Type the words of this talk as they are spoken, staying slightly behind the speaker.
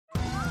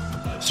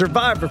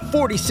Survivor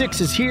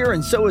 46 is here,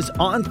 and so is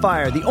On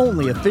Fire, the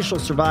only official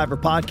Survivor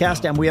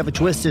podcast, and we have a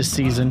twist this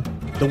season.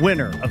 The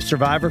winner of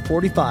Survivor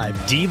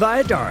 45, Dee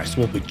Valladares,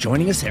 will be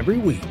joining us every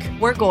week.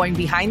 We're going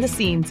behind the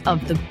scenes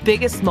of the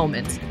biggest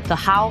moments, the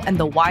how and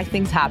the why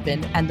things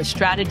happen, and the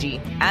strategy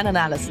and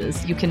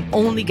analysis you can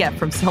only get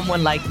from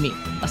someone like me,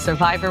 a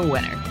Survivor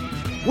winner.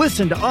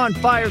 Listen to On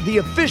Fire, the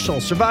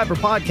official Survivor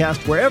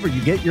podcast, wherever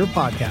you get your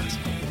podcast.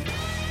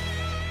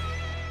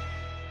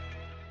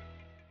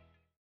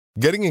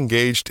 Getting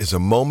engaged is a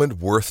moment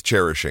worth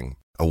cherishing.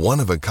 A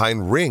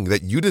one-of-a-kind ring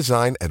that you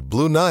design at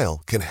Blue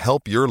Nile can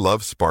help your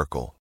love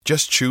sparkle.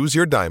 Just choose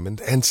your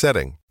diamond and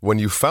setting. When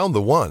you've found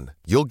the one,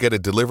 you'll get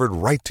it delivered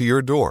right to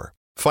your door.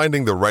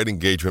 Finding the right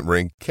engagement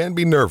ring can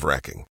be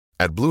nerve-wracking.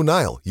 At Blue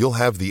Nile, you'll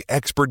have the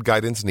expert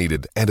guidance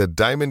needed and a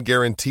diamond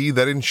guarantee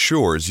that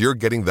ensures you're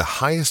getting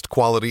the highest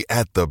quality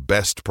at the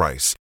best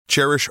price.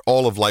 Cherish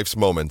all of life's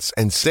moments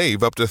and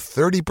save up to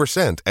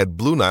 30% at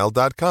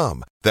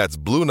BlueNile.com. That's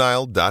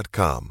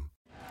BlueNile.com.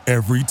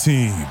 Every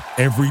team,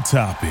 every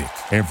topic,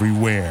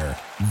 everywhere.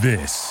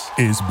 This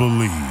is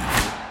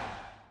Believe.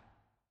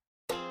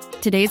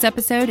 Today's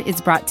episode is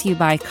brought to you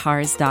by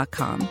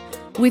Cars.com.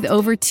 With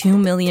over 2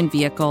 million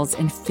vehicles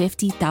and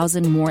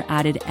 50,000 more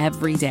added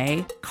every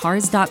day,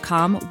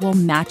 Cars.com will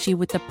match you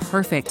with the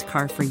perfect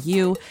car for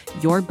you,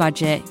 your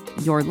budget,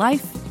 your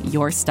life,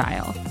 your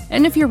style.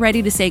 And if you're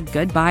ready to say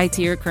goodbye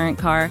to your current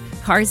car,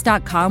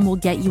 Cars.com will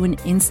get you an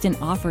instant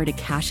offer to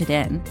cash it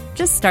in.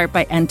 Just start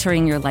by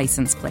entering your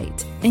license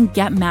plate and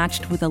get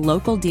matched with a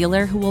local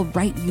dealer who will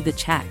write you the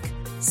check.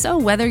 So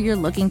whether you're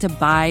looking to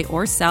buy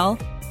or sell,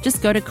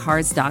 just go to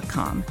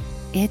Cars.com.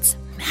 It's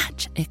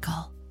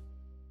magical.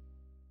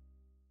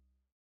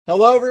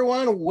 Hello,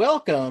 everyone.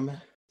 Welcome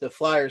to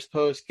Flyers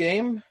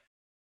Postgame.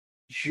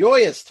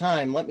 Joyous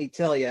time, let me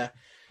tell you.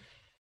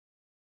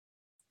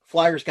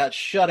 Flyers got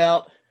shut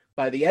out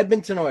by the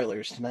Edmonton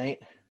Oilers tonight.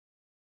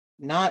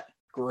 Not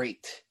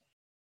great.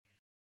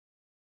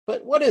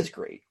 But what is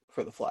great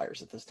for the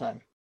Flyers at this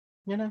time?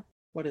 You know,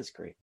 what is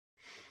great?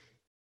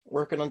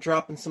 Working on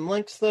dropping some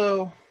links,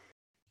 though.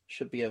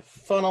 Should be a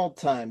fun old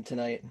time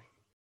tonight.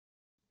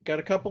 Got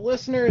a couple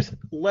listeners.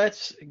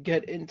 Let's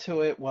get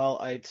into it while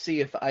I see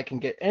if I can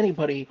get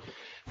anybody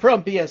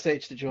from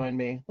BSH to join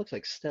me. Looks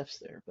like Steph's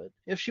there, but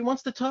if she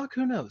wants to talk,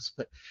 who knows?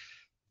 But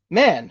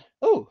man,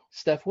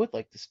 Steph would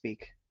like to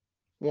speak.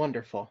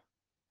 Wonderful.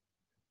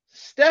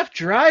 Steph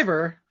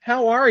Driver,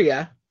 how are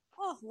you?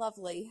 Oh,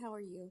 lovely. How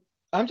are you?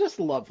 I'm just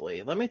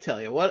lovely. Let me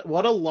tell you, what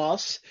a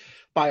loss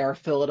by our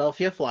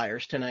Philadelphia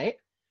Flyers tonight.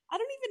 I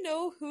don't even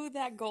know who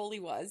that goalie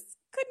was.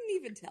 Couldn't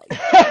even tell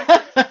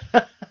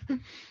you.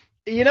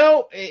 You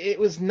know, it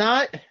was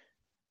not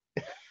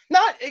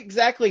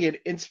exactly an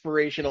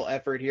inspirational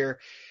effort here.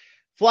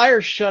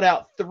 Flyers shut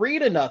out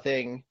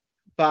 3-0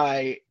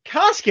 by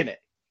Koskinen.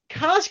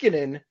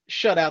 Koskinen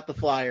shut out the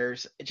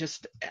Flyers.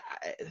 Just,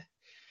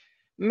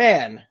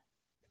 man,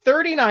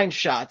 39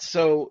 shots.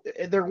 So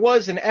there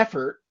was an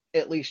effort.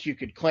 At least you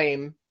could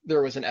claim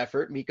there was an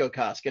effort. Mikko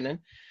Koskinen.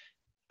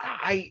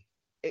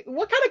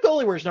 What kind of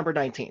goalie wears number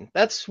 19?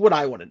 That's what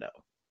I want to know.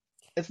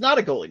 It's not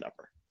a goalie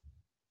number.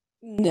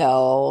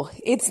 No,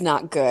 it's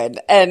not good.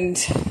 And,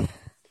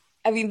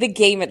 I mean, the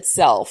game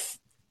itself,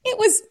 it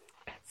was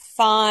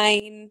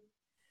fine.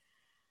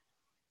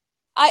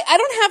 I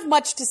don't have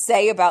much to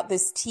say about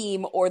this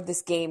team or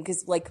this game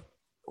because, like,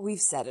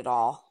 we've said it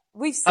all.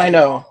 I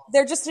know.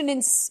 They're just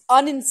an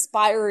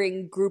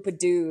uninspiring group of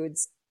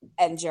dudes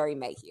and Jerry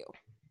Mayhew.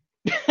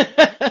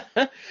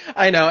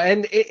 I know,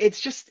 and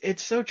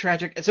it's so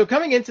tragic. So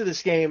coming into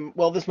this game,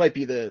 well, this might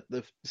be the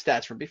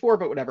stats from before,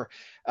 but whatever.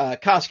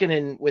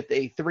 Koskinen with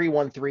a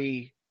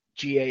 3.13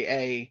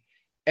 GAA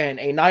and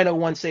a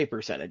 901 save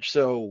percentage.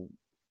 So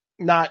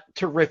not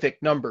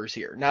terrific numbers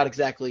here. Not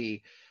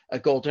exactly a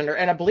goaltender.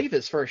 And I believe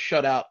his first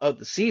shutout of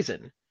the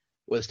season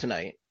was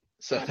tonight.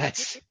 So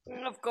that's...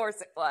 Of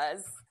course it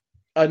was.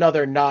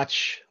 Another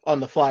notch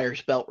on the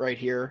Flyers belt right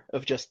here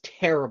of just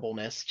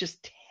terribleness.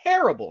 Just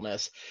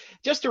terribleness.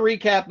 Just to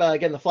recap,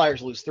 again, the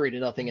Flyers lose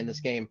 3-0 in this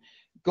game.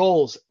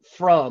 Goals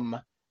from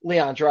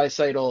Leon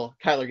Draisaitl,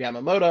 Kyler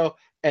Yamamoto,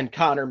 and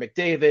Connor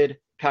McDavid.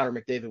 Connor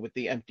McDavid with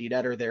the empty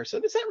netter there. So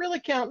does that really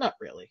count? Not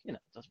really. You know,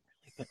 it doesn't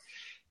really.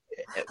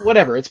 But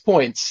whatever, it's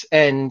points.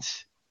 And,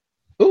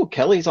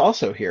 Kelly's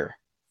also here.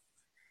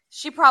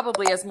 She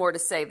probably has more to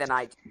say than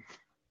I do.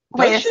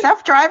 Wait, if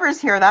Steph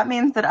Driver's here, that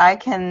means that I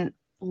can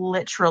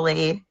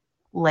literally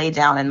lay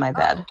down in my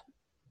bed.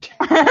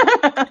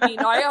 I mean,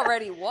 I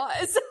already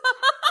was.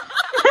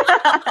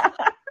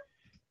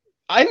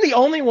 I'm the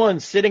only one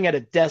sitting at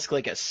a desk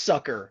like a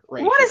sucker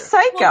right What here. a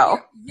psycho.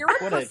 Well, you're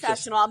a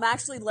professional. I'm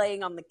actually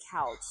laying on the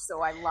couch, so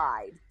I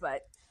lied.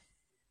 But,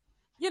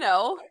 you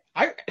know.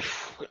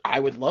 I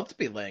would love to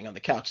be laying on the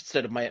couch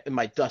instead of in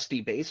my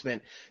dusty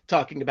basement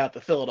talking about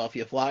the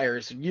Philadelphia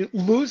Flyers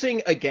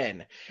losing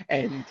again.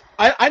 And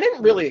I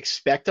didn't really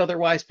expect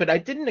otherwise, but I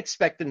didn't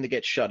expect them to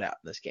get shut out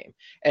in this game.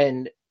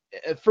 And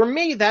for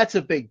me, that's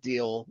a big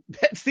deal.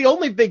 That's the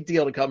only big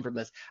deal to come from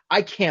this.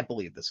 I can't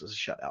believe this was a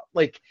shutout.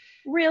 Like,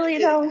 Really,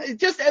 though?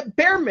 just at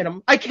bare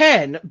minimum, I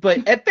can,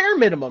 but at bare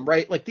minimum,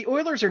 right? Like, the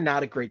Oilers are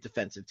not a great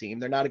defensive team.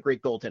 They're not a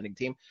great goaltending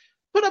team.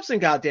 Put up some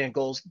goddamn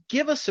goals.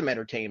 Give us some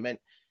entertainment.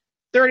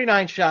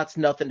 39 shots,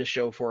 nothing to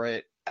show for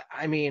it.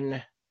 I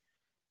mean,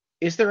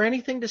 is there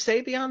anything to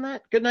say beyond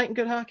that? Good night and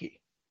good hockey.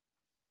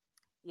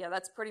 Yeah,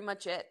 that's pretty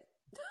much it.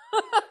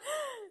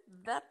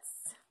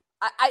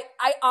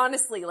 I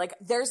honestly, like,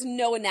 there's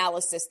no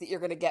analysis that you're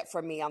going to get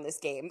from me on this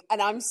game,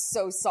 and I'm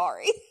so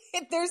sorry.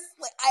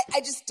 I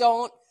just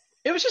don't.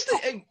 It was just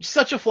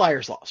such a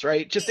Flyers loss,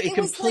 right? Just a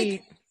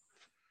complete.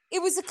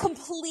 It was a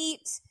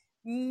complete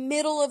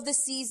middle of the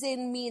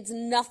season, means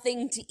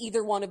nothing to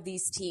either one of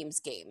these teams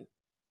game.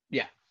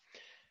 Yeah.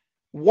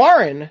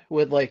 Warren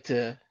would like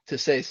to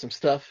say some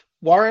stuff.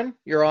 Warren,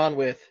 you're on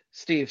with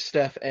Steve,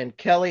 Steph, and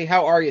Kelly.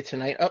 How are you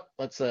tonight? Oh,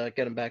 let's get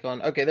him back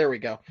on. Okay, there we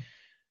go.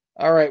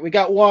 All right, we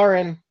got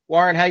Warren.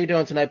 Warren, how you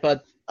doing tonight,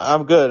 bud?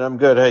 I'm good.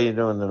 How you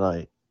doing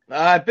tonight?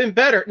 I've been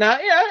better. Now,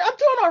 yeah, I'm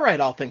doing all right,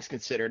 all things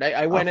considered.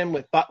 I went in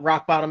with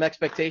rock bottom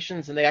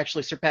expectations, and they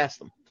actually surpassed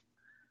them.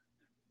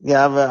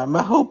 Yeah, I'm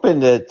hoping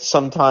that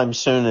sometime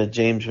soon that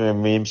James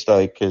Van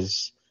Riemsdyk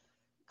is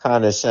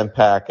kind of sent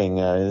packing.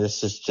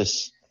 This is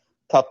just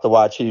tough to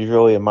watch. He's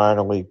really a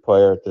minor league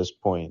player at this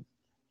point.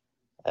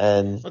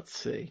 And let's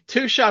see,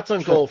 2 shots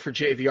on goal for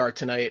JVR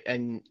tonight,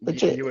 and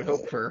you would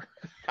hope for,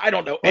 I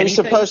don't know, anything. He's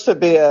supposed to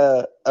be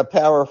a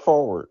power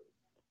forward.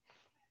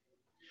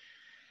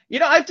 You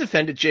know, I've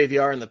defended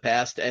JVR in the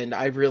past, and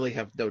I really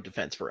have no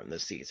defense for him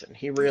this season.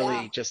 He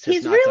really just has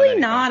He's not really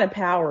done not a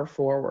power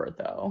forward,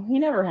 though. He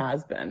never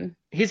has been.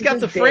 He's got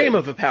the frame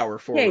of a power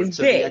forward, yeah, he's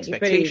so big, the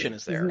expectation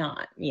is there. He's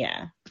not,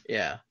 yeah.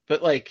 Yeah,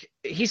 but, like,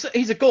 he's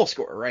a goal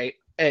scorer, right?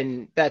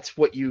 And that's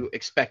what you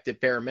expect at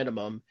bare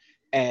minimum,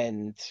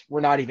 and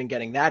we're not even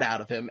getting that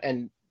out of him.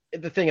 And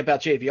the thing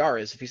about JVR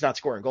is if he's not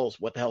scoring goals,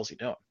 what the hell is he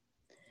doing?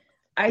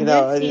 I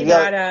did see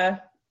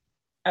that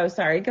oh,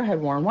 sorry. Go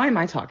ahead, Warren. Why am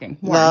I talking?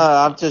 Warren. No,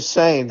 I'm just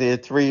saying the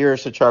 3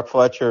 years of Chuck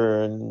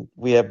Fletcher, and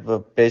we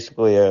have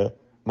basically a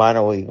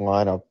minor league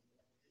lineup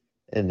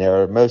in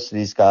there. Most of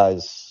these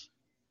guys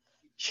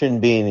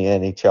shouldn't be in the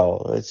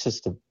NHL. It's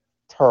just a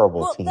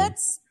terrible team.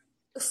 That's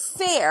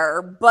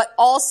fair, but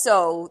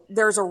also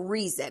there's a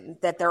reason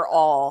that they're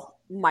all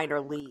minor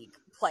league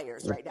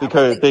players right now.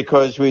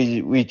 Because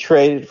we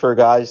traded for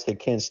guys that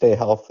can't stay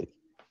healthy.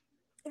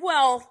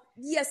 Well,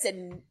 yes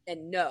and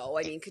no.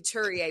 I mean,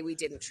 Couturier we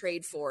didn't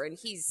trade for, and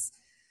he's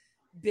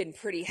been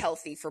pretty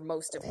healthy for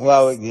most of his.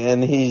 Well,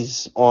 and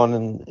he's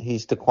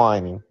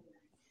declining.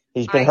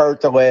 He's been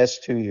hurt the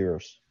last 2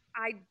 years.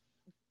 I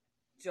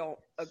don't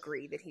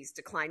agree that he's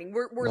declining.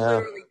 We're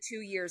literally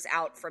 2 years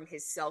out from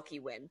his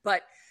Selke win,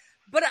 but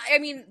I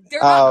mean, they're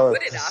not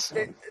good enough.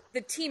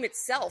 The team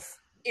itself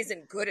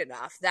isn't good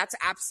enough. That's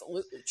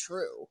absolutely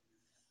true.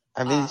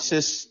 I mean, it's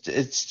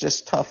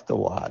just tough to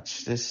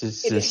watch. This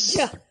is just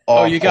awful.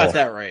 Oh, you got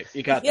that right.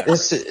 You got that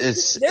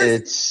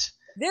right.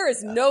 There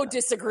is no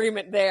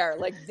disagreement there.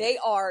 Like, they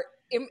are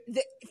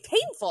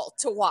painful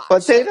to watch.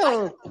 But they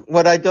don't.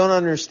 What I don't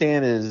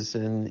understand is,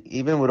 and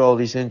even with all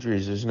these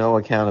injuries, there's no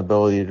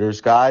accountability.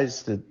 There's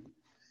guys that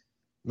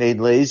made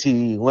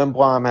lazy.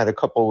 Lindblom had a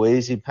couple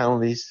lazy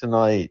penalties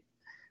tonight.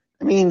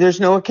 I mean, there's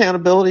no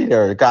accountability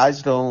there. The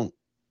guys don't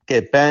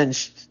get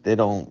benched. They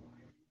don't.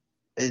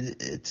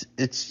 It's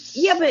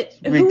but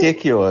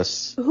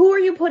ridiculous. Who are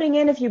you putting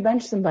in if you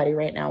bench somebody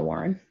right now,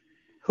 Warren?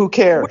 Who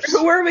cares?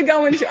 Where are we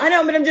going to? I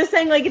know, but I'm just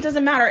saying, like, it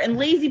doesn't matter. And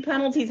lazy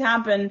penalties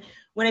happen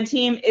when a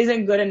team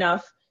isn't good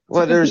enough.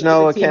 Well, there's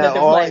no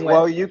account.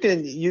 Well, you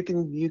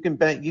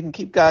can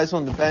keep guys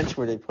on the bench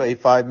where they play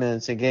 5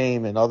 minutes a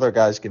game, and other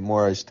guys get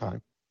more ice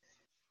time.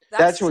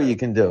 That's what you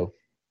can do.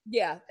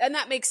 Yeah, and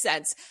that makes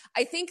sense.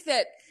 I think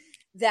that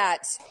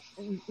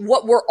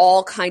what we're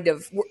all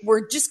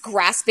we're just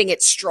grasping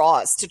at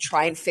straws to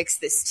try and fix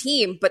this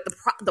team, but the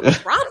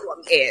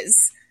problem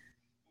is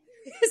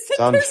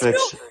that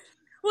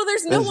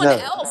there's no one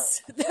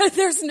else.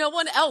 There's no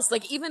one else.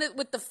 Like, even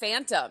with the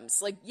Phantoms,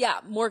 like,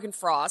 yeah, Morgan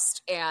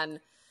Frost and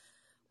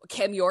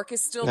Cam York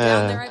is still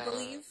down there, I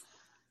believe.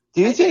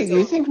 Do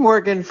you think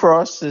Morgan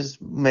Frost is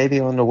maybe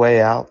on the way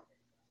out?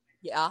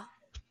 Yeah.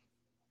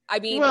 I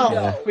mean,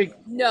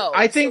 no.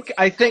 I think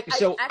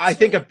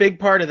a big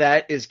part of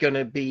that is going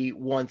to be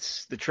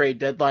once the trade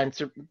deadline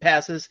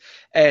passes,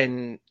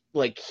 and,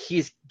 like,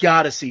 he's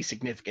got to see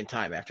significant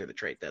time after the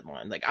trade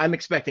deadline. Like, I'm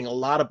expecting a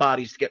lot of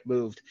bodies to get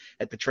moved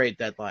at the trade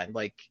deadline,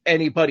 like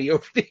anybody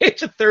over the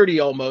age of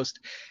 30 almost.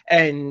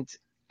 And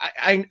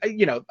I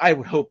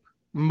would hope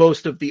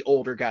most of the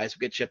older guys will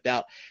get shipped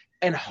out,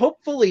 and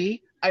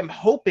hopefully, I'm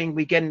hoping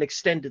we get an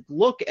extended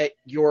look at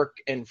York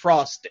and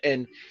Frost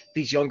and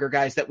these younger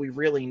guys that we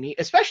really need,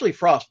 especially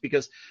Frost,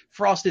 because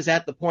Frost is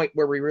at the point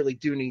where we really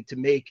do need to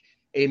make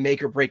a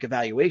make or break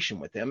evaluation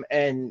with him.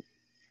 And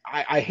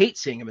I hate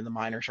seeing him in the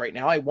minors right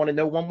now. I want to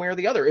know one way or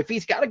the other. If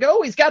he's got to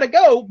go, he's got to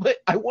go. But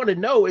I want to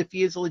know if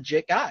he is a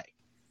legit guy.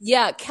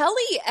 Yeah,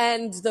 Kelly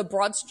and the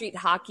Broad Street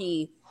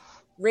Hockey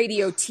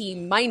radio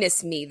team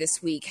minus me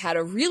this week had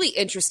a really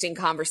interesting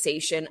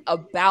conversation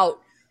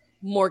about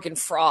Morgan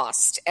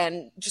Frost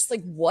and just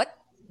like, what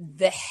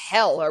the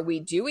hell are we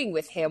doing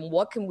with him?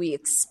 What can we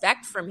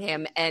expect from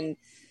him? And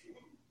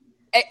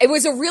it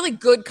was a really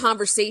good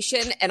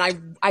conversation, and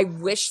I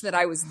wish that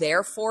I was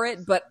there for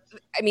it. But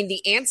I mean,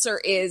 the answer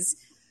is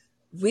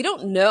we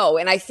don't know.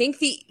 And I think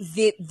the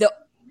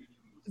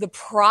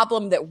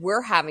problem that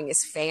we're having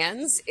as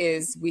fans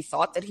is we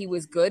thought that he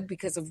was good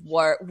because of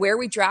where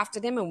we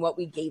drafted him and what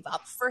we gave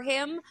up for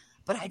him.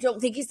 But I don't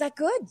think he's that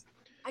good.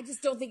 I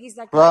just don't think he's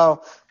that good.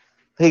 Well,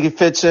 he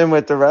fits in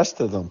with the rest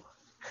of them.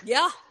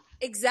 Yeah,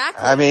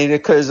 exactly. I mean,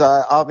 because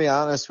I'll be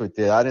honest with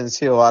you, I didn't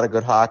see a lot of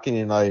good hockey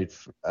tonight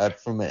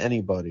from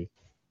anybody.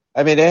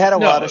 I mean, they had a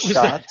lot of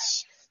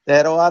shots. They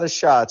had a lot of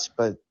shots,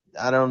 but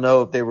I don't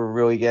know if they were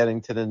really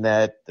getting to the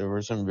net. There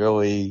was some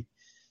really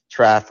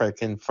traffic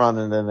in front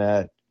of the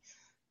net.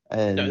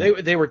 And no,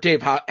 they were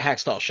Dave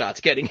Hackstall shots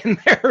getting in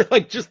there,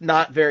 like just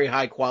not very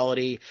high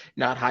quality,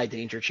 not high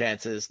danger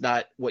chances,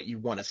 not what you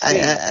want to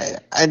see.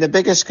 And the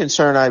biggest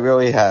concern I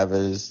really have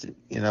is,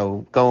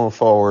 going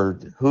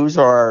forward,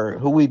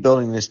 who we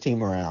building this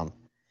team around?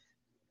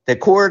 The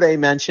core they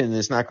mentioned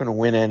is not going to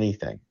win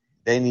anything.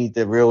 They need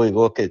to really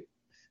look at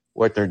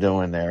what they're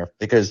doing there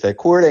because the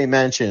core they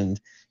mentioned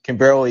can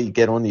barely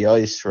get on the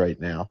ice right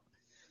now.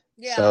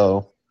 Yeah.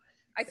 So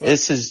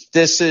this is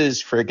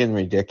friggin'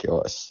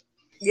 ridiculous.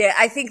 Yeah,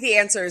 I think the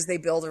answer is they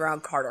build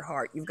around Carter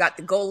Hart. You've got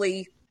the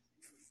goalie.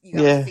 You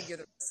got to figure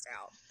the rest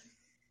out.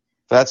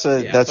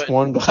 That's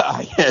one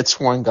guy. It's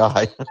one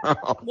guy.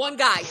 One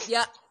guy,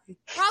 yeah.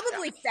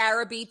 Probably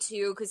Farabee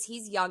too, because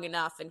he's young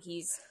enough and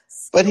he's.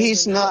 But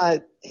he's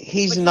not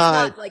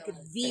like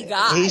the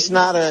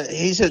guy.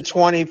 He's a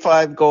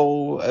 25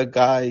 goal a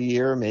guy a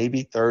year,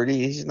 maybe 30.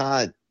 He's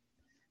not.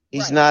 He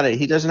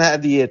doesn't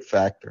have the it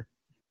factor.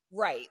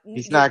 Right.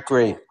 He's not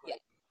great. Yeah.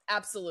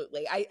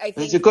 Absolutely. I think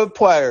he's a good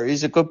player.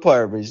 He's a good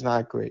player, but he's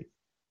not great.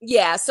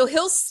 Yeah, so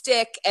he'll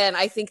stick, and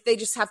I think they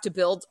just have to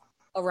build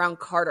around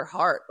Carter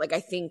Hart. Like,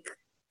 I think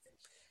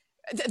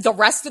the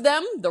rest of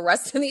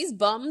these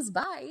bums,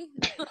 bye.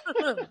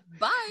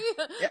 Bye.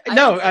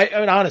 No, I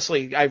mean,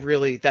 honestly,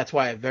 that's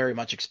why I very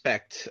much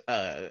expect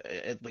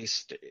at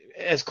least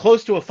as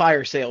close to a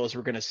fire sale as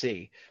we're going to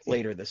see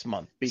later this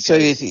month. Because, so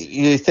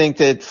you think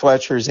that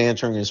Fletcher's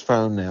answering his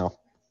phone now?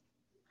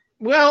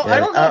 Well, I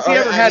don't know if he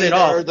ever had it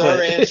off.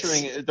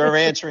 They're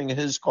answering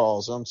his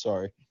calls. I'm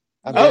sorry.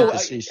 Yeah.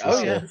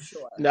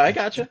 Sure. No, I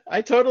got you.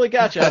 I totally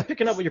got you. I'm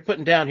picking up what you're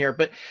putting down here,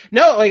 but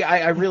no, like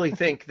I really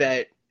think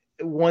that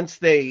once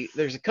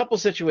there's a couple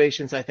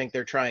situations I think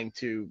they're trying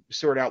to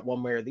sort out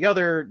one way or the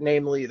other,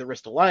 namely the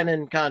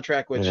Ristolainen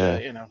contract, which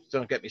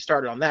don't get me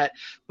started on that,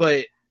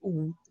 but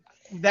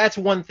that's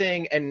one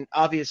thing, and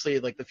obviously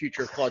like the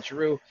future of Claude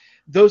Giroux,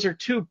 those are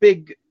two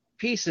big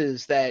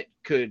pieces that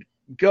could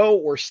go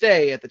or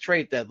stay at the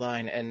trade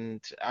deadline,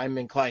 and I'm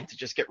inclined to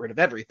just get rid of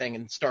everything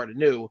and start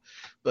anew.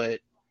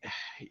 But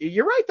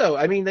you're right, though.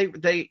 I mean,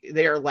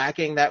 they are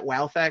lacking that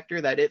wow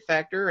factor, that it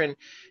factor,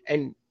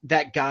 and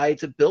that guy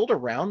to build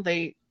around.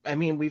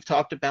 We've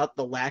talked about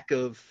the lack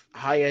of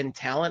high end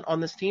talent on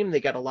this team. They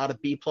got a lot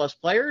of B+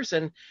 players,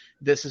 and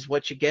this is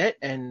what you get.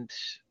 And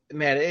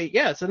man,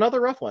 it's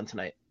another rough one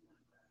tonight.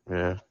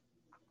 Yeah.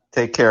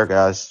 Take care,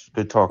 guys.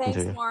 Good talking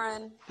to you.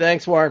 Warren.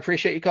 Thanks, Warren.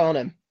 Appreciate you calling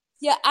in.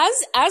 Yeah,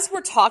 as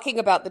we're talking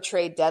about the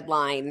trade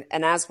deadline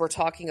and as we're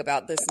talking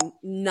about this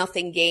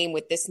nothing game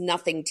with this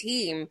nothing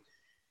team,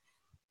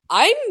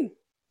 I'm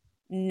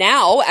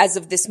now, as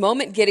of this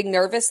moment, getting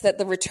nervous that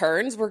the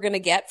returns we're going to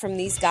get from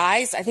these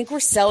guys, I think we're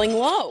selling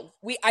low.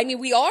 We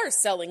are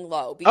selling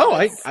low.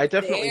 I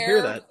definitely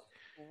hear that.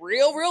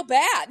 Real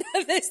bad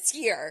this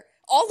year.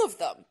 All of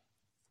them.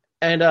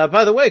 And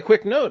by the way,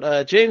 quick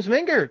note, James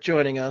Minger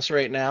joining us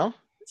right now.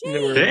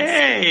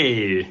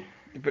 Hey!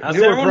 How's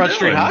Newer everyone Broad doing?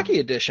 Street Hockey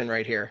Edition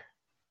right here.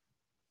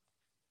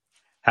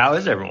 How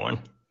is everyone?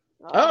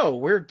 Oh,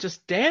 we're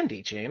just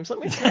dandy, James. Let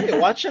me tell you,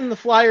 watching the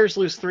Flyers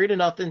lose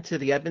 3-0 to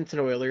the Edmonton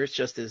Oilers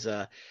just as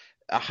a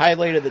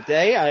highlight of the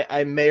day.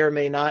 I may or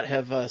may not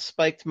have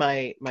spiked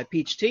my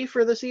peach tea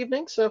for this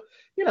evening, so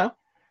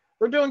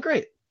we're doing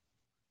great.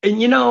 And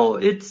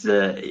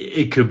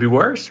it could be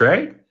worse,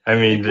 right? I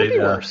mean, it could be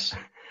worse.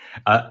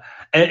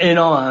 In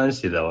all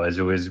honesty, though, as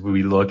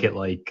we look at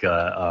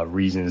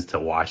reasons to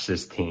watch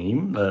this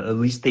team, at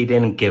least they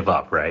didn't give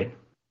up, right?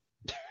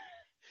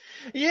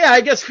 Yeah, I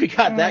guess we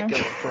got that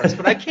going for us,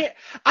 but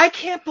I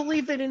can't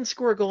believe they didn't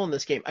score a goal in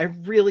this game. I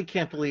really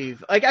can't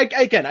believe. I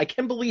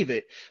can believe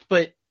it,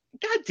 but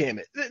God damn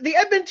it, the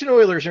Edmonton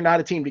Oilers are not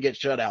a team to get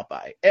shut out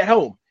by at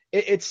home.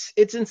 It's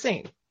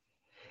insane.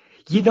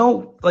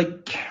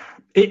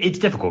 It's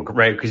difficult,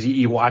 right? Because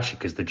you watch it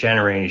because they're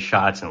generating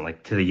shots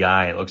and to the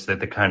eye, it looks like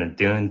they're kind of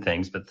doing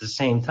things. But at the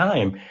same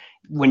time,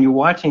 when you're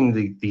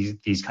watching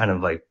these kind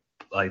of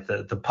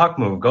the puck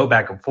move, go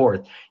back and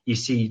forth, you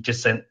see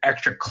just an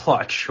extra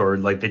clutch or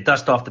they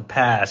dust off the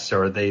pass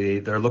or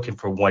they're looking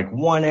for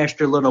one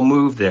extra little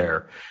move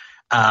there.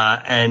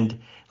 And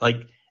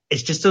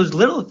it's just those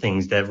little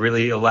things that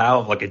really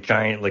allow like a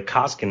giant like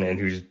Koskinen,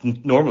 who's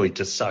normally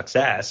just sucks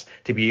ass,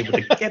 to be able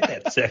to get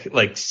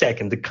that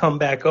second to come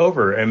back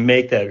over and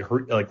make that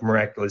like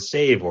miraculous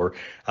save, or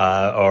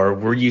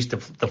we're used to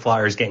the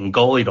Flyers getting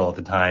goalied all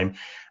the time.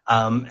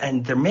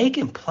 And they're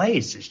making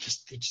plays. It's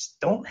just they just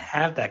don't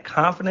have that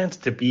confidence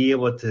to be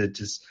able to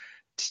just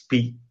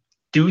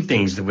do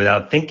things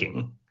without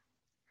thinking.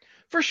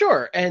 For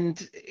sure.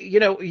 And,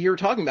 you're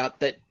talking about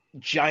that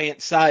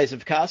giant size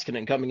of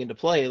Koskinen coming into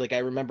play. Like, I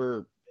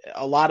remember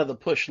a lot of the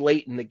push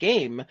late in the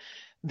game.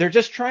 They're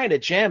just trying to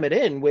jam it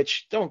in,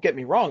 which, don't get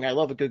me wrong, I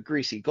love a good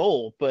greasy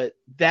goal, but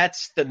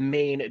that's the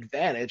main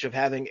advantage of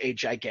having a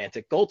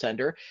gigantic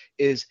goaltender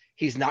is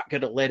he's not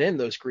going to let in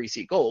those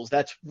greasy goals.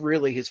 That's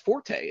really his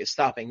forte, is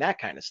stopping that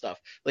kind of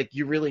stuff. Like,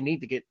 you really need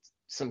to get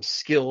some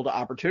skilled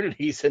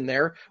opportunities in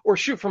there or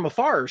shoot from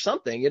afar or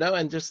something,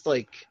 and just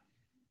like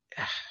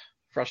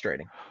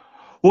frustrating.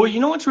 Well,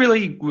 you know what's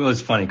really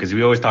was funny, because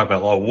we always talk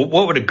about,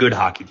 what would a good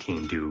hockey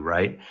team do,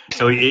 right?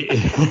 So, and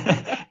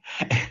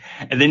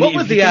then what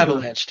would the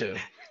Avalanche do?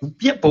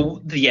 Yeah,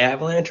 but the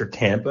Avalanche or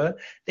Tampa,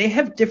 they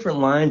have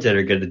different lines that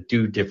are going to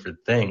do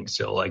different things.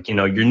 So, like,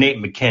 your Nate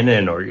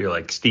McKinnon or you're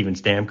like Steven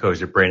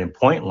Stamkos or Brandon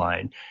Point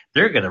line,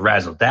 they're going to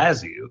razzle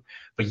dazzle you.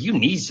 But you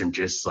need some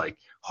just like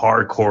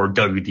hardcore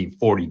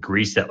WD-40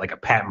 grease that like a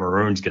Pat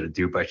Maroon's going to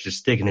do by just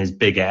sticking his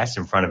big ass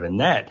in front of a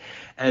net.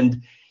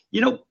 And,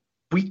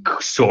 we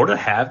sort of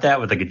have that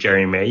with like a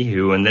Jerry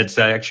Mayhew, and that's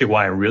actually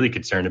why I'm really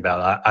concerned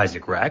about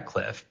Isaac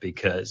Ratcliffe,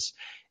 because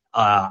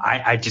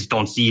I just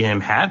don't see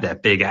him have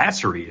that big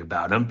assery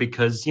about him,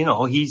 because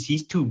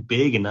he's too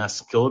big and not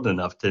skilled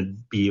enough to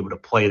be able to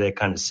play that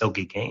kind of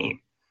silky game.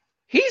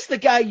 He's the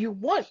guy you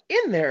want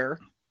in there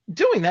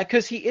doing that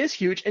because he is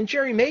huge, and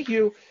Jerry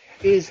Mayhew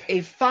is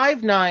a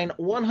 5'9",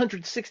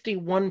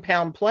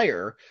 161-pound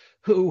player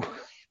who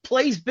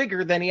plays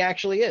bigger than he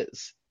actually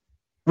is.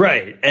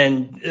 Right,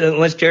 and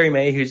unless Jerry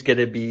Mayhew's going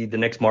to be the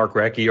next Mark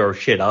Recchi, or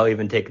shit, I'll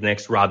even take the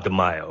next Rob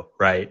DeMaio,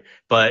 right?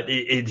 But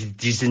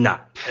he's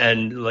not,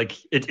 and like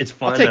it's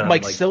fun. I'll take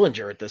Mike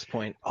Sillinger at this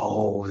point.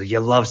 Oh, you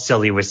love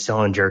silly with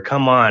Sillinger.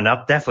 Come on,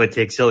 I'll definitely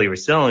take silly with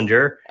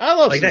Sillinger. I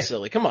love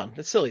silly. Come on,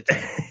 it's silly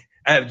time.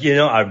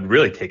 I'd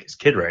really take his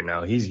kid right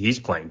now.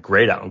 He's playing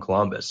great out in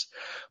Columbus,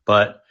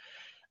 but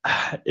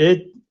I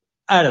don't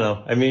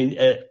know. I mean,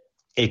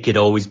 it could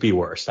always be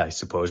worse, I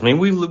suppose. I mean,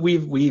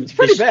 we've it's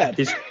pretty bad.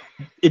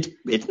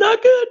 It's not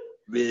good.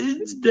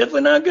 It's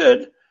definitely not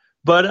good.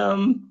 But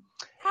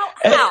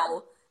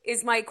how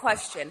is my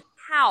question?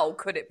 How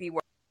could it be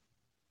worse?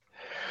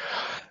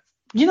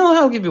 You know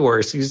how it could be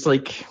worse? It's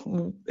like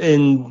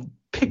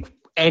pick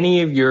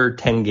any of your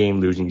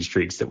 10-game losing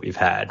streaks that we've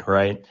had,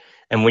 right?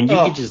 And when you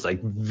could just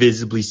like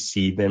visibly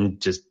see them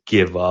just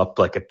give up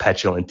like a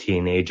petulant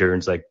teenager, and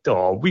it's like,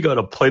 oh, we got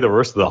to play the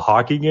rest of the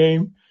hockey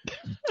game.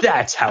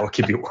 That's how it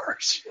could be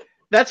worse.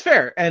 That's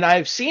fair. And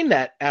I've seen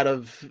that out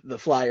of the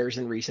Flyers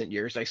in recent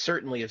years. I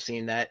certainly have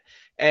seen that.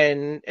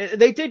 And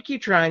they did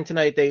keep trying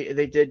tonight.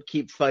 They did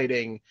keep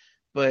fighting.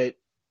 But,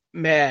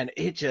 man,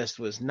 it just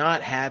was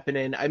not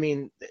happening. I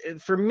mean,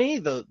 for me,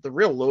 the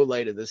real low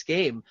light of this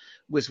game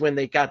was when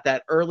they got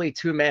that early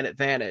 2-man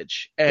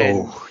advantage.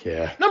 And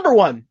number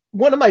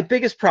one of my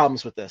biggest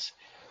problems with this,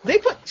 they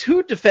put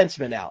 2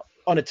 defensemen out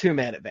on a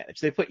 2-man advantage.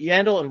 They put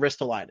Yandel and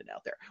Ristolainen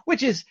out there,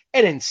 which is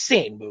an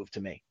insane move to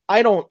me.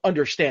 I don't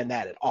understand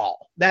that at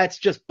all. That's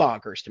just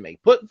bonkers to me.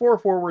 Put 4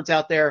 forwards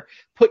out there.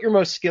 Put your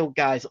most skilled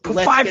guys. Put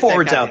 5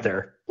 forwards out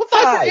there. Put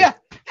 5. Yeah,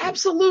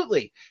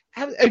 absolutely.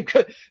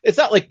 It's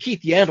not like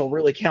Keith Yandel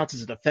really counts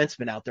as a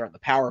defenseman out there on the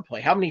power play.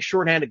 How many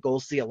shorthanded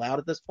goals is he allowed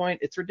at this point?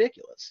 It's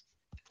ridiculous.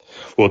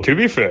 Well, to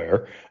be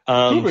fair,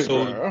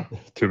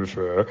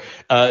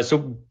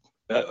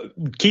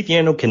 Keith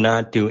Yandel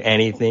cannot do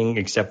anything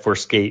except for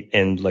skate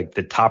in like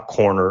the top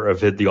corner of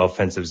the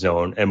offensive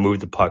zone and move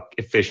the puck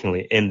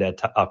efficiently in that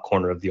top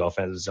corner of the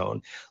offensive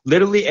zone.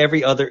 Literally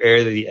every other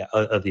area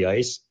of the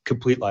ice,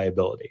 complete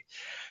liability.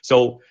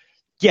 So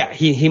yeah,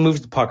 he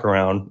moves the puck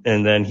around,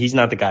 and then he's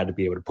not the guy to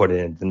be able to put it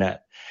into the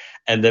net.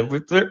 And then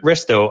with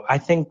Risto, I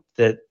think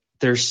that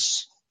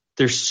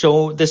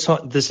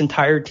this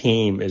entire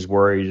team is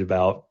worried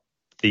about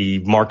the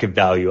market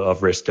value of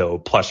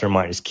Risto, plus or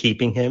minus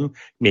keeping him,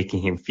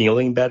 making him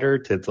feeling better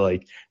to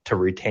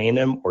retain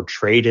him or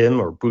trade him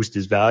or boost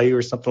his value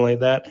or something like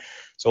that.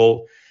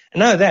 So,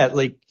 and none of that,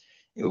 like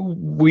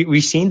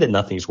we've seen that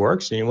nothing's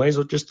worked. So you might as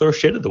well just throw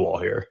shit at the wall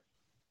here.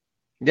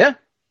 Yeah,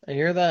 I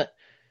hear that.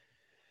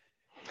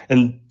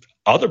 And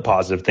other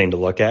positive thing to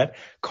look at,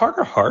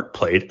 Carter Hart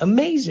played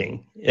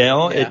amazing.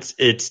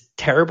 It's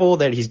terrible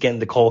that he's getting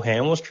the Cole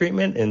Hamels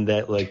treatment, and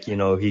that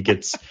he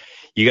gets.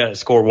 You got to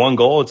score 1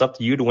 goal. It's up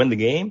to you to win the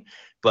game.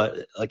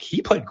 But,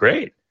 he played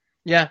great.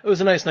 Yeah, it was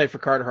a nice night for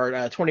Carter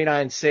Hart.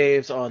 29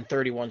 saves on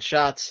 31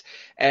 shots.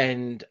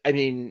 And, I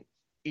mean,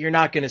 you're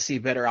not going to see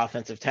better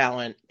offensive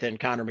talent than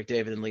Connor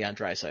McDavid and Leon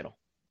Draisaitl.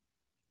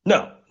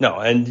 No.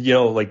 And,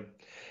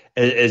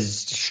 as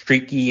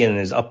streaky and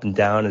as up and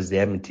down as the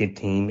Edmonton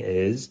team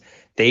is,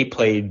 they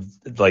played,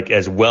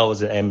 as well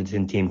as an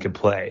Edmonton team could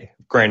play.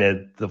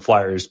 granted, the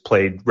Flyers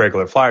played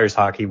regular Flyers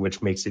hockey,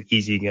 which makes it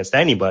easy against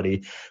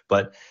anybody.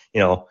 But,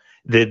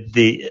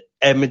 the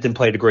Edmonton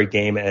played a great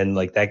game, and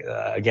like that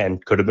again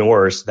could have been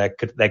worse.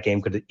 That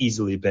game could have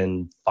easily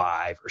been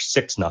 5 or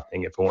 6-0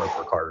 if it weren't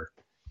for Carter.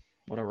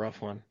 What a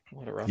rough one.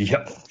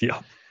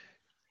 Yep.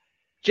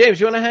 James,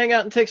 you want to hang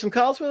out and take some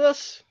calls with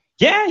us?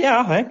 Yeah,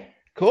 I'll hang.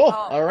 Cool.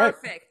 Oh, all right.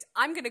 Perfect.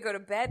 I'm going to go to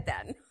bed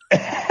then.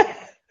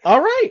 All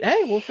right.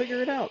 Hey, we'll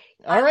figure it out.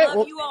 All right. I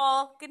love you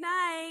all. Good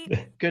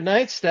night. Good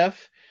night,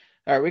 Steph.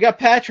 All right, we got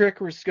Patrick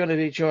who's going to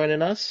be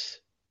joining us.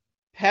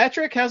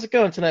 Patrick, how's it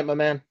going tonight, my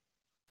man?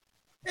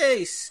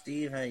 Hey,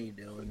 Steve, how you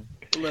doing?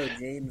 Hello,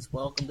 James.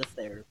 Welcome to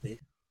therapy.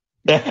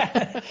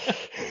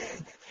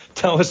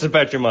 Tell us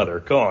about your mother.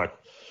 Go on.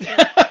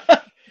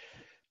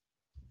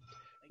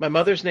 My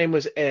mother's name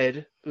was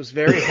Ed. It was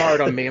very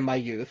hard on me in my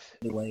youth.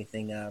 Do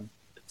anything,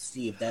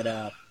 Steve?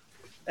 That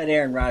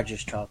Aaron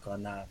Rodgers talk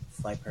on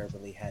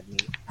Flyperbole had me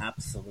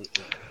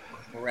absolutely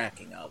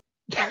cracking up.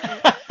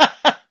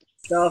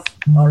 Stuff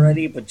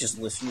already, but just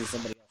listening to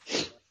somebody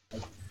else.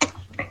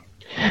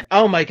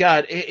 Oh my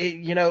God!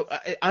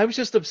 I was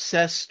just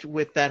obsessed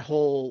with that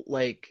whole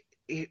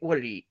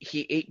what did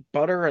he ate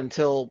butter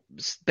until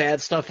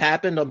bad stuff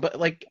happened? But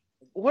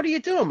what are you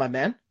doing, my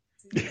man?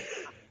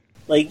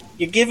 Like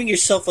you're giving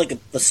yourself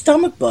the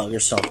stomach bug or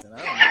something. I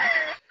don't know.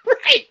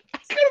 Right.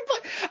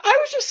 I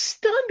was just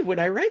stunned when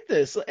I read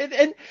this,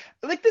 and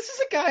this is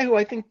a guy who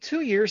I think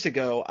 2 years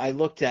ago I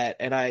looked at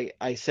and I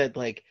said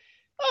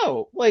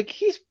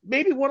he's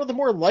maybe one of the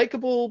more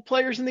likable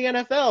players in the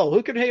NFL.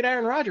 Who could hate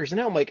Aaron Rodgers? And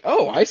now I'm like,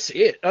 oh, I see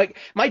it.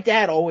 My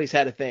dad always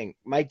had a thing.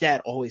 My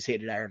dad always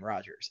hated Aaron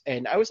Rodgers.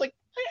 And I was like,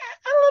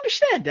 I don't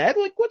understand, Dad.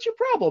 What's your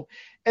problem?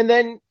 And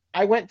then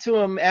I went to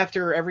him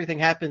after everything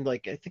happened. I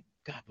think,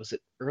 God, was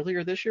it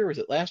earlier this year? Was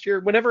it last year?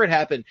 Whenever it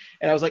happened.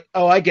 And I was like,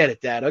 oh, I get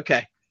it, Dad.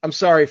 Okay. I'm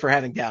sorry for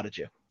having doubted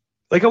you.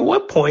 At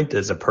what point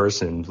does a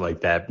person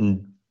like that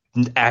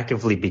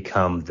actively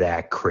become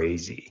that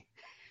crazy?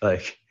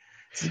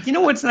 You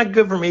know what's not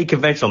good for me?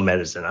 Conventional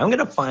medicine. I'm going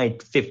to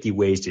find 50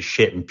 ways to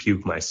shit and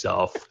puke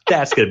myself.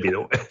 That's going to be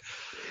the way.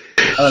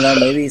 I don't know.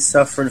 Maybe he's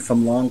suffering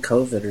from long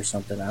COVID or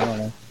something. I don't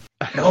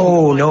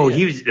know. No.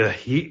 He was.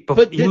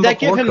 But did that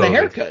give him COVID. the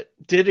haircut?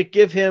 Did it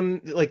give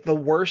him the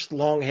worst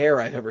long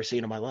hair I've ever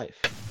seen in my life?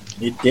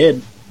 It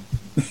did.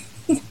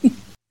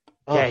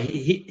 Yeah,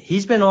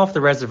 he's been off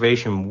the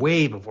reservation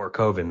way before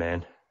COVID,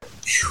 man.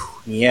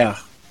 Yeah.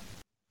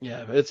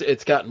 Yeah,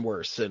 it's gotten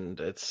worse, and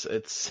it's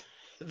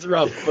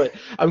rough, but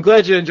I'm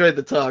glad you enjoyed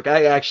the talk.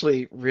 I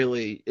actually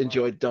really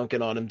enjoyed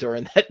dunking on him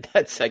during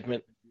that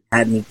segment.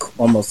 Had me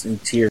almost in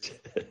tears.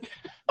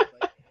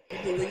 I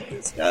believe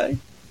this guy.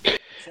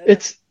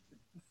 It's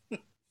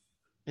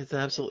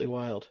absolutely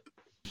wild.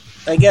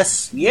 I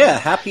guess, yeah,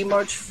 happy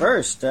March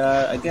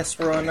 1st. I guess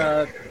we're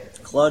on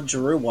Claude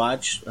Giroux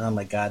watch. Oh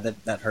my God,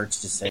 that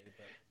hurts to say.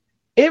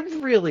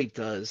 It really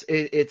does.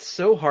 It's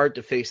so hard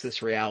to face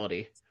this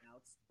reality.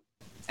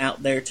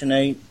 Out there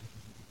tonight.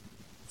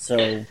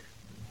 So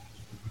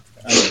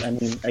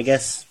I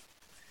guess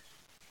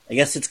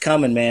it's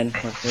coming, man.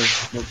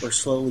 We're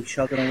slowly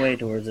chugging away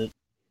towards it.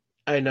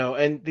 I know,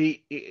 and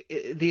the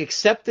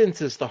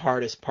acceptance is the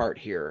hardest part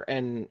here.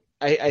 And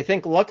I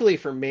think luckily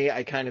for me,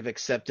 I kind of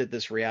accepted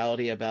this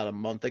reality about a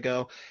month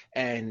ago.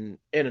 And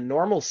in a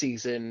normal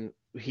season,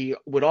 he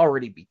would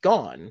already be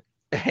gone,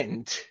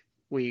 and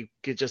we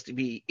could just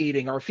be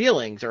eating our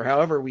feelings or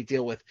however we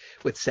deal with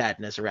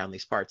sadness around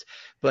these parts.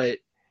 But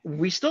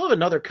we still have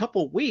another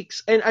couple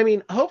weeks. And I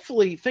mean,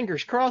 hopefully,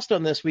 fingers crossed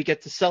on this, we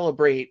get to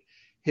celebrate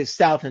his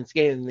Southlands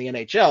game in the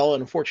NHL.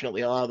 And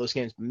unfortunately, a lot of those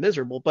games have been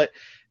miserable. But,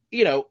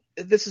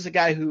 this is a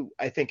guy who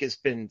I think has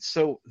been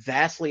so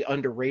vastly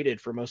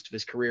underrated for most of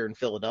his career in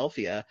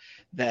Philadelphia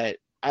that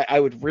I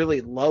would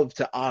really love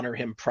to honor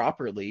him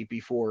properly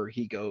before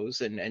he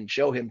goes and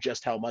show him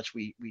just how much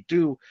we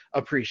do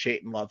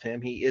appreciate and love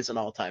him. He is an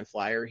all-time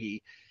Flyer.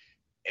 He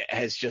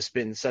has just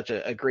been such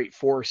a great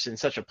force and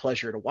such a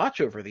pleasure to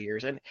watch over the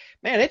years. And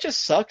man, it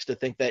just sucks to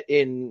think that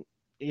in,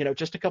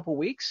 just a couple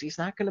weeks, he's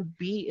not going to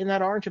be in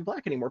that orange and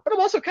black anymore, but I'm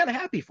also kind of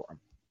happy for him.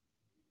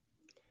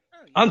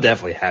 I'm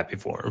definitely happy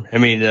for him. I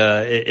mean,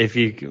 if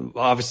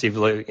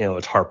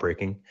it's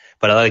heartbreaking,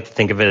 but I like to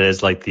think of it as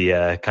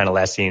the kind of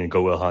last scene in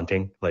Go Will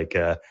Hunting.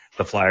 The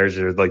Flyers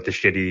are the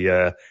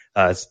shitty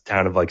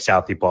town of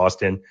Southie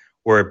Boston,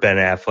 where Ben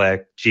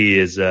Affleck, G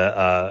is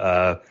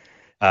Matt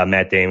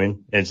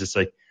Damon. And it's just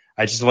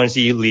I just want to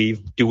see you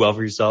leave, do well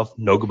for yourself.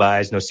 No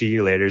goodbyes, no see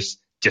you laters,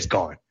 just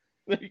gone.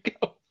 There you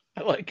go.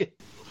 I like it.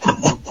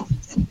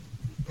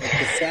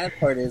 The sad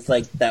part is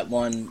that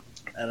one.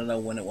 I don't know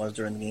when it was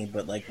during the game,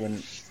 but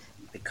when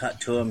they cut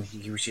to him,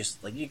 he was just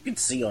you could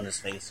see on his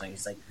face, and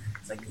he's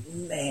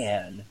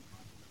man.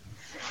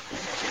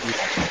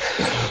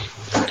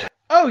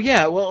 Oh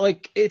yeah, well,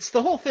 it's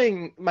the whole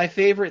thing. My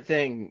favorite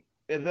thing,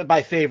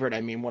 by favorite I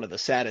mean one of the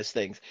saddest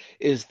things,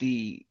 is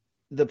the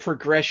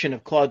progression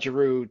of Claude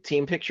Giroux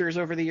team pictures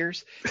over the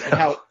years, and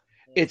how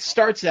it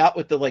starts out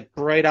with the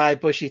bright-eyed,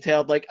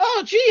 bushy-tailed,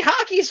 oh gee,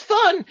 hockey's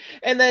fun,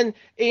 and then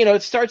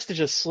it starts to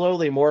just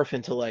slowly morph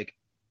into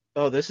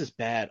Oh, this is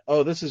bad.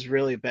 Oh, this is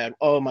really bad.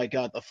 Oh my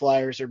God, the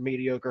Flyers are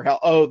mediocre hell.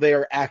 Oh, they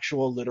are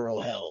actual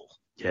literal hell.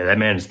 Yeah, that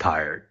man is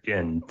tired,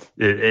 and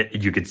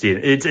you could see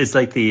it. It's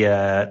like the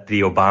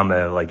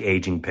Obama like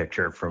aging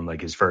picture from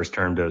like his first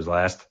term to his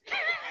last.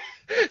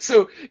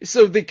 So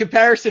the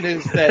comparison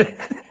is that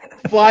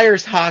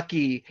Flyers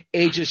hockey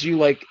ages you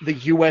like the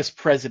U.S.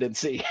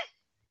 presidency.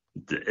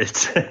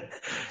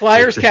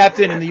 Flyers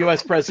captain and the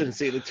U.S.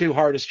 presidency, the two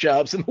hardest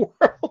jobs in the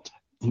world.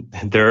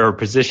 There are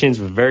positions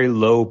with very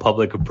low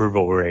public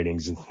approval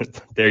ratings.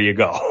 There you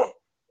go.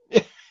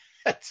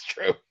 That's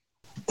true.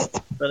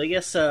 But I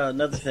guess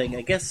another thing.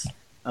 I guess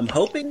I'm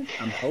hoping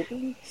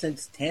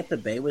since Tampa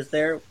Bay was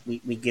there, we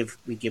give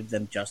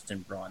them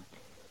Justin Braun.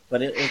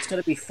 But it's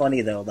going to be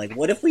funny though. Like,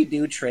 what if we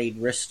do trade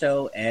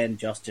Risto and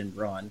Justin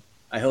Braun?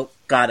 I hope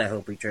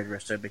we trade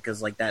Risto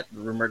because like that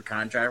rumored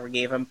contract we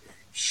gave him.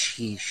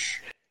 Sheesh.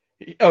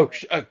 Oh,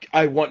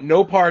 I want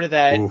no part of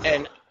that. Oof.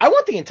 And I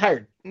want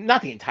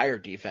not the entire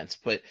defense,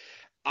 but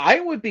I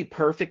would be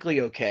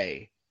perfectly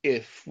okay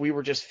if we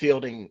were just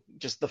fielding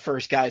just the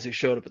first guys who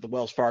showed up at the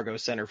Wells Fargo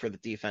Center for the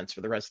defense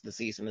for the rest of the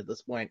season at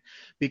this point,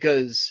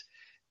 because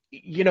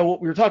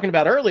what we were talking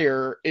about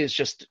earlier is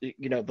just,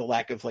 the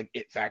lack of like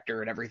it factor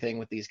and everything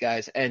with these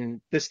guys.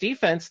 And this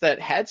defense that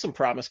had some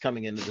promise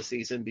coming into the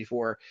season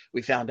before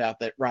we found out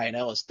that Ryan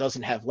Ellis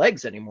doesn't have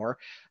legs anymore,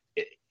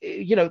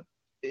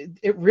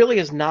 it really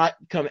has not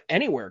come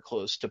anywhere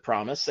close to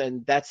promise.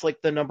 And that's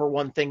like the number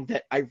one thing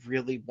that I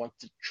really want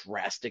to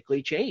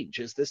drastically change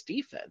is this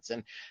defense.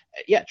 And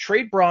yeah,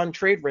 trade Braun,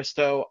 trade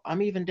Risto.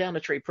 I'm even down to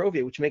trade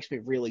Provy, which makes me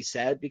really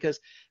sad because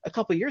a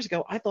couple of years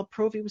ago, I thought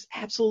Provy was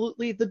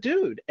absolutely the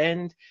dude.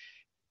 And,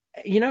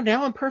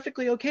 now I'm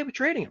perfectly okay with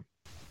trading him.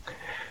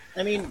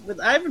 I mean, with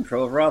Ivan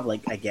Provorov,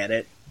 like, I get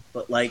it.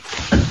 But, like,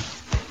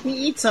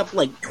 he eats up,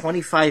 like,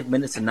 25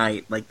 minutes a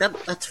night. Like,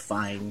 that's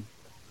fine.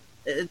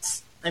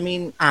 I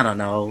mean, I don't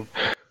know.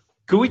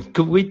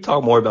 Could we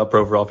talk more about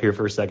Provorov here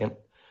for a second?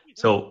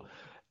 So,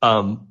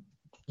 I'm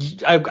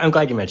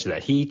glad you mentioned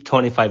that. He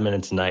 25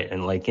 minutes a night,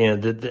 and like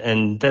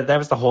that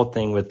was the whole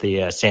thing with the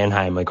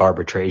Sanheim like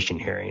arbitration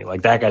hearing.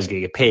 Like that guy's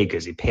gonna get paid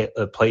because he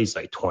plays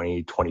like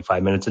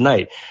 25 minutes a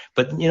night.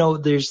 But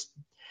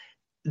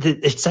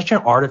it's such an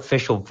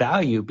artificial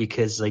value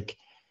because like,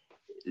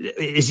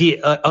 is he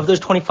of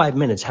those 25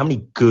 minutes? How many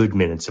good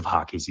minutes of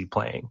hockey is he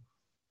playing?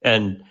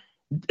 And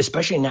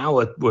especially now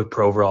with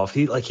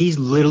Provorov, he's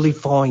literally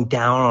falling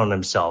down on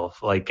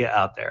himself like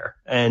out there,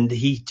 and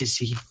he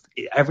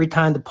every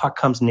time the puck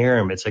comes near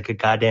him, it's like a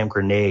goddamn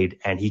grenade,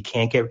 and he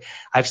can't get.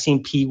 I've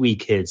seen Pee-wee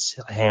kids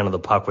handle the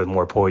puck with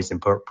more poise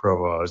than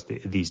Provorov's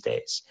these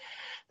days.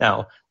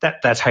 Now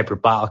that's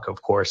hyperbolic,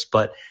 of course,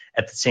 but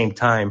at the same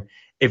time,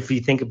 if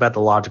you think about the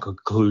logical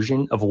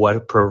conclusion of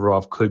what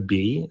Provorov could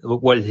be,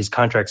 what his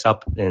contract's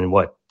up in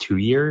 2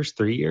 years,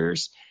 3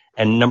 years,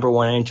 and number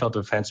one NHL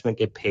defenseman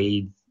get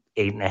paid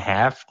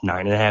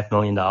 $9.5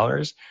 million.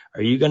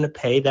 Are you going to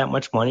pay that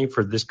much money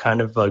for this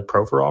kind of like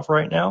Provorov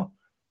right now?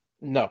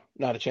 No,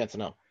 not a chance.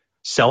 No.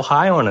 Sell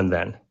high on him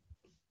then.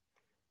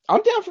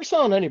 I'm down for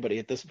selling anybody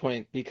at this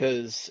point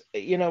because,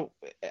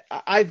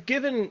 I've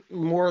given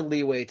more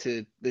leeway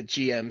to the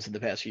GMs in the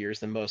past few years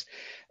than most,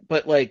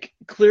 but like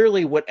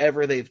clearly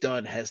whatever they've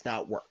done has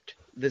not worked.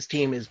 This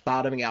team is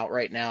bottoming out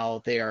right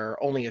now. They are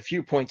only a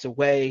few points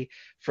away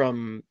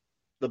from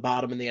the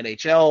bottom in the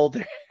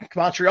NHL.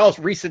 Montreal's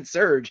recent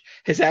surge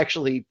has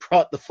actually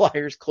brought the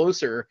Flyers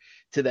closer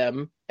to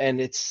them,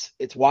 and it's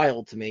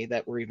wild to me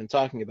that we're even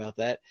talking about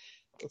that.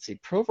 Let's see,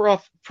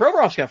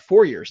 Provorov's got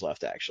 4 years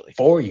left, actually.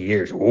 4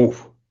 years,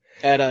 oof.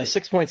 At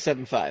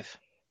 6.75.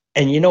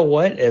 And you know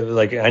what?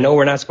 I know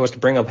we're not supposed to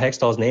bring up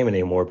Hextall's name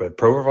anymore, but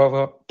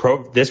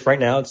Provorov, this right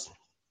now, it's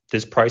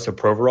this price of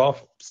Provorov,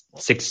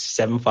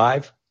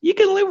 6.75. You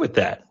can live with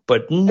that,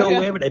 but no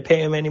way would I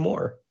pay him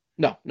anymore.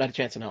 No, not a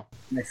chance in hell.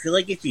 And I feel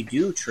like if you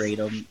do trade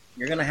him,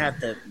 you're going to have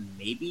to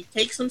maybe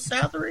take some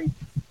salary.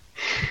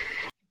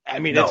 I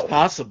mean, it's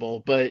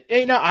possible, but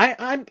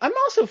I'm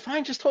also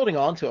fine just holding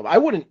on to him. I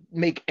wouldn't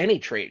make any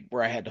trade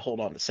where I had to hold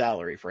on to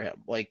salary for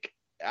him. Like,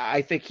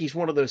 I think he's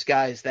one of those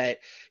guys that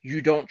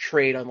you don't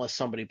trade unless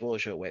somebody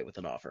blows you away with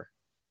an offer.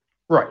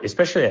 Right,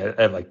 especially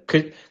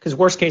because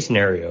worst case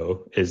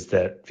scenario is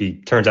that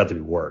he turns out to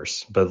be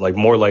worse, but like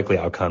more likely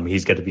outcome,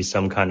 he's got to be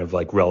some kind of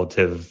like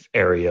relative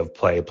area of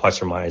play plus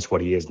or minus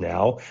what he is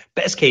now.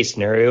 Best case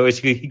scenario is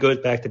he goes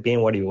back to being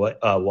what he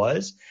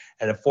was,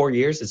 and in 4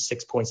 years it's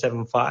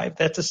 6.75.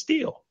 That's a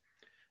steal.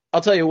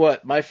 I'll tell you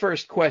what, my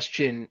first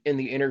question in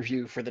the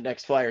interview for the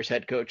next Flyers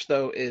head coach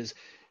though is,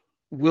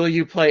 will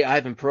you play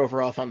Ivan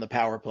Provorov on the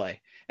power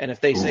play? And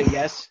if they say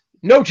yes,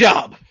 no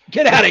job.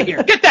 Get out of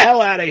here. Get the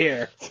hell out of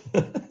here.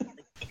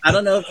 I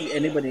don't know if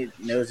anybody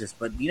knows this,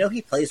 but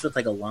he plays with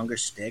like a longer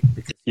stick.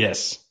 Because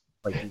yes.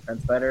 play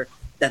defense better.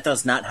 That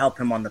does not help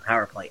him on the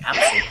power play.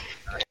 Absolutely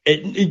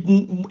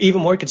not.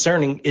 Even more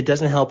concerning, it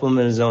doesn't help him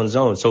in his own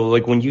zone. So,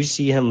 like, when you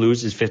see him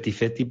lose his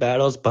 50-50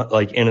 battles, but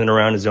like in and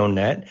around his own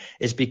net,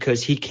 it's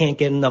because he can't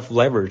get enough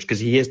leverage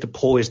because he has to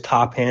pull his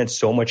top hand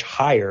so much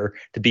higher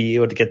to be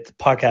able to get the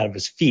puck out of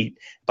his feet.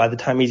 By the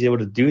time he's able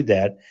to do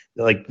that,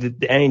 like the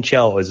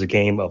NHL is a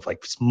game of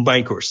like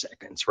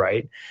microseconds,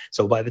 right?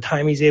 So by the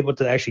time he's able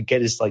to actually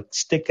get his like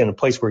stick in a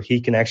place where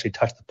he can actually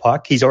touch the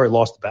puck, he's already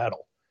lost the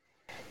battle.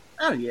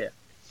 Oh, yeah.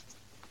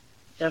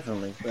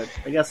 Definitely. But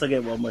I guess I'll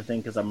get one more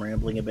thing because I'm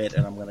rambling a bit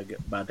and I'm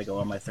about to go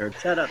on my third.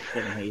 Shout out to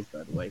Kevin Hayes,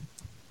 by the way.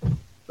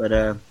 But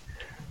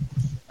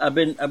I've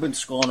been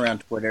scrolling around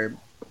Twitter.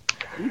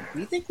 Do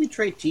you think we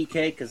trade TK?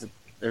 Because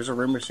there's a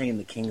rumor saying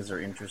the Kings are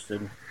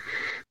interested.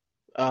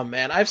 Oh,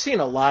 man, I've seen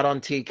a lot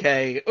on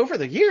TK. Over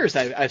the years,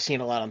 I've seen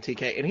a lot on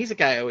TK, and he's a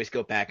guy I always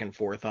go back and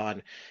forth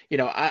on. You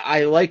know,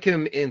 I like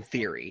him in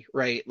theory,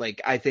 right?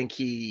 Like, I think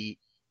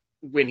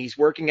when he's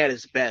working at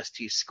his best,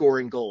 he's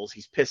scoring goals,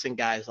 he's pissing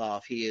guys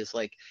off. He is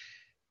like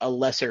a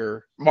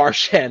lesser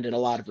Marchand in a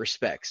lot of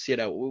respects, you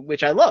know,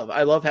 which I love.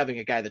 I love having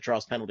a guy that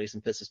draws penalties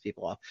and pisses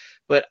people off.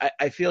 But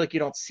I feel like you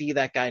don't see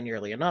that guy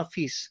nearly enough.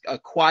 He's a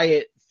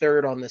quiet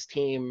third on this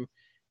team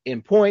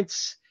in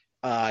points.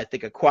 I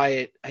think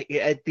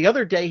the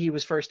other day he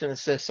was first in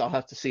assists. I'll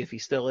have to see if he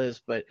still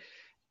is, but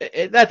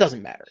that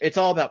doesn't matter. It's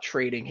all about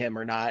trading him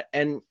or not.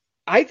 And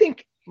I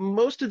think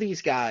most of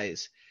these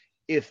guys,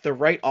 if the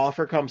right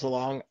offer comes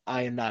along,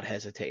 I am not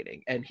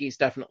hesitating. And he's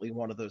definitely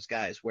one of those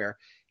guys where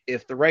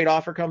if the right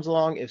offer comes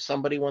along, if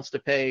somebody wants to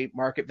pay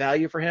market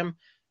value for him,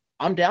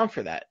 I'm down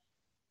for that.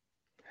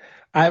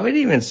 I would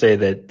even say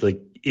that, like,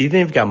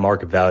 even if you got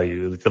market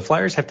value, the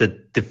Flyers have to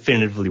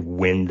definitively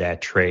win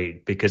that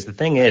trade, because the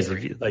thing is,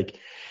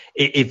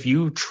 if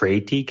you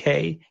trade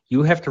TK,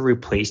 you have to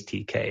replace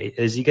TK.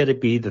 Is he going to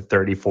be the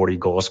 30, 40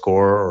 goal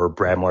scorer or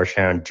Brad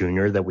Marchand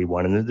Jr. that we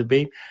wanted him to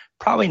be?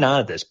 Probably not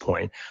at this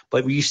point,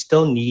 but you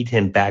still need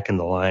him back in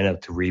the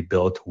lineup to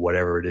rebuild to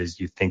whatever it is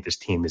you think this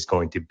team is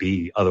going to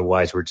be.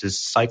 Otherwise, we're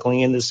just cycling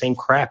in the same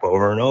crap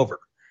over and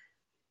over.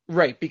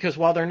 Right, because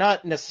while they're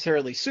not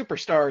necessarily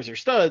superstars or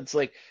studs,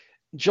 like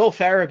Joel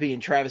Farabee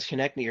and Travis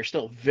Konechny are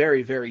still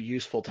very, very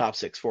useful top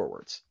six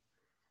forwards.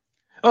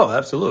 Oh,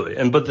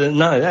 absolutely. But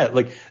none of that,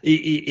 like,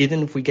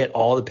 even if we get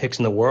all the picks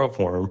in the world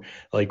for him,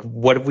 like,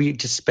 what have we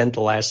just spent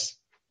the last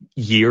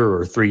year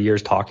or 3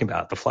 years talking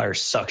about? The Flyers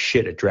suck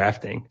shit at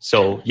drafting.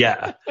 So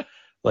yeah,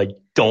 like,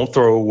 don't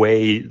throw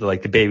away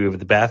like the baby with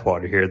the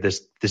bathwater here.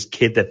 This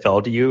kid that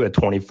fell to you at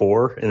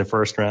 24 in the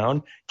first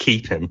round,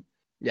 keep him.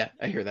 Yeah,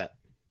 I hear that.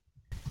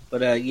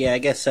 But yeah, I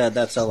guess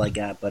that's all I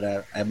got.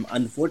 But I'm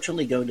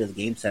unfortunately going to the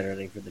game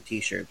Saturday for the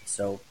T-shirt.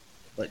 So,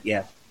 but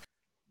yeah.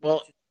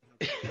 Well,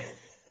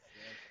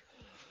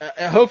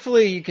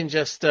 hopefully you can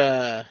just.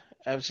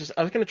 I was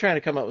going to try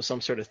to come up with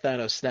some sort of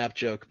Thanos snap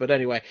joke, but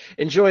anyway,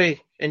 enjoy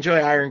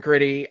Iron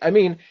Gritty. I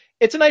mean,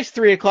 it's a nice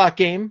 3:00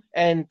 game,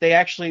 and they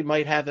actually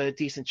might have a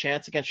decent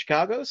chance against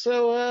Chicago.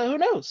 So who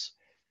knows?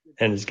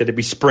 And it's going to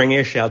be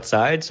springish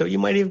outside, so you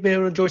might even be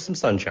able to enjoy some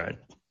sunshine.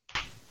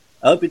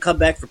 I hope you come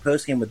back for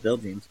postgame with Bill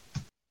James.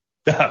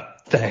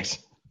 Thanks.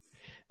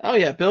 Oh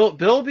yeah, Bill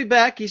will be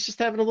back. He's just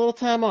having a little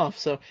time off.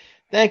 So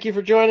thank you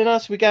for joining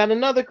us. We got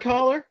another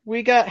caller.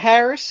 We got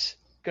Harris.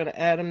 Gonna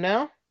add him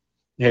now.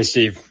 Hey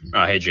Steve.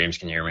 Hey James.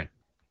 Can you hear me?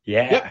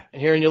 Yeah. Yep.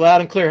 Hearing you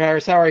loud and clear,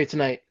 Harris. How are you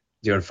tonight?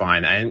 Doing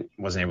fine. I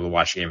wasn't able to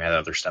watch the game. I had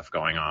other stuff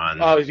going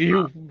on. Oh,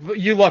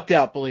 you lucked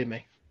out. Believe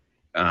me.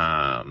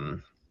 How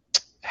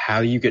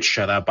do you get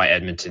shut out by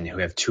Edmonton, who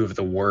have two of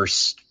the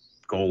worst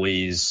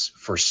goalies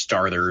for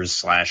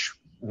starters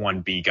 /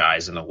 1B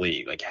guys in the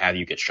league? Like, how do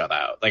you get shut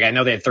out? Like, I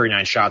know they had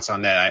 39 shots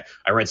on that.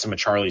 I read some of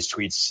Charlie's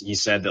tweets. He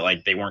said that,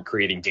 like, they weren't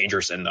creating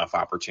dangerous enough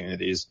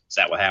opportunities. Is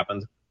that what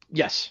happened?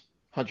 Yes,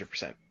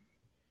 100%.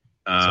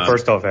 So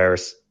first off,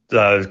 Harris,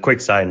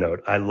 quick side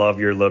note. I love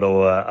your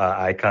little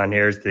icon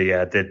here. It's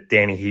the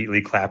Danny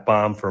Heatley clap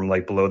bomb from,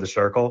 like, below the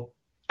circle.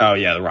 Oh,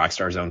 yeah, the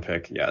Rockstar Zone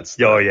pick. Yeah, it's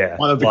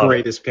one of the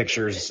greatest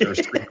pictures or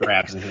screen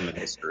grabs in human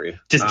history.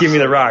 Just give me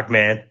the rock,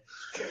 man.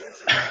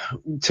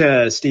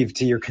 To Steve,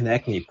 to your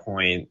Konechny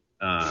point,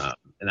 and I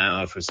don't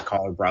know if it was the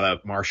caller brought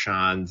up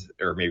Marchand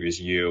or maybe it was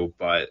you,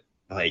 but,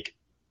 like,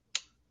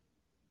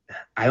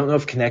 I don't know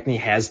if Konechny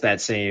has that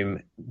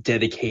same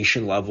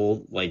dedication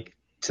level, like,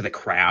 to the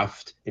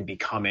craft and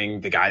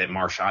becoming the guy that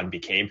Marchand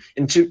became.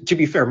 And to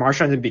be fair,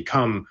 Marchand didn't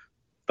become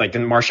like the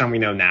Marchand we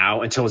know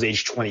now until his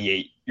age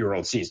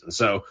 28-year-old season.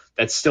 So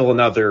that's still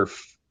another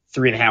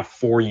 3.5,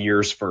 4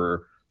 years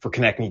for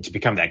Konechny to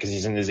become that, because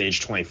he's in his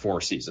age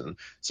 24 season.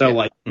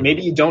 So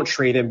maybe you don't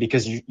trade him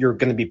because you're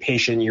going to be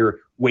patient. You're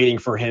waiting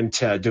for him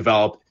to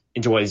develop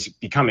into what he's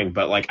becoming.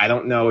 But, like, I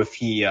don't know if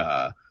he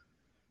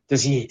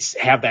does he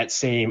have that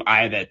same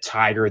eye of that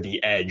tiger,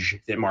 the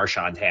edge that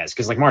Marchand has?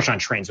 Because, like, Marchand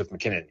trains with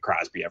McKinnon and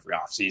Crosby every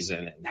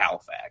offseason and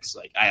Halifax.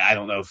 Like, I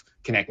don't know if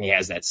Konechny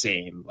has that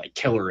same, like,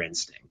 killer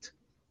instinct.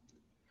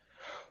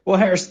 Well,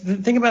 Harris,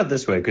 think about it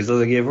this way, because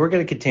like, if we're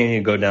going to continue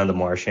to go down the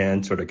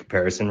Marchand sort of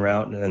comparison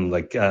route, and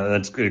like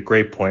that's a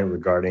great point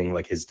regarding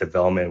like his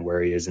development, where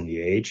he is in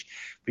the age,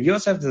 but you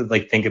also have to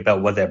like think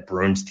about what that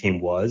Bruins team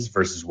was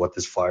versus what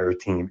this Flyers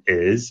team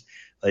is.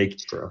 Like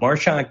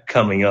Marchand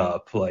coming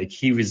up, like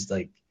he was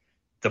like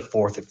the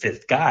fourth or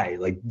fifth guy.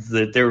 Like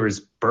there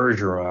was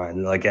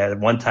Bergeron, like at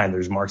one time there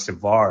was Mark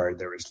Savard,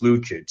 there was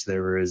Lucic,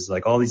 there was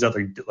like all these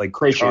other like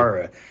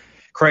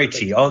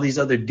Krejci, all these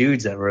other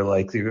dudes that were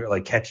like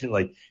catching,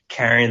 like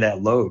carrying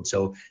that load.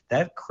 So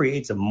that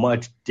creates a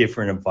much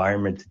different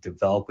environment to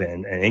develop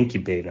in and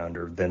incubate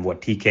under than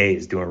what TK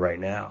is doing right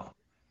now.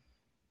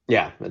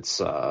 Yeah,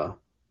 it's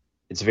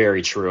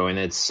very true, and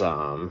it's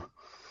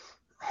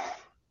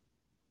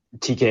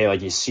TK,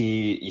 like you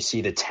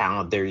see the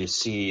talent there, you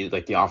see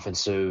like the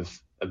offensive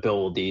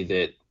ability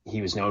that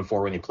he was known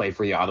for when he played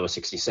for the Ottawa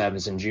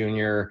 67s in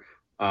junior,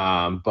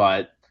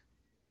 but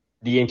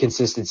the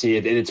inconsistency,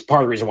 it's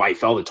part of the reason why he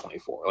fell to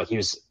 24. Like he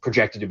was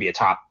projected to be a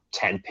top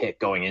 10 pick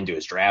going into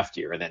his draft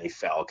year, and then he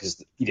fell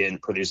because he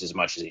didn't produce as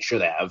much as he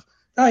should have.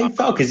 No, he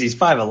fell because he's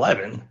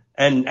 5'11".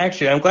 And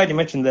actually, I'm glad you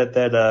mentioned that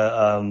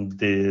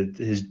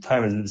his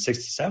time in the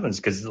 67s,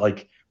 because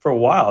like for a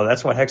while,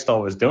 that's what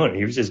Hextall was doing.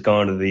 He was just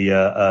going to the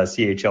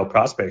CHL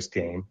prospects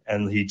game,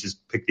 and he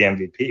just picked the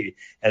MVP.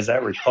 As I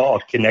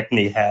recall,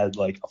 Konechny had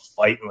like a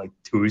fight and like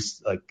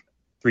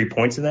 3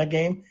 points in that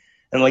game.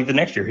 And like the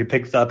next year, he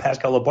picked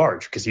Pascal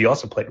Labarge because he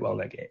also played well in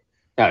that game.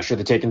 Should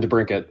have taken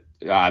DeBrincat.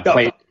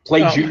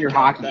 Played junior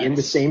hockey in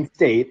the same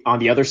state, on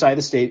the other side of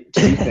the state,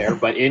 to be fair,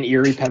 but in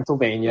Erie,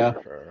 Pennsylvania,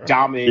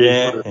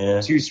 dominated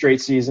for 2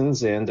 straight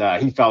seasons, and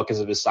he fell because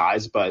of his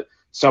size. But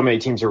so many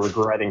teams are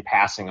regretting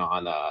passing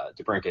on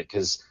DeBrincat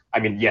because, I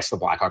mean, yes, the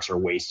Blackhawks are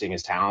wasting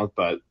his talent,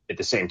 but at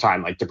the same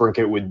time, like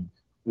DeBrincat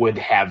would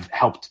have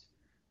helped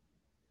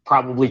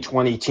probably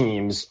 20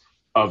 teams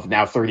of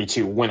now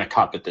 32 win a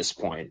cup at this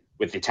point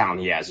with the talent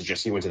he has. It's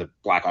just he went to the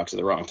Blackhawks at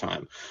the wrong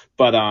time.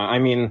 But I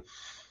mean,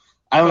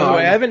 I don't know. By the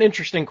way, I have an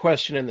interesting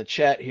question in the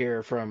chat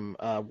here from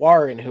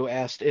Warren, who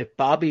asked if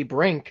Bobby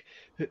Brink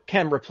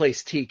can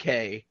replace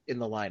TK in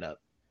the lineup.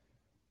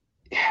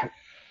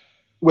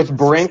 With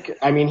Brink,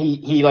 I mean,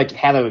 he like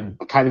had a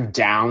kind of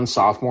down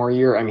sophomore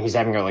year. I mean, he's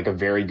having a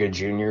very good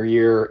junior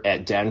year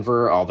at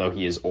Denver, although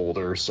he is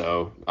older.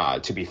 So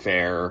to be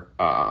fair,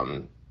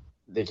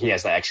 that he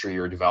has that extra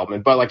year of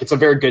development, but like it's a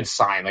very good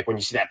sign. Like when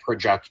you see that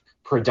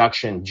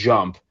production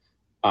jump,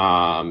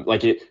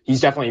 he's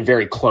definitely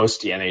very close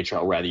to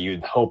NHL ready.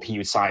 You'd hope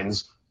he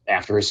signs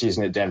after his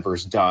season at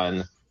Denver's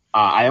done.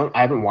 I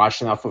haven't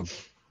watched enough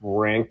of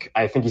Brink.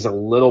 I think he's a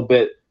little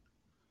bit.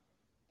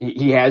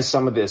 He has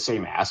some of the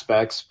same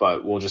aspects,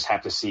 but we'll just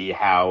have to see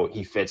how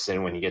he fits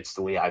in when he gets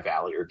to Lehigh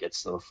Valley or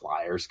gets to the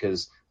Flyers.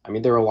 Because I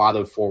mean, there are a lot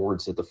of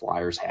forwards that the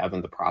Flyers have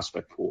in the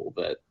prospect pool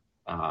that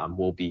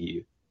will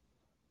be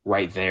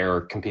right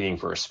there competing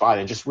for a spot.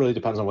 It just really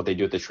depends on what they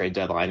do at the trade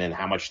deadline and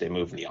how much they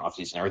move in the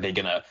offseason. Are they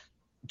going to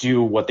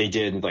do what they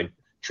did, like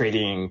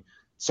trading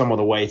someone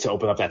away to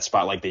open up that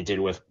spot like they did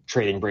with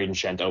trading Braden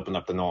Shen to open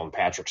up the Nolan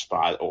Patrick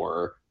spot?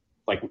 Or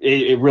like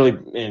it really,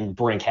 and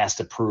Brink has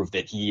to prove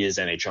that he is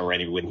NHL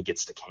ready when he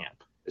gets to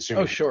camp.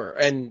 Sure.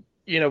 And,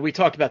 we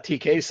talked about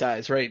TK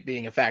size, right,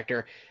 being a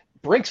factor.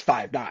 Brink's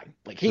 5'9".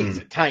 Like he's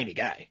a tiny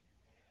guy.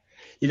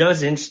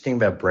 What's interesting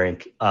about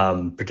Brink,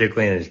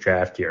 particularly in his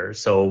draft year?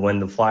 So when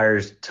the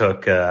Flyers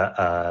took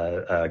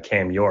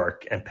Cam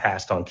York and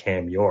passed on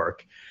Cam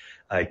York,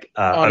 Cole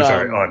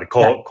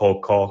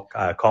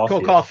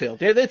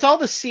Caulfield. It's all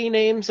the C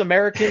names,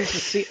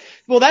 Americans.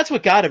 Well, that's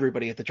what got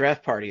everybody at the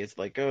draft party. It's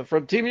like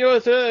from Team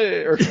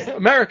USA or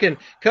American.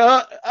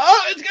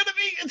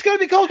 It's gonna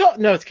be Cole Caulfield.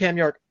 No, it's Cam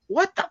York.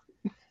 What the?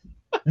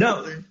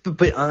 No,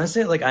 but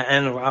honestly,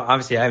 and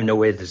obviously I have no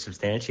way to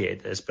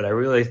substantiate this, but I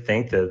really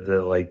think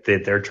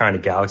that they're trying to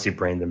galaxy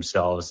brain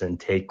themselves and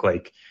take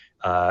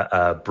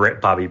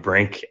Bobby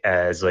Brink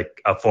as like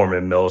a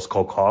former Mills,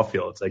 Cole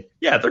Caulfield. It's like,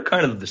 yeah, they're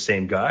kind of the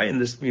same guy,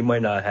 and we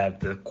might not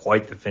have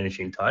quite the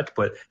finishing touch,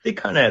 but they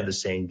kind of have the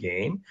same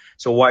game.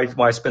 So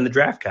why spend the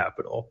draft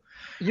capital?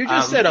 You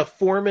just said a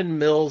Foreman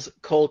Mills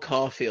Cole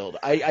Caulfield.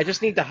 I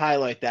just need to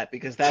highlight that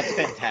because that's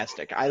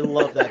fantastic. I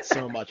love that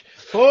so much.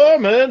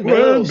 Foreman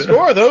Mills,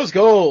 score those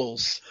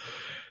goals.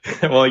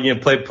 Well,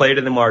 play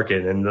to the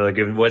market,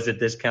 and what's the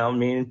discount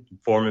mean?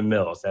 Foreman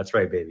Mills. That's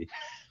right, baby.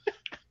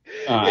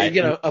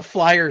 A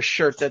Flyers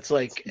shirt that's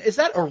like, is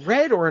that a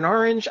red or an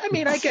orange? I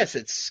mean, I guess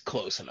it's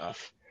close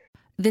enough.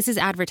 This is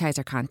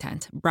advertiser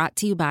content brought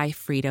to you by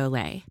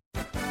Frito-Lay.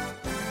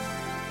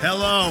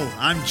 Hello,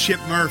 I'm Chip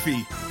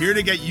Murphy, here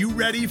to get you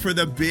ready for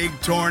the big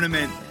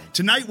tournament.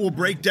 Tonight we'll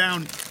break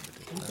down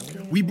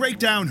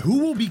who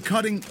will be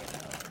cutting.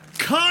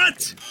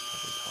 Cut!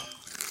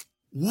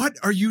 What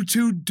are you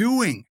two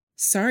doing?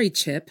 Sorry,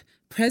 Chip.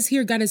 Prez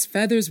here got his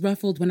feathers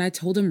ruffled when I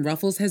told him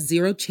Ruffles has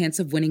 0 chance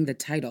of winning the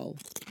title.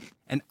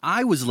 And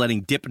I was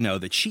letting Dip know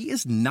that she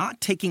is not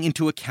taking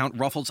into account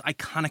Ruffles'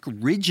 iconic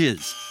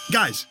ridges.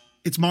 Guys,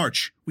 it's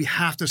March. We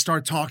have to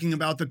start talking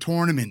about the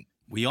tournament.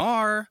 We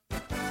are.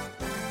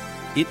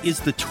 It is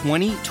the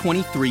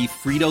 2023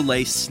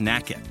 Frito-Lay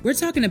Snack It. We're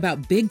talking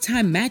about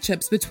big-time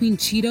matchups between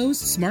Cheetos,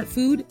 Smart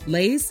Food,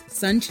 Lay's,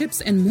 Sun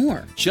Chips, and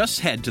more. Just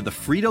head to the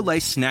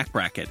Frito-Lay Snack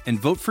Bracket and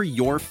vote for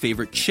your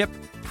favorite chip,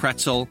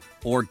 pretzel,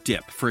 or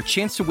dip for a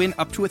chance to win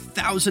up to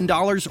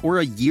 $1,000 or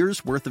a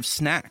year's worth of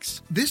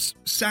snacks. This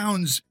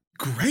sounds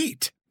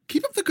great.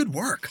 Keep up the good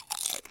work.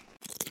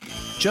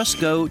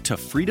 Just go to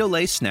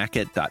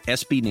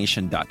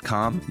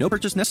fritolaysnackit.sbnation.com. No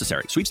purchase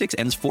necessary. Sweepstakes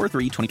ends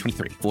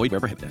 4/3/2023. Void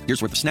where prohibited.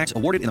 Year's worth of snacks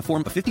awarded in the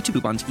form of 52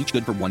 coupons, each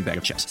good for one bag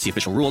of chips. See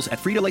official rules at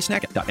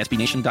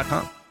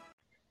fritolaysnackit.sbnation.com.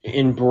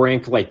 In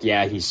Brink,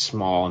 he's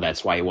small, and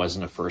that's why he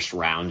wasn't a first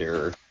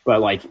rounder.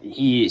 But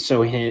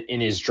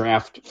in his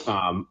draft,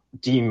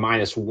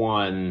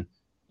 D-1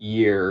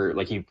 year,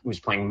 he was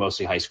playing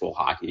mostly high school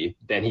hockey.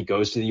 Then he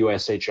goes to the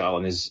USHL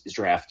in his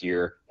draft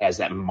year, has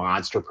that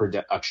monster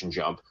production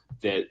jump.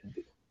 That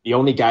the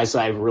only guys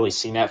that I've really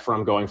seen that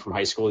from going from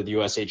high school to the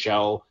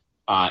USHL,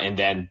 and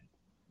then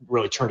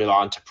really turned it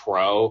on to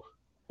pro,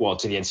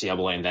 to the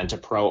NCAA and then to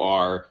pro,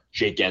 are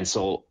Jake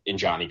Gensel and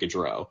Johnny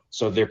Gaudreau.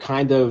 So they're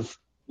kind of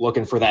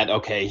looking for that.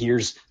 Okay,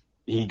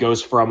 he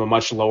goes from a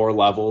much lower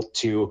level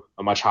to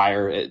a much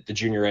higher at the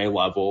junior A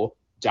level,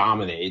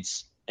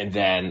 dominates, and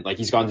then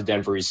he's gone to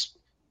Denver. This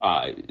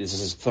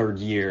is his third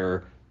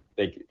year.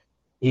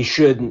 He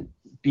should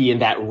be in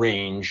that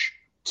range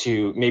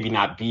to maybe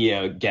not be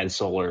a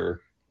Gensel or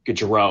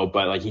Gaudreau,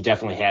 but he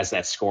definitely has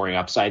that scoring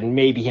upside, and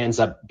maybe he ends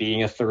up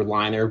being a third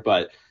liner,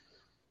 but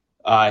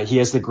he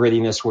has the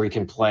grittiness where he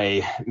can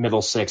play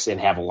middle six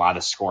and have a lot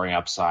of scoring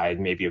upside,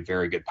 maybe a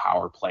very good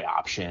power play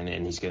option,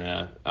 and he's going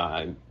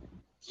to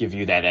give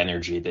you that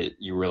energy that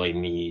you really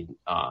need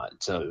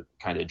to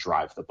kind of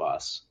drive the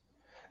bus.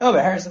 Oh,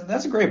 but Harris,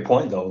 that's a great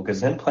point though,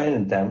 because him playing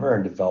in Denver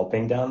and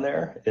developing down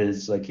there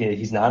is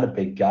he's not a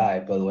big guy,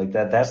 but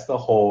that's the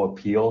whole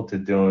appeal to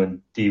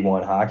doing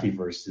D1 hockey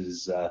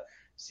versus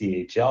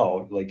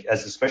CHL,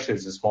 especially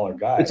as a smaller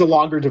guy. It's a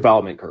longer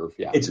development curve,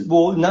 yeah.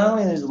 Not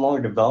only is it a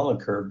longer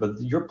development curve,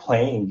 but you're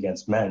playing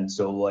against men,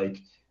 so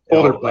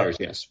older players,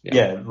 yes.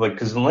 Yeah,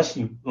 because unless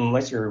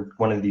you're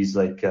one of these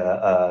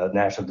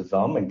national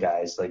development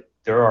guys,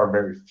 there are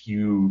very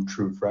few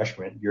true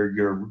freshmen.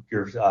 Your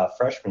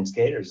freshman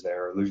skaters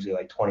there are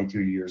usually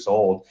 22 years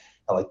old.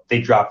 They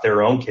drop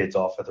their own kids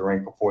off at the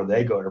rink before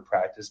they go to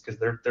practice because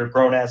they're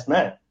grown ass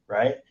men,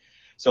 right?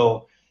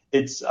 So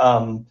it's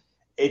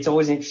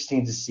always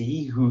interesting to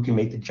see who can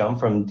make the jump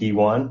from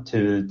D1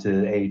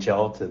 to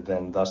AHL to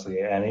then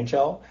thusly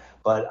NHL.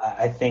 But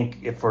I think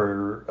if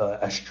for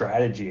a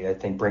strategy, I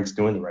think Brink's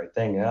doing the right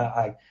thing. And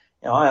I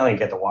only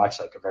get to watch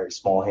a very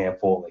small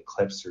handful of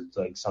clips or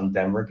some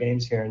Denver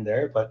games here and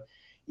there, but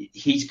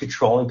he's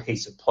controlling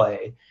pace of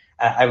play.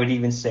 I would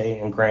even say,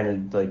 and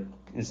granted,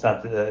 it's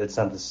not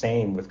the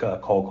same with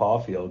Cole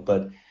Caulfield,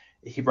 but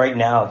right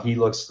now he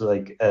looks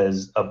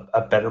as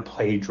a better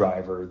play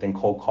driver than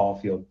Cole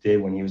Caulfield did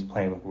when he was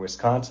playing with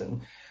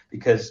Wisconsin,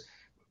 because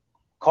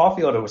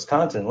Caulfield at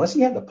Wisconsin, unless he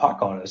had the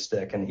puck on his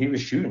stick and he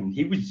was shooting,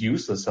 he was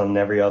useless on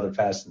every other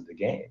facet of the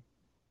game.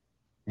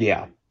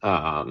 Yeah.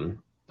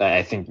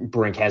 I think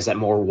Brink has that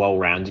more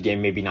well-rounded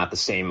game, maybe not the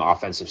same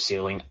offensive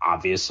ceiling,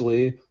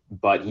 obviously,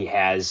 but he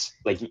has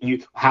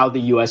how the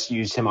U.S.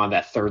 used him on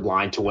that third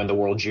line to win the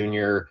World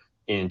Junior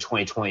in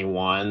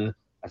 2021.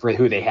 I forget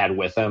who they had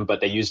with him,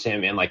 but they used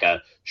him in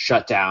a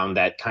shutdown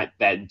that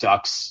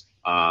Ducks,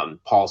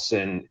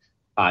 Paulson,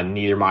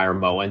 Niedermeyer,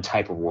 Moen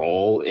type of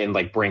role, and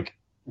Brink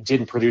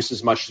didn't produce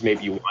as much as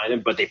maybe you wanted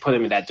him, but they put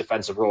him in that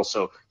defensive role,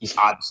 so he's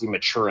obviously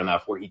mature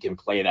enough where he can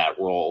play that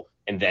role.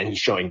 And then he's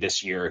showing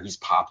this year he's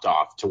popped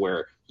off to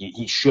where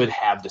he should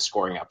have the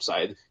scoring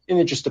upside. And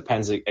it just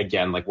depends,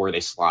 again, where they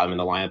slot him in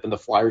the lineup. And the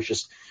Flyers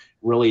just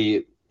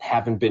really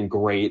haven't been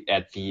great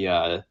at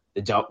the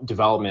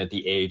development at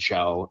the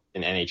AHL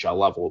and NHL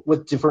level,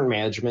 with different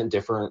management,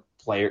 different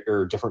player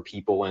or different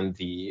people in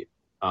the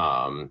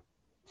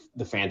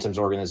Phantoms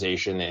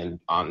organization and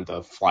on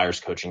the Flyers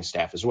coaching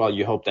staff as well.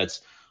 You hope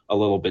that's a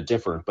little bit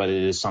different, but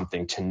it is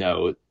something to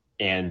note.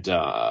 And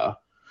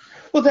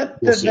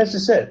that's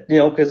just it,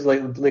 because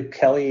like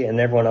Kelly and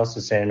everyone else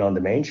is saying on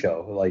the main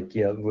show,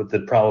 what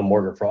the problem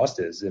Morgan Frost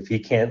is, if he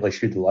can't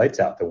shoot the lights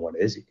out, then what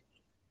is he?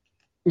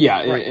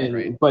 Yeah,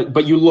 right.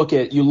 But you look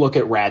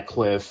at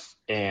Radcliffe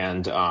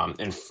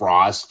and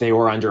Frost, they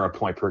were under a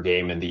point per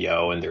game in the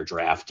O in their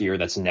draft year.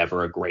 That's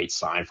never a great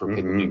sign for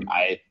picking a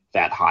guy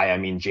that high. I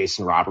mean,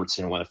 Jason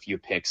Robertson went a few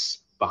picks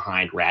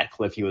behind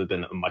Radcliffe. He would have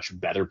been a much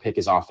better pick.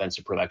 His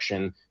offensive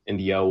production in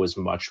the O was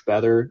much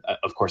better.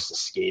 Of course, the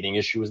skating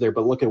issue was there,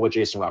 but look at what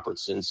Jason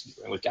Robertson's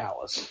doing with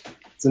Dallas.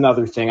 It's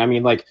another thing. I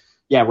mean,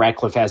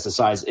 Radcliffe has the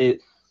size.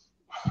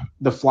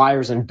 The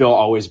Flyers, and Bill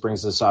always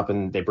brings this up,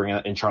 and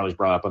Charlie's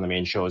brought up on the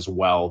main show as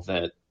well,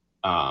 that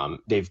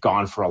they've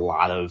gone for a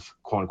lot of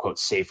quote unquote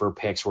safer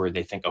picks where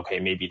they think,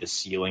 okay, maybe the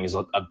ceiling is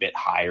a bit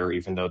higher,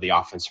 even though the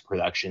offensive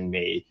production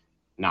may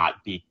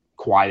not be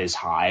quite as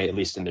high, at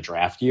least in the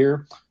draft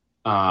year.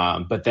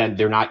 But then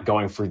they're not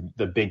going for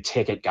the big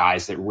ticket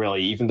guys that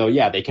really, even though,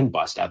 yeah, they can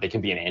bust out. They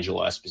can be an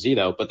Angelo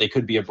Esposito, but they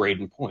could be a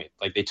Braden Point.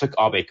 Like they took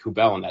Abe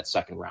Kubel in that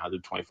second round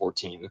of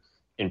 2014,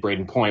 and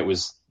Braden Point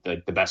was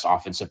the best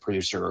offensive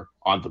producer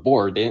on the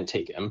board. They didn't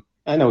take him.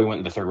 I know he went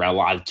in the third round. A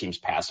lot of teams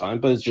passed on him,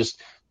 but it's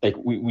just like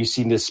we've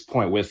seen this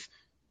point with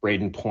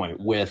Braden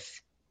Point,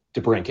 with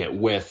DeBrincat,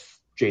 with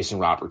Jason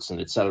Robertson,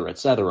 et cetera, et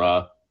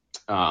cetera.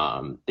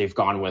 They've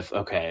gone with,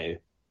 okay.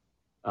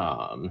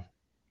 I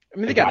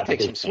mean, they got to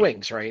take some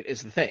swings, right,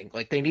 is the thing.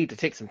 Like, they need to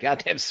take some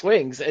goddamn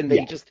swings, and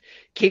they just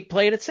keep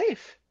playing it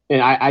safe.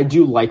 And I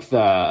do like the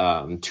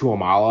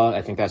Tuamala.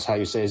 I think that's how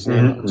you say his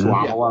name.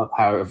 Tuamala,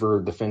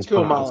 however the Finns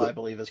pronounce it. Tuamala, I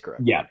believe, is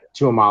correct. Yeah,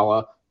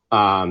 Tuamala.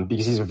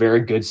 Because he's a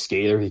very good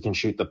skater. He can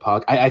shoot the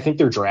puck. I think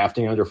they're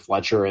drafting under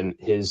Fletcher and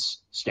his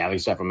scouting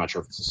staff. I'm not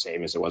sure if it's the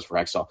same as it was for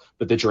Hextall,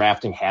 but the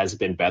drafting has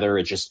been better.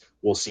 It just,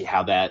 we'll see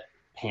how that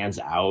pans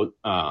out.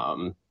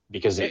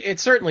 Because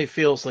it certainly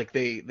feels like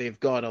they've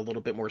gone a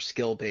little bit more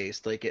skill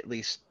based. Like at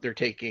least they're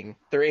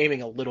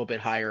aiming a little bit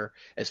higher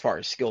as far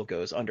as skill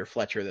goes under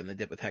Fletcher than they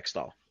did with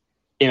Hextall.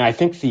 And I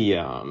think the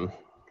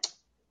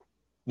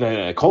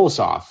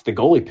Kolosov, the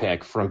goalie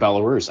pick from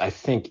Belarus, I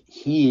think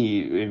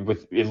he,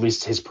 with at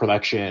least his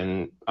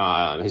production,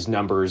 his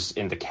numbers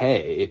in the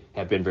K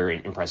have been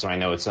very impressive. I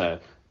know it's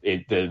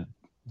the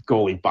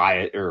goalie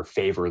bias or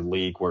favored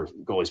league where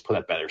goalies put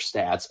up better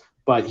stats,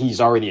 but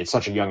he's already at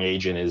such a young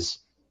age in his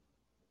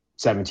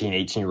 17,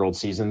 18-year-old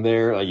season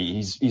there. Like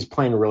he's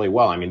playing really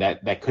well. I mean,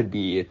 that could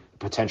be a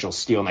potential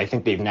steal. And I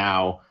think they've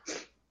now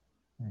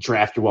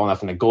drafted well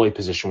enough in the goalie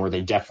position where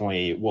they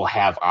definitely will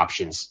have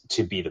options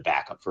to be the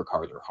backup for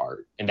Carter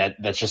Hart. And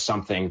that's just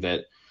something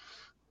that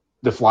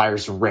the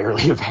Flyers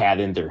rarely have had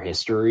in their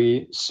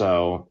history.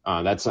 So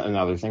that's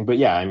another thing. But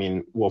yeah, I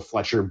mean, will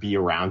Fletcher be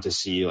around to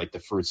see like the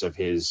fruits of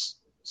his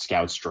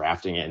scouts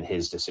drafting and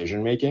his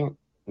decision making?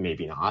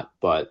 Maybe not,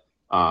 but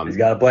he's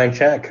got a blank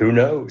check. Who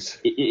knows?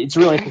 It's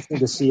really interesting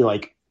to see,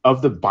 like,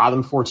 of the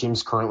bottom four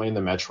teams currently in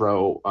the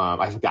Metro,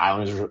 I think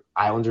the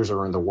Islanders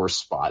are in the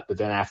worst spot. But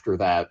then after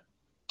that,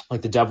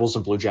 like the Devils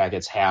and Blue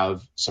Jackets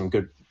have some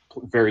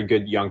very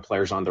good young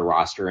players on their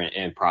roster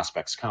and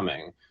prospects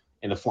coming.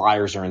 And the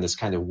Flyers are in this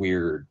kind of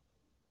weird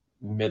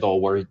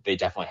middle where they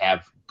definitely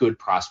have good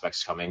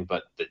prospects coming,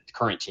 but the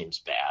current team's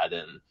bad.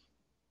 And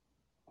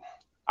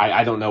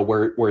I don't know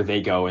where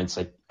they go. And it's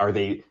like,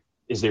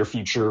 is their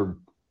future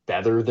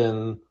better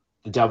than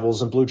the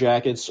Devils and Blue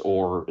Jackets,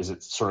 or is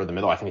it sort of the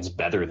middle? I think it's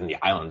better than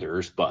the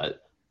Islanders,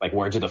 but like,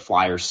 where do the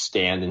Flyers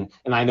stand?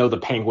 And I know the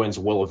Penguins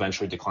will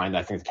eventually decline.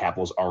 I think the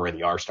Capitals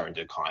already are starting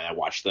to decline. I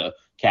watched the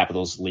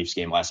Capitals-Leafs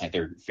game last night.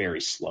 They're very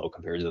slow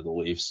compared to the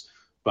Leafs.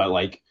 But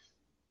like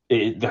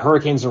the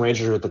Hurricanes and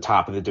Rangers are at the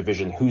top of the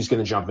division. Who's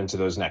going to jump into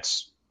those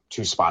next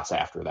two spots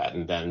after that?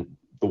 And then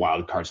the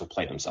wild cards will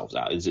play themselves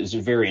out. It's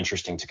very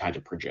interesting to kind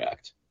of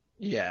project.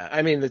 Yeah,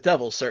 I mean, the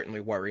Devils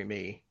certainly worry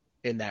me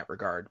in that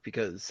regard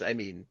because, I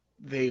mean,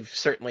 they've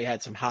certainly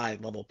had some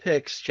high-level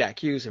picks,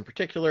 Jack Hughes in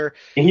particular.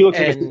 And he looks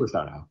like a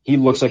superstar now. He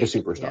looks like a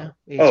superstar.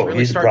 Yeah,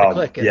 he's starting to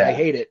click, and I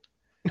hate it.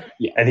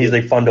 Yeah, and he's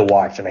like fun to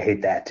watch, and I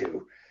hate that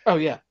too. Oh,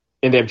 yeah.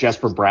 And they have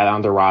Jesper Bratt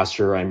on their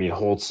roster. I mean,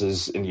 Holtz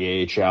is in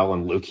the AHL,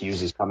 and Luke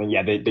Hughes is coming.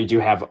 Yeah, they do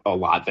have a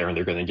lot there, and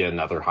they're going to get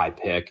another high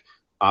pick.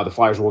 The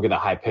Flyers will get a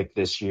high pick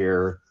this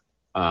year.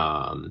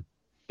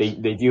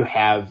 They do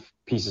have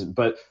pieces,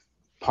 but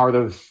part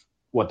of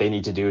what they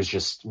need to do is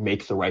just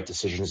make the right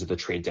decisions at the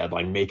trade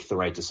deadline, make the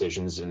right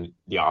decisions in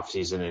the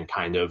offseason, and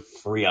kind of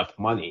free up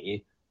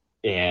money.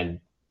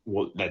 And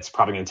that's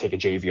probably going to take a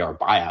JVR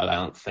buyout. I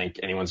don't think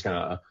anyone's going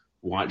to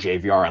want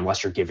JVR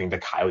unless you're giving the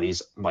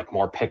Coyotes like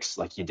more picks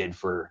like you did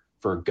for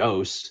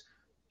Ghost.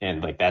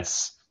 And like,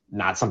 that's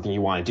not something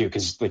you want to do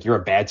because like, you're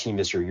a bad team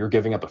this year. You're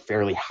giving up a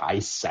fairly high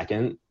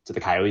second to the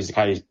Coyotes.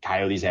 The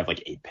Coyotes have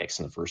like 8 picks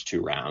in the first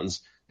 2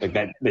 rounds. Like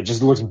that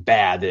just looks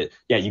bad that,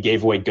 yeah, you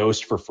gave away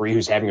Ghost for free,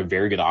 who's having a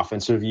very good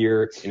offensive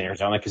year in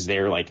Arizona, because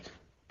they're like,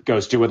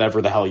 Ghost, do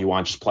whatever the hell you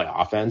want, just play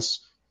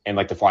offense. And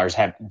like the Flyers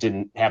haven't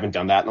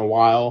done that in a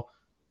while.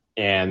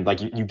 And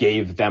like you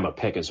gave them a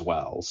pick as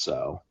well.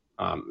 So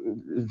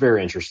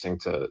very interesting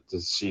to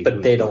see.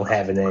 But they don't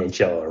have an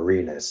NHL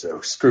arena, so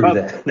screw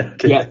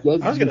that. Yeah,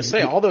 I was going to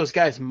say, all those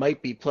guys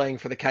might be playing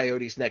for the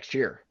Coyotes next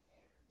year.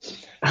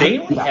 They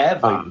only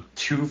have like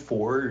 2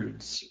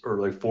 forwards or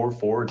like 4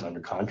 forwards under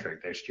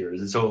contract next year.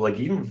 So like,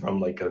 even from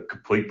like a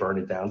complete burn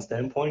it down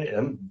standpoint,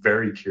 I'm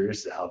very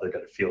curious to how they're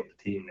going to field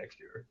the team next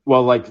year.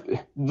 Well, like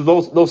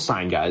they'll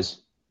sign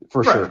guys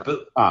for sure,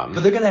 but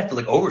they're going to have to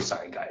like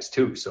oversign guys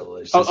too. So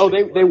it's just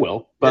they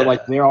will, but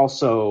like they're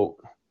also.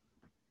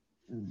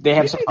 They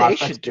have some they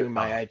should do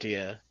my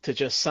idea to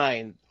just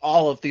sign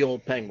all of the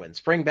old Penguins,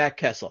 bring back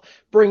Kessel,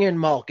 bring in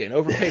Malkin,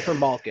 overpay for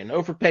Malkin,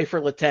 overpay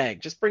for Letang,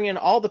 just bring in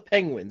all the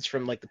Penguins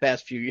from like the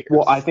past few years.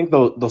 Well, I think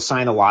they'll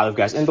sign a lot of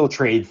guys, and they'll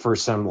trade for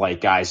some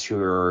like guys who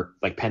are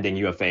like pending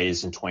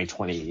UFAs in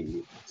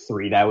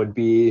 2023. That would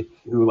be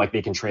who like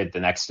they can trade at the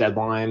next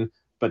deadline,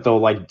 but they'll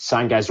like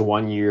sign guys to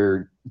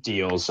 1-year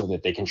deals so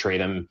that they can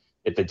trade them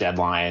at the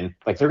deadline.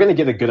 Like they're going to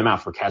get a good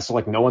amount for Kessel.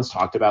 Like no one's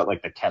talked about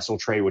like the Kessel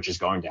trade, which is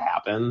going to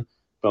happen,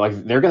 but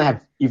like they're going to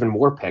have even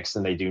more picks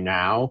than they do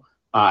now.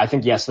 I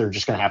think, yes, they're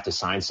just going to have to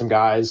sign some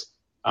guys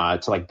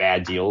to like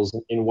bad deals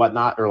and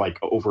whatnot, or like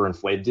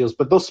overinflated deals,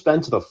 but they'll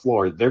spend to the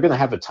floor. They're going to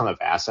have a ton of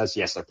assets.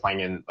 Yes, they're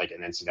playing in like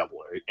an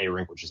NCAA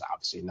rink, which is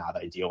obviously not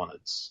ideal, and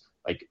it's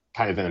like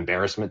kind of an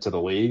embarrassment to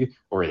the league,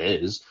 or it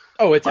is.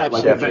 Oh, it's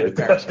absolutely an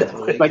embarrassment to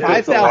the league. Like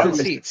 5,000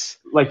 seats.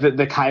 Like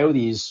the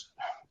Coyotes,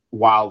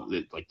 while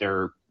like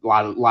they're a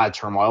lot of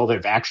turmoil,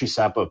 they've actually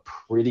set up a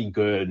pretty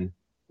good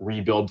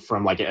rebuild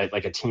from like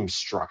a team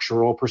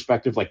structural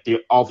perspective. Like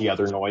all the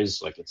other noise,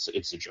 like it's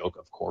a joke,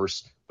 of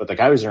course, but the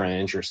Coyotes are in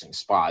an interesting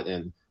spot,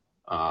 and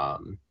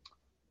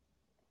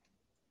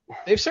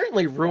they've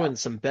certainly ruined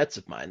some bets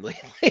of mine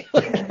lately.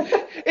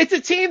 It's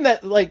a team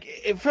that,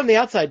 like, from the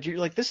outside, you're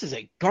like, this is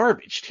a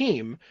garbage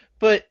team,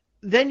 but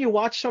then you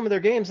watch some of their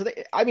games.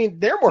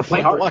 They're more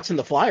fun to watch than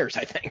the Flyers,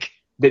 I think.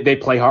 They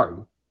play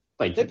hard.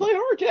 Like they play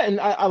hard, yeah. And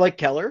I like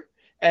Keller,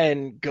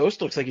 and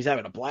Ghost looks like he's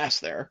having a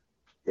blast there.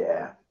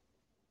 Yeah.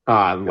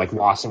 Like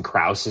Lawson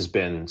Krause has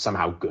been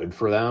somehow good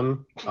for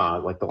them,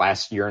 like the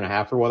last year and a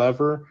half or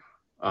whatever.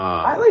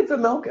 I like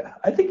Vejmelka.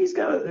 I think he's a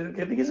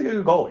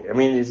good goalie. I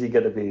mean, is he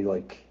going to be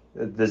like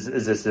this?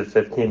 Is this at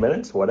 15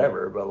 minutes?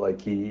 Whatever. But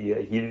like he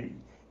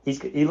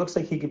looks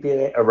like he could be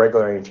a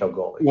regular NHL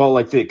goalie. Well,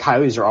 like the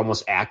Coyotes are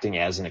almost acting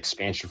as an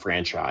expansion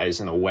franchise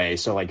in a way.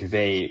 So like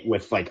they,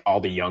 with like all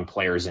the young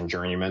players and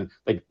journeymen,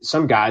 like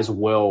some guys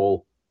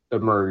will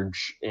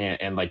emerge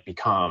and like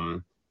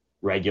become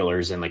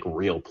regulars and like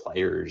real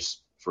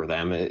players for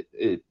them.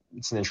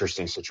 It's an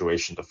interesting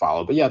situation to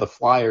follow. But yeah, the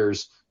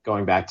Flyers,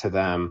 going back to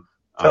them,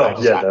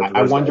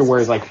 I wonder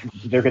where like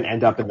they're going to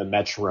end up in the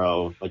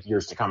Metro like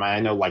years to come. I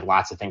know like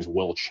lots of things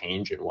will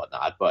change and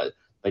whatnot, but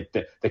like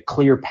the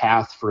clear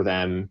path for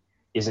them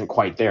isn't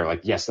quite there.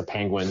 Like, yes, the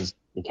Penguins,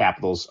 the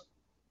Capitals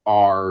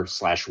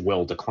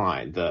will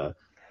decline. The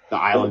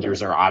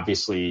Islanders are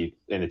obviously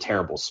in a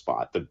terrible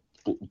spot. The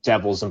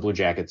Devils and Blue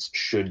Jackets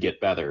should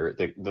get better.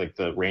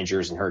 The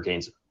Rangers and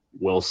Hurricanes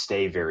will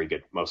stay very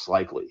good, most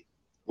likely.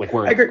 Like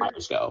where the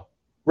Flyers go.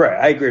 Right,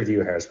 I agree with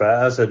you, Harris, but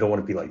I also don't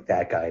want to be like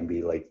that guy and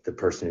be like the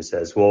person who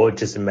says, well,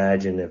 just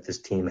imagine if this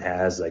team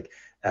has like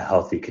a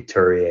healthy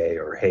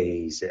Couturier or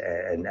Hayes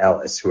and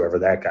Ellis, whoever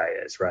that guy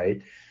is,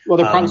 right? Well,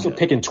 they're probably still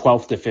picking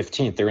 12th to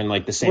 15th. They're in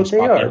like the same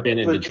spot they've been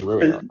in the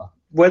Drew era.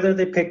 Whether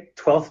they pick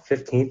 12th,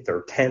 15th,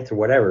 or 10th or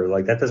whatever,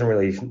 like that doesn't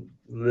really,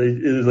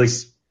 at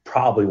least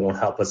probably won't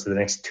help us in the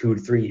next 2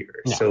 to 3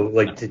 years. No, so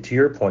like to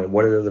your point,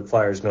 what are the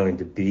Flyers going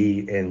to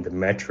be in the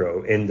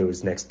Metro in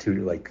those next 2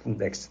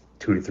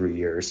 to 3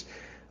 years?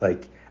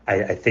 Like,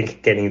 I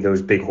think getting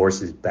those big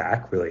horses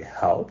back really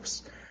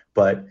helps.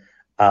 But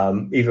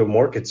even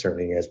more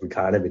concerning, as we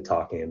kind of been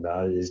talking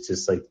about, is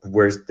just like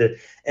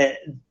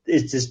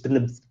it's just been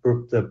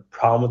the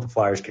problem with the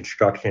Flyers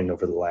construction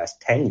over the last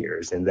 10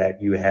 years, and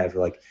that you have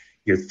like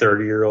your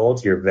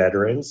 30-year-olds, your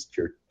veterans,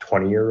 your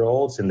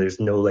 20-year-olds, and there's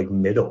no like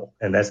middle,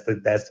 and that's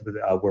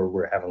where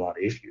we're having a lot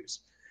of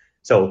issues.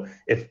 So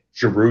if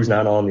Giroux's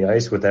not on the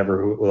ice with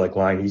whatever like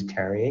line he's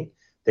carrying,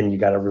 then you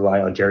got to rely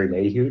on Jerry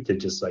Mayhew to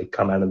just like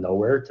come out of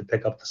nowhere to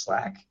pick up the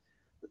slack.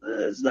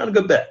 It's not a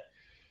good bet.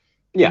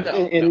 Yeah,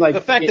 no. Like the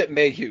fact that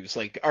Mayhew's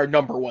like our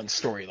number one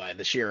storyline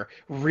this year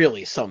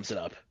really sums it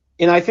up.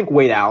 And I think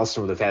Wade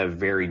Allison would have had a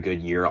very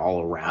good year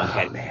all around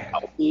had he been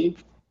healthy.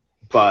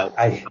 But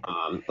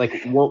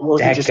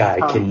that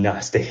guy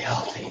cannot stay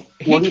healthy.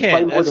 Will he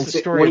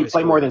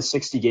play more than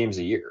 60 games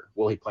a year?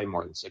 Will he play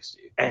more than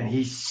 60? And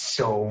he's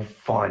so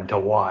fun to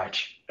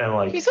watch. And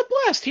like he's a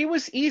blast. He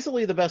was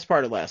easily the best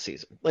part of last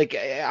season. Like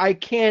I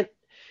can't.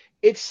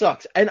 It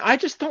sucks, and I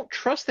just don't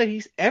trust that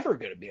he's ever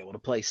going to be able to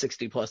play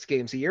 60 plus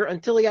games a year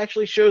until he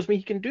actually shows me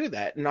he can do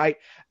that. And I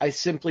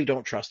simply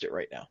don't trust it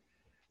right now.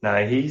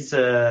 No, he's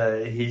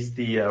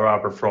the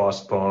Robert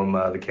Frost poem,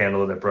 the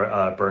candle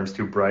that burns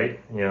too bright.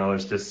 You know,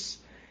 it's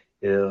just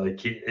like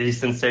he's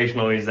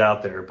sensational. He's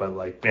out there, but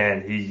like,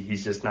 man,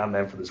 he's just not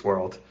meant for this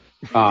world.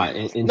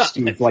 And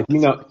Steve, like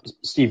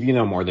Steve, you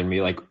know more than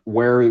me. Like,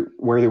 where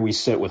do we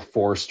sit with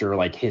Forster?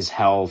 Like his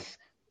health.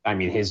 I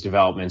mean, his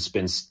development's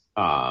been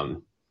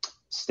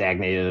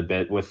stagnated a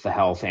bit with the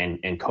health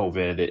and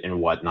COVID and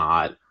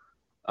whatnot.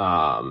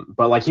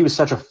 But like he was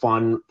such a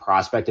fun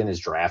prospect in his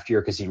draft year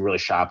because he really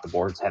shot up the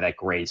boards, had that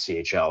great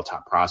CHL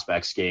top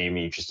prospects game.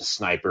 He's just a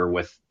sniper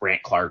with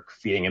Brant Clark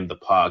feeding him the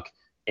puck.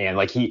 And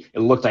like it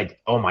looked like,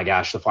 oh my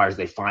gosh, the Flyers,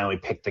 they finally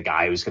picked the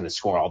guy who's going to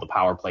score all the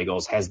power play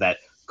goals, has that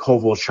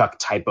Kovalchuk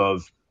type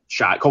of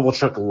shot,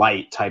 Kovalchuk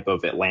light type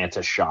of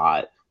Atlanta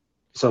shot.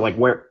 So like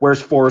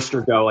where's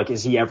Forster go? Like,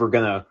 is he ever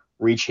going to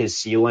reach his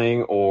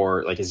ceiling,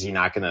 or like is he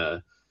not going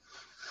to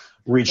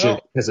reach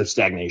it because of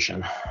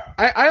stagnation?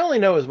 I only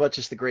know as much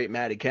as the great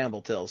Matty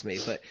Campbell tells me,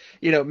 but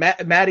you know,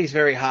 Matty's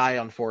very high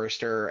on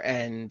Forster,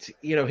 and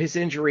you know his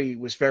injury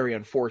was very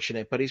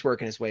unfortunate, but he's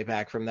working his way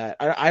back from that.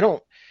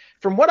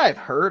 from what I've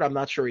heard, I'm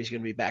not sure he's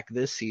going to be back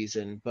this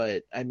season,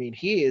 but I mean,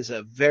 he is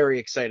a very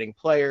exciting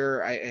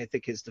player. I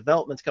think his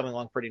development's coming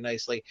along pretty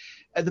nicely.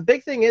 The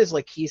big thing is,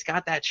 like, he's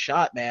got that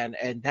shot, man,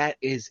 and that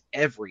is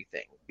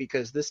everything,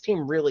 because this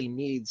team really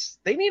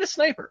they need a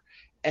sniper.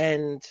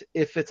 And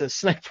if it's a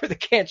sniper that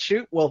can't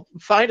shoot, well,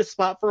 find a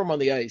spot for him on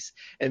the ice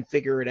and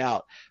figure it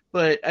out.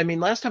 But, I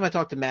mean, last time I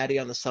talked to Maddie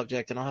on the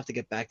subject, and I'll have to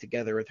get back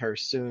together with her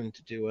soon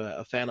to do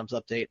a Phantoms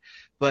update,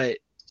 but,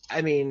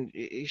 I mean,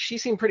 she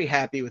seemed pretty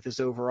happy with his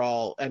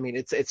overall. I mean,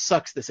 it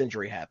sucks this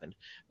injury happened,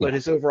 but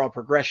his overall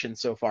progression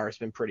so far has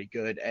been pretty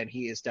good, and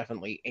he is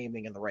definitely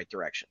aiming in the right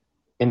direction.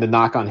 And the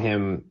knock on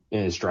him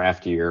in his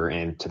draft year,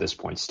 and to this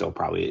point still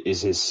probably,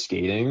 is his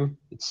skating.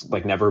 It's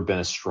like never been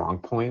a strong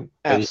point.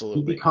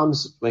 Absolutely. He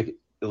becomes like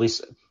at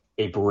least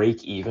a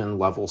break-even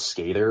level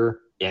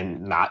skater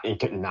and not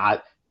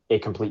a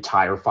complete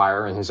tire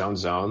fire in his own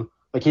zone.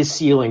 Like, his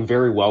ceiling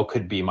very well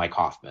could be Mike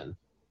Hoffman.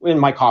 And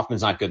Mike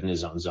Hoffman's not good in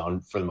his own zone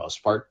for the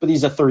most part, but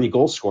he's a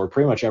 30-goal scorer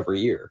pretty much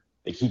every year.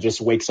 Like, he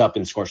just wakes up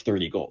and scores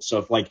 30 goals. So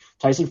if like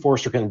Tyson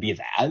Foerster can be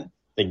that,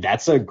 like,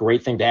 that's a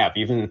great thing to have,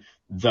 even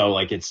though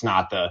like it's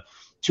not the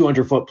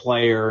 200-foot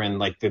player and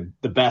like the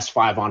best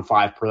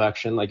 5-on-5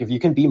 production. Like, if you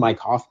can be Mike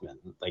Hoffman,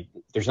 like,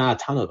 there's not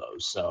a ton of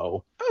those.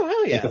 So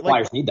hell yeah, the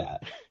Flyers need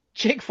that.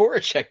 Jake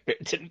Voracek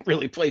didn't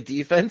really play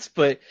defense,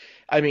 but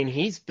I mean,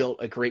 he's built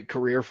a great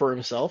career for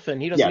himself,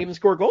 and he doesn't even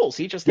score goals.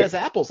 He just has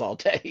apples all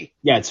day.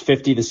 Yeah, it's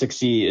 50 to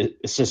 60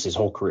 assists his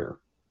whole career.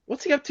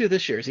 What's he up to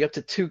this year? Is he up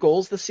to 2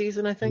 goals this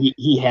season, I think?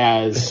 He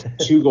has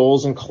 2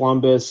 goals in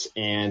Columbus,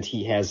 and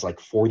he has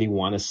like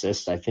 41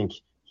 assists. I think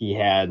he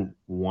had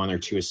 1 or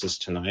 2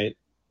 assists tonight.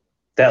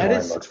 That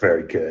line looks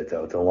very good,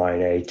 though. The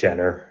line A,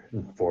 Jenner,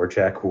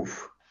 Voracek.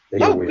 Oof.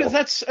 Because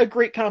that's a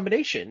great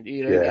combination.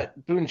 You know,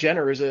 Boone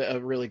Jenner is a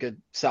really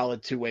good,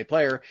 solid 2-way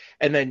player,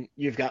 and then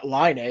you've got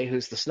Line A,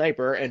 who's the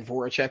sniper, and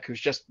Voracek, who's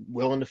just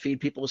willing to feed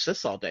people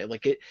assists all day.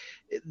 Like,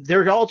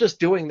 they're all just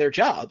doing their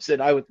jobs,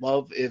 and I would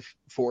love if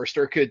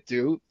Forrester could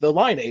do the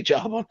Line A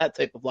job on that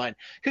type of line,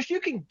 because you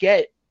can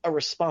get a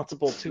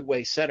responsible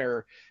 2-way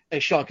center, a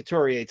Sean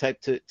Couturier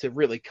type, to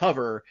really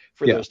cover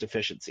for those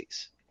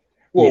deficiencies.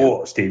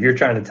 Whoa, Steve, you're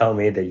trying to tell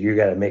me that you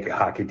got to make a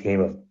hockey team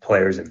of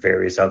players of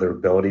various other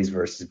abilities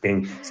versus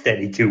being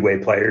steady 2-way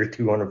players,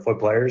 200-foot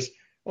players?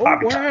 Oh,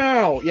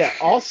 wow. Yeah,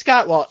 all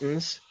Scott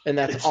Laughtons, and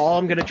that's all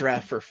I'm going to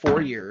draft for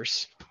 4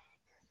 years.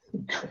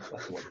 Oh,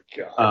 my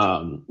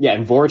God.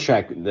 And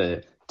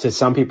Voracek, to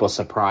some people's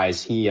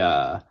surprise,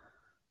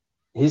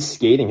 his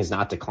skating has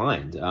not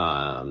declined.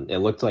 It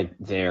looked like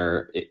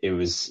it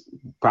was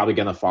probably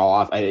going to fall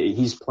off.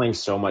 He's playing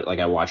so much, like,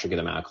 I watch a good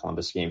amount of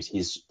Columbus games.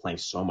 He's playing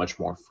so much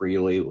more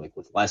freely, like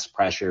with less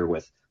pressure,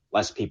 with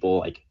less people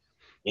like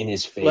in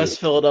his face. Less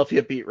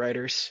Philadelphia beat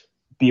writers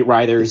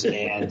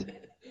and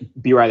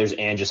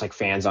just like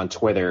fans on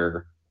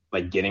Twitter,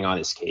 like, getting on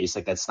his case.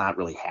 Like, that's not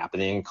really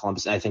happening in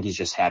Columbus. I think he's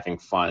just having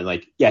fun.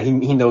 Like, yeah, he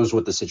knows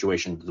what the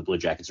situation the Blue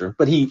Jackets are,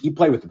 but he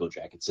played with the Blue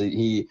Jackets.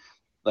 He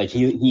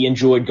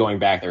enjoyed going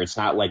back there. It's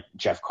not like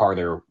Jeff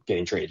Carter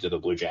getting traded to the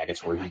Blue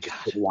Jackets where he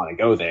just didn't want to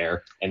go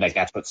there, and like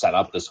that's what set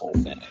up this whole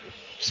thing.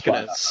 Just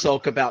gonna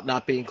sulk about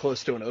not being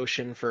close to an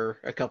ocean for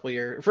a couple of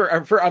years.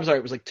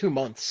 It was like 2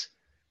 months.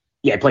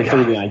 Yeah, I played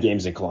 39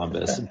 games in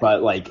Columbus,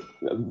 but like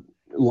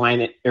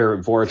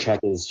Voracek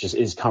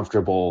is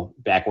comfortable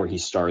back where he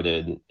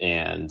started,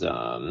 and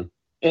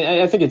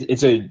I think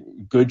it's a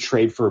good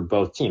trade for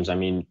both teams. I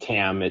mean,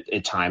 Cam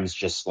at times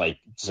just like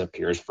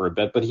disappears for a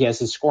bit, but he has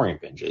his scoring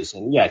binges,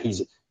 and yeah,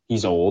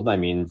 he's old. I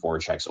mean,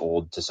 Voracek's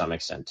old to some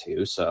extent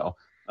too. So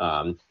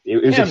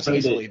Cam's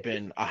easily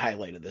been a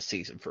highlight of the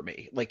season for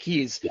me. Like,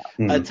 he's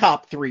a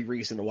top 3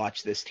 reason to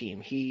watch this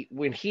team.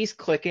 When he's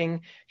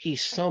clicking,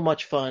 he's so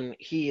much fun.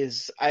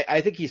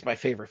 I think he's my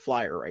favorite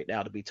Flyer right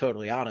now, to be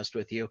totally honest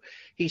with you.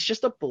 He's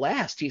just a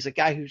blast. He's a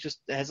guy who just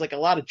has like a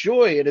lot of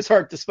joy in his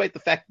heart, despite the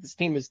fact that this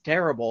team is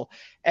terrible.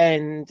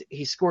 And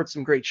he scored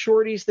some great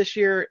shorties this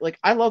year. Like,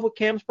 I love what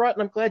Cam's brought,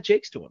 and I'm glad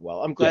Jake's doing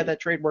well. I'm glad that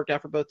trade worked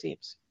out for both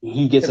teams.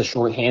 He gets a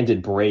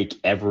shorthanded break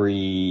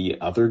every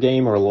other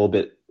game, or a little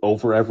bit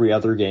over every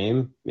other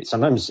game.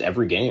 Sometimes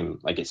every game,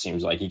 like, it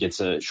seems like he gets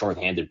a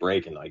shorthanded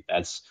break, and like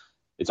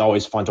it's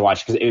always fun to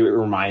watch, because it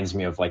reminds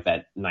me of like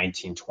that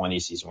 1920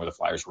 season where the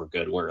Flyers were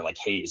good, where like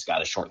Hayes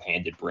got a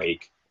shorthanded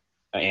break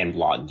and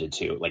Lawton did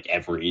too, like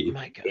every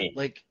game.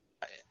 Like,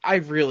 I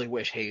really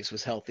wish Hayes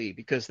was healthy,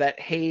 because that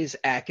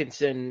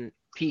Hayes-Atkinson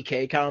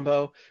PK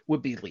combo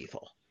would be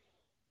lethal.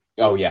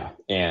 Oh yeah,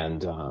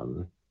 and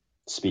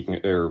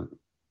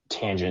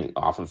tangent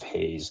off of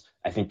Hayes,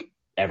 I think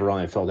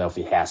everyone in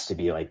Philadelphia has to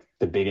be like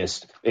the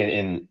biggest,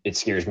 and it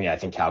scares me. I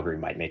think Calgary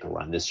might make a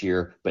run this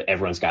year, but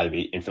everyone's got to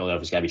be in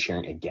Philadelphia's got to be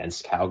cheering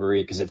against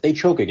Calgary, because if they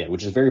choke again,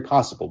 which is very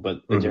possible,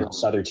 but the Darryl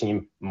Sutter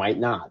team might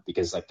not,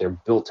 because like they're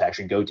built to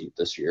actually go deep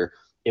this year.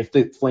 If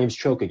the Flames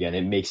choke again,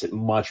 it makes it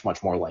much,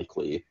 much more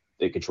likely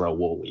that Gaudreau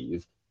will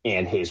leave,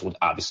 and Hayes will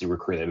obviously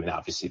recruit him, and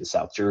obviously the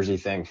South Jersey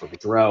thing for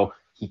Gaudreau,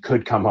 he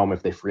could come home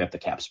if they free up the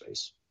cap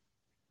space.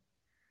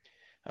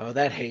 Oh,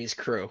 that Hayes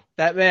crew.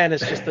 That man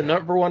is just the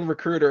number one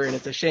recruiter, and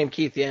it's a shame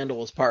Keith Yandel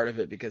was part of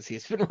it because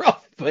he's been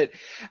rough. But,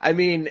 I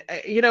mean,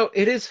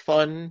 it is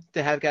fun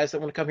to have guys that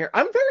want to come here.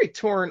 I'm very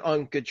torn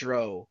on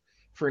Gaudreau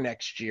for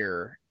next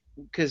year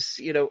because,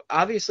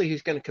 obviously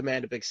he's going to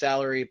command a big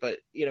salary, but,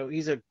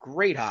 he's a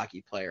great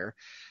hockey player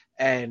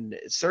and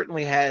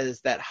certainly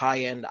has that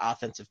high-end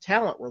offensive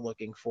talent we're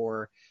looking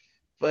for.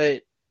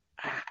 But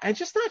I'm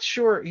just not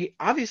sure.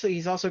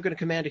 He's also going to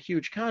command a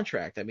huge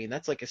contract. I mean,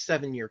 that's like a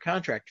 7-year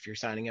contract if you're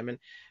signing him. And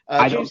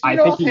do you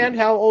know offhand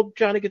how old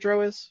Johnny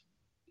Gaudreau is?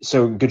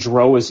 So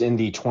Gaudreau was in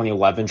the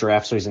 2011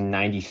 draft, so he's a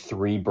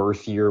 93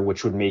 birth year,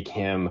 which would make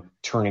him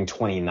turning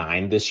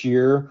 29 this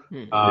year.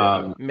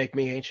 Make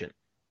me ancient.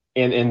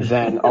 And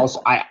then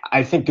also,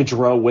 I think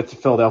Gaudreau with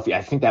Philadelphia,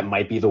 I think that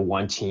might be the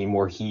one team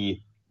where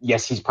he's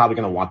probably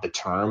going to want the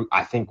term.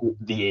 I think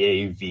the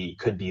AAV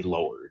could be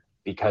lowered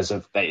because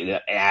of the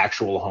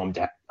actual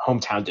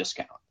hometown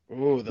discount.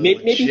 Ooh, the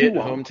maybe he legit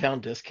won't. hometown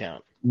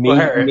discount.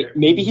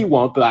 Maybe he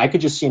won't, but I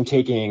could just see him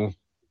taking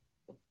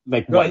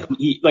on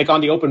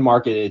the open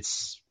market,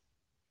 it's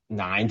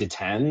 9 to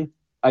 10.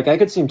 Like I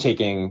could see him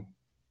taking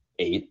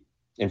 8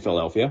 in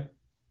Philadelphia.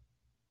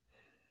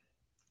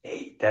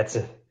 8.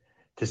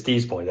 To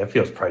Steve's point, that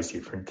feels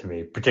pricey to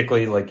me,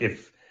 particularly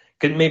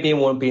maybe it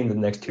won't be in the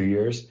next 2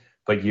 years,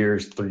 but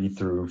years 3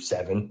 through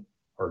 7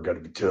 are going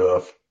to be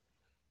tough.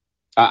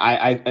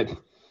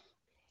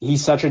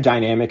 He's such a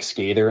dynamic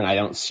skater, and I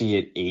don't see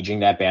it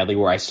aging that badly.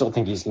 Where I still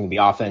think he's going to be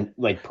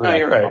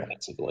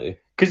offensively.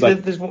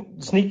 Because there's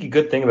one sneaky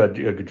good thing about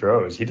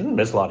Gaudreau is he doesn't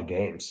miss a lot of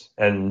games,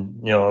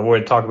 and when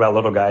we talk about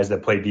little guys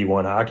that play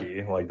D1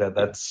 hockey like that,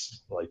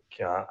 that's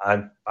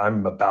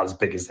I'm about as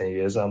big as he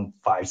is. I'm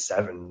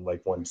 5'7",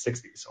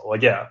 160. So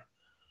yeah.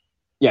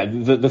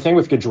 The thing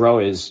with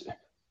Gaudreau is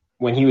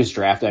when he was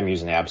drafted, he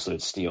was an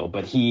absolute steal,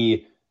 but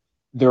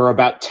there are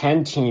about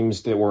 10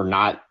 teams that were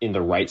not in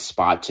the right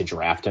spot to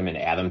draft him and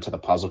add him to the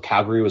puzzle.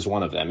 Calgary was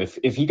one of them.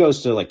 If he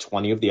goes to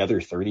 20 of the other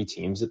 30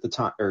 teams at the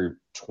time, or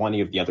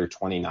 20 of the other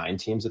 29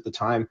 teams at the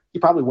time, he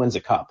probably wins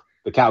a cup.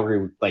 But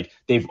Calgary,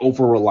 they've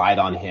over relied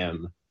on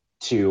him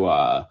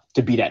to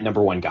be that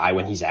number one guy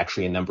when he's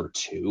actually a number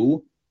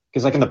 2.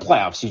 Because in the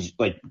playoffs, he's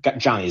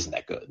Johnny isn't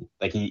that good.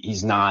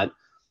 He's not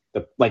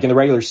in the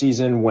regular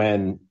season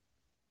when,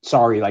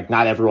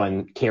 not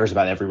everyone cares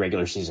about every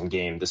regular season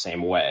game the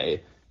same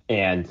way.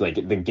 And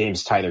the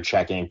game's tighter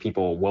checking,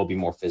 people will be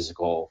more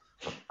physical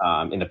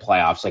in the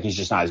playoffs. He's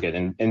just not as good.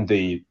 In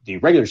the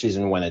regular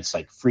season when it's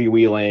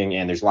freewheeling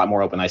and there's a lot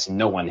more open ice and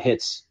no one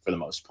hits for the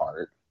most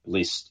part, at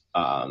least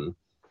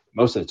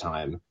most of the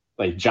time,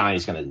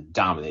 Johnny's going to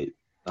dominate.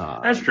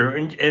 That's true.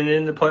 And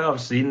in the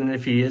playoffs, even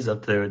if he is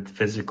up there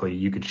physically,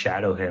 you could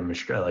shadow him and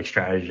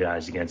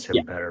strategize against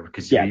him better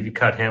because if you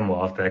cut him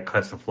off, that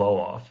cuts the flow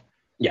off.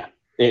 Yeah.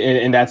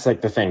 And that's the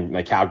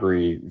thing.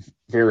 Calgary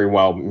very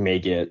well may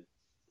get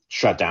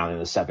shut down in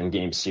a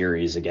 7-game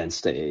series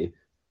against a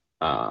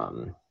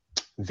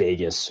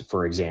Vegas,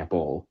 for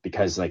example,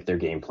 because they're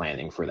game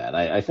planning for that.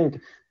 I think,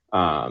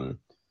 but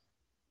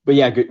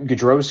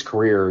Gaudreau's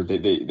career,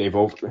 they've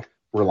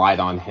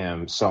relied on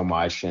him so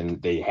much and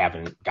they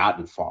haven't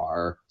gotten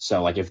far.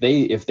 So if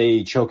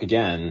they choke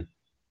again,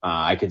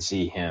 I could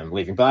see him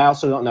leaving. But I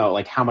also don't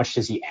know how much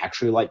does he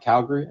actually like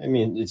Calgary? I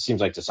mean, it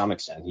seems to some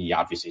extent he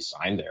obviously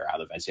signed there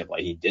out of NCAA.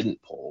 He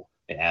didn't pull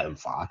an Adam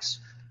Fox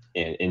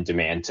in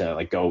demand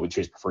to go to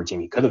his preferred team.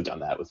 He could have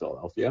done that with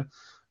Philadelphia.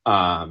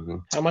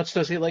 How much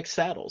does he like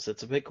Saddles?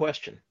 It's a big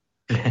question.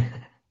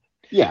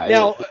 Yeah.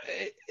 Now,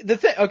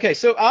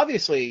 so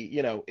obviously,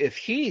 if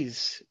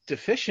he's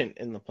deficient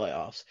in the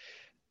playoffs,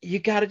 you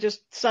got to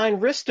just sign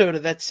Risto to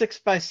that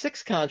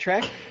 6x6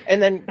 contract.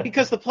 And then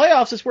because the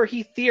playoffs is where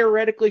he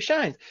theoretically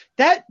shines.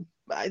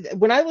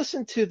 When I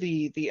listened to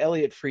the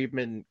Elliot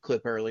Friedman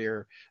clip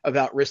earlier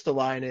about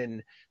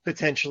Ristolainen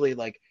potentially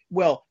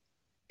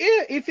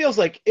it feels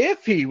like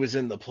if he was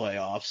in the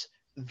playoffs,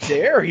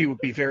 there he would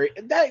be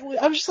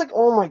I'm just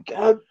oh my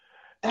God.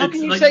 How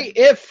can you say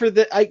if for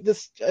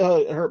this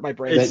hurt my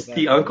brain. It's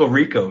the Uncle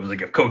Rico. It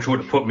was if Coach would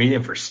have put me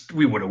in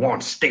we would have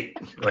won state.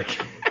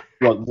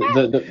 Well,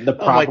 the problem,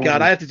 oh my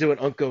God, I have to do an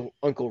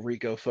Uncle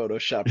Rico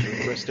Photoshop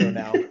for Risto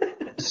now.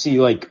 See,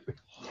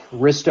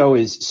 Risto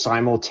is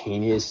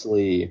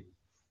simultaneously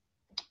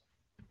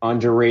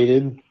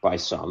underrated by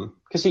some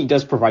because he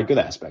does provide good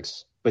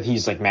aspects, but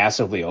he's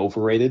massively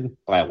overrated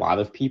by a lot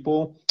of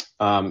people.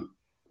 Risto,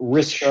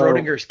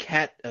 Schrodinger's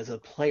cat as a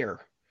player.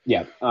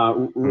 Yeah,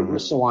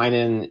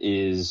 Ristolainen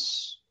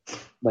is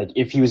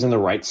if he was in the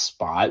right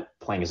spot,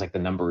 playing as the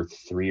number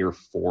 3 or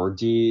 4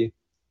 D,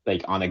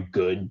 on a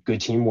good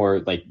team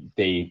where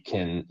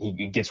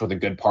he gets with a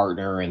good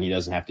partner and he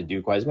doesn't have to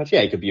do quite as much.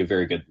 Yeah, he could be a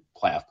very good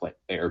playoff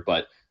player,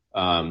 but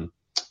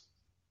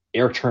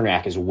Eric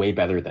Chernak is way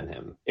better than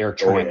him. Eric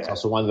Chernak is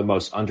also one of the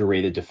most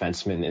underrated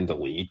defensemen in the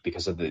league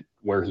because of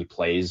where he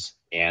plays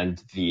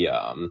and the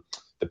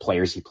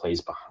players he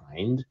plays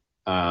behind.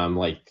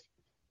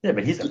 Yeah,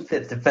 but he's a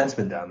fifth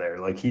defenseman down there.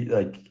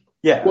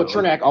 Yeah. Well,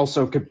 Chernak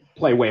also could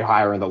play way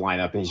higher in the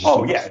lineup, and he's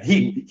just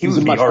he he's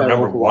would a be much our better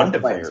number overall one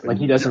player. defenseman. Like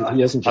he doesn't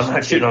just. I'm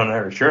not shitting on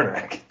Eric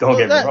Chernak. Don't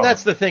get me wrong.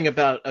 That's the thing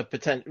about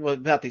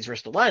about these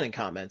Ristolainen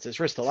comments is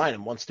Ristolainen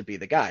wants to be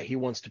the guy. He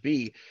wants to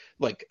be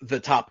like the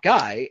top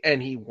guy,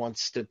 and he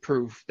wants to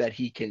prove that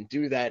he can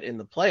do that in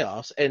the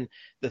playoffs. And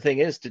the thing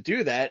is, to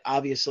do that,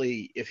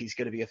 obviously, if he's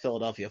going to be a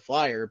Philadelphia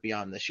Flyer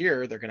beyond this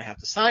year, they're going to have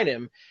to sign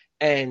him,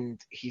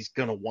 and he's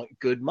going to want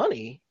good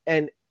money.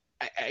 And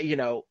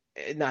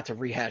not to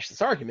rehash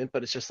this argument,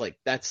 but it's just like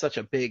that's such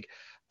a big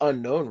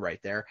unknown right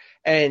there.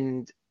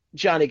 And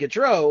Johnny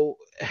Gaudreau,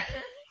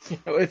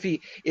 if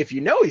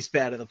he's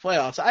bad in the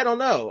playoffs, I don't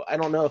know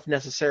if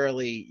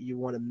necessarily you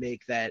want to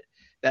make that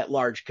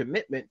large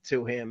commitment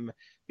to him,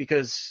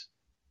 because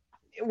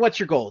what's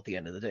your goal at the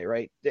end of the day,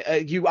 right?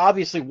 You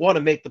obviously want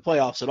to make the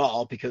playoffs at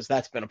all, because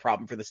that's been a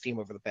problem for this team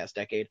over the past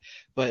decade,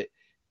 but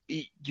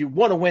you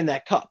want to win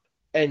that cup,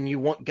 and you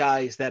want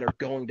guys that are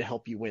going to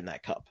help you win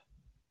that cup.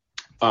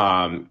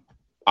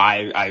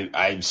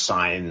 I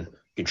sign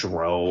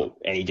Gaudreau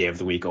any day of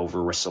the week over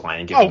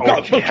Ristolainen.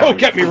 Don't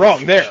get me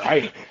wrong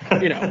there.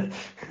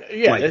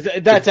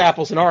 That's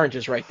apples and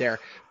oranges right there.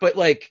 But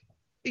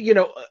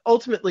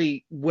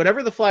ultimately,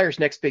 whatever the Flyers'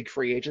 next big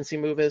free agency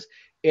move is,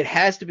 it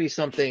has to be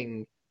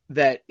something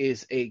that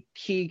is a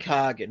key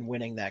cog in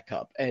winning that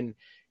cup. And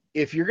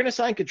if you're going to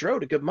sign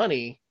Gaudreau to good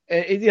money,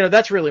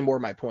 that's really more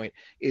my point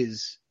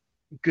is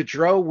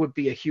Gaudreau would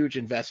be a huge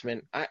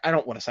investment. I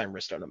don't want to sign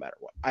Risto no matter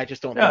what. I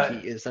just don't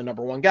think he is the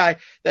number one guy.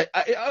 That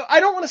I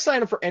don't want to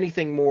sign him for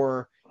anything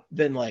more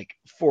than like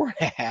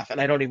 4.5,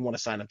 and I don't even want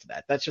to sign him to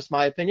that. That's just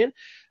my opinion.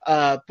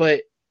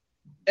 But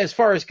as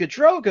far as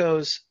Gaudreau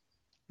goes,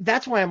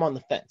 that's why I'm on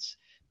the fence,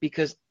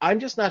 because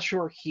I'm just not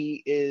sure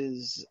he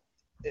is.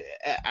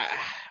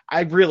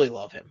 I really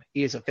love him.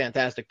 He is a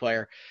fantastic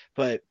player,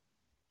 but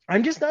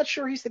I'm just not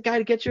sure he's the guy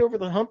to get you over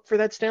the hump for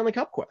that Stanley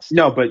Cup quest.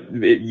 No, but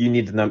you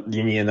need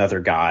another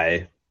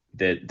guy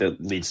that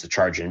leads the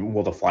charge, and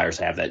will the Flyers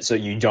have that? So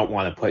you don't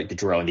want to put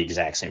Gaudreau in the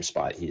exact same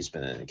spot he's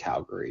been in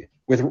Calgary.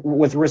 With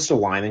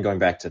Ristolainen, going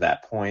back to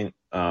that point,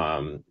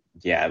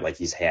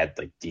 he's had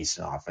like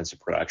decent offensive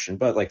production,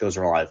 but like those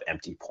are a lot of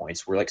empty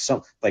points where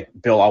like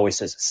Bill always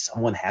says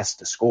someone has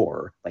to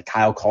score. Like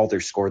Kyle Calder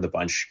scored the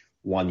bunch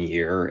one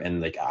year,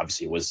 and like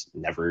obviously was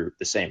never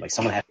the same. Like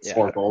someone has to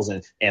score goals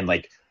and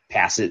like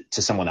pass it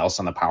to someone else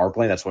on the power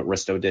play. That's what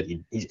Risto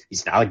did.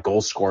 He's not a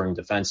goal scoring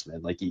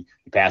defenseman. Like he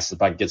passes the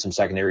puck, gets some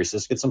secondary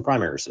assists, gets some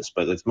primary assists,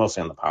 but it's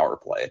mostly on the power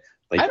play.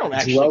 Like I don't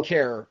actually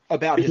care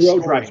about his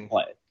scoring.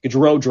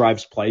 Gaudreau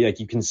drives play.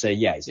 Like you can say,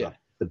 he's not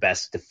the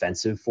best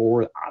defensive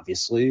forward,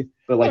 obviously,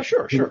 but like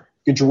sure.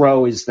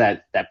 Gaudreau is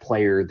that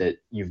player that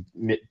you've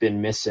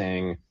been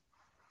missing.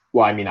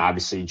 Well, I mean,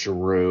 obviously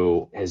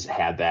Giroux has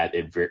had that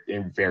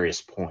in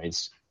various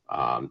points.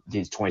 The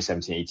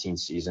 2017-18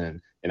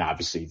 season, and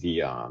obviously the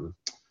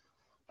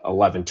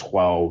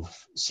 11-12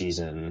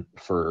 season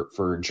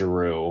for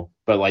Giroux.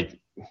 But like,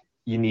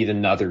 you need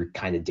another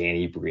kind of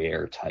Danny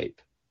Briere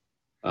type.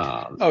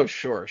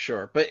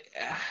 Sure. But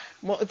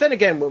then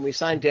again, when we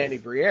signed Danny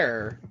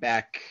Briere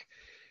back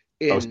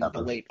in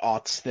the late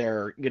aughts,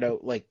 there,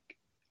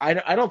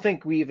 I don't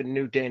think we even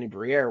knew Danny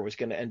Briere was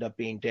going to end up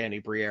being Danny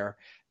Briere.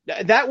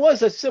 That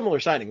was a similar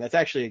signing. That's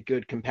actually a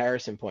good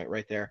comparison point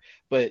right there.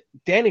 But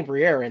Danny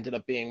Briere ended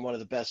up being one of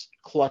the best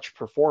clutch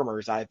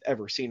performers I've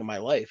ever seen in my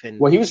life. And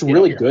he was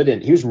really good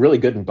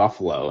in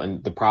Buffalo.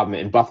 And the problem,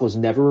 and Buffalo's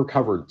never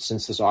recovered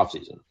since this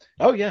offseason.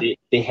 Oh yeah,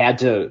 they had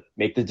to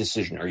make the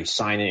decision: are you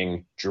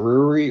signing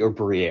Drury or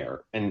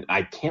Briere? And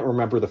I can't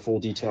remember the full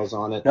details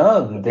on it.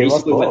 No, they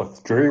lost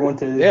both. Drury went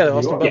to they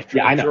lost them both.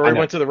 I know. Drury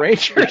went to the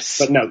Rangers.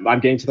 But no, I'm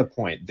getting to the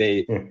point.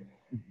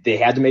 They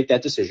had to make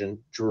that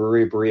decision,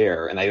 Drury,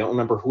 Briere, and I don't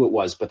remember who it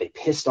was, but they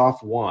pissed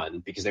off one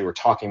because they were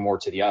talking more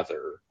to the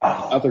other. The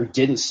other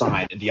didn't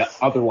sign, and the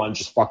other one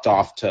just fucked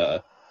off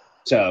to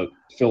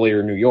Philly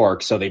or New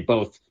York. So they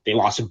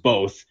lost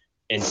both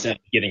instead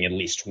of getting at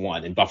least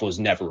one, and Buffalo's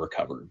never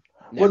recovered.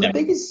 The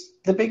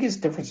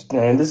biggest difference,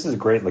 and this is a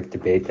great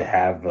debate to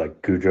have,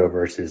 like Gaudreau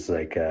versus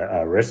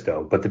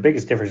Risto, but the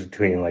biggest difference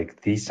between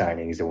like these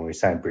signings and when we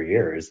signed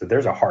Briere is that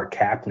there's a hard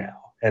cap now,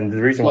 and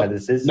the reason why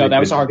this is that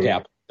was a hard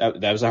cap.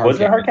 That was a hard cap.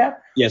 Was it a hard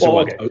cap? Yes, it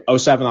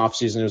was. 07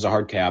 offseason, it was a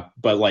hard cap,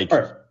 but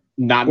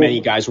not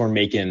many guys were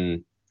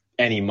making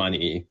any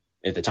money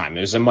at the time.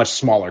 It was a much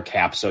smaller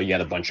cap, so you had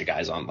a bunch of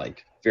guys on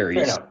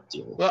various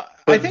deals. Well,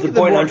 I think the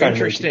more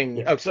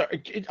interesting.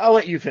 Sorry, I'll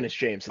let you finish,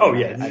 James.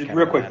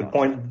 Real quick. The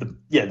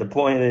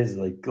point is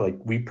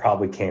we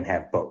probably can't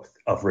have both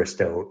of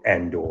Risto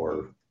and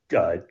or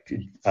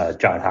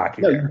John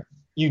Hockey. No,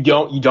 you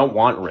don't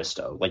want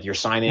Risto. Like you're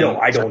signing. No,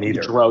 I don't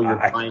either.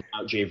 You're buying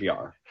out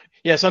JVR.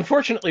 Yes,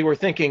 unfortunately, we're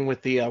thinking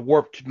with the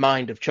warped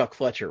mind of Chuck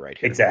Fletcher right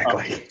here.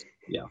 Exactly.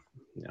 Yeah.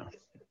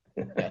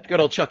 Good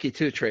old Chucky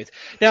 2 trades.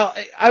 Now,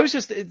 so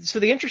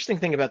the interesting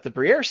thing about the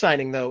Briere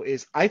signing, though,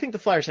 is I think the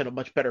Flyers had a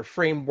much better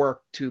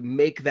framework to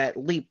make that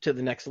leap to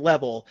the next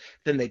level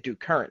than they do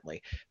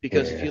currently.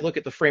 Because if you look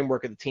at the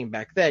framework of the team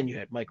back then, you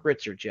had Mike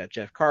Ritzert, you had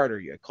Jeff Carter,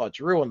 you had Claude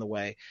Giroux on the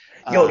way.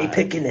 Yoni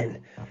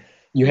Pikkinen.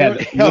 You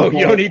had you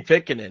don't need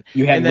Pickenin.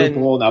 You had and Luke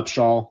then, Roll and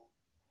Upshaw.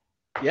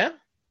 Yeah.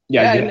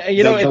 Yeah, and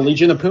you know, the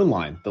Legion of Poon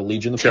line. The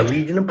Legion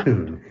of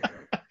Poon.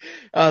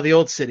 The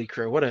old City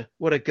Crew.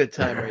 What a good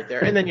time right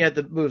there. And then you had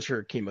the moves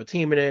for Kimo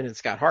Timonen and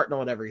Scott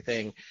Hartnell and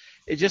everything.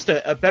 It's just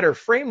a better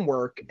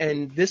framework.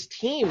 And this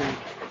team,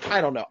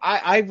 I don't know.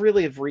 I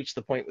really have reached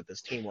the point with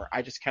this team where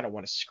I just kind of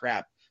want to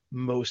scrap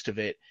most of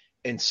it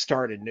and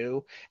start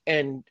anew.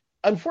 And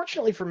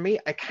unfortunately for me,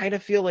 I kind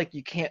of feel like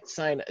you can't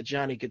sign a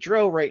Johnny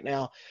Gaudreau right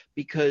now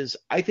because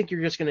I think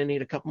you're just going to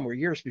need a couple more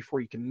years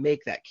before you can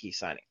make that key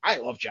signing. I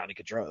love Johnny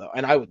Gaudreau, though,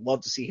 and I would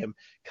love to see him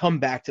come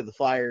back to the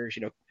Flyers,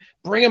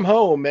 bring him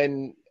home,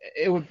 and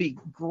it would be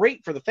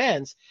great for the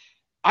fans.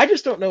 I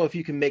just don't know if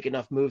you can make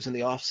enough moves in the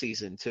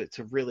offseason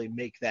to really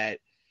make that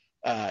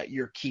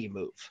your key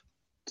move.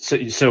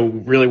 So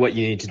really what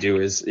you need to do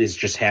is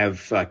just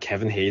have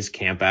Kevin Hayes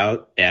camp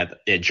out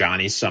at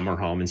Johnny's summer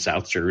home in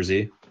South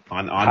Jersey.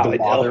 On the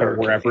water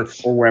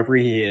or wherever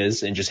he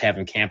is, and just have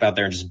him camp out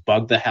there and just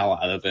bug the hell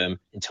out of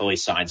him until he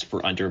signs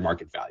for under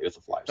market value with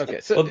the Flyers.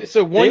 Okay,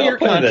 so 1 year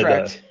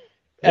contract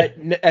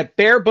at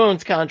bare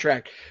bones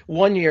contract,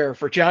 1 year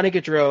for Johnny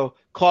Gaudreau,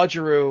 Claude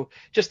Giroux,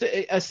 just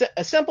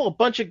assemble a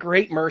bunch of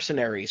great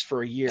mercenaries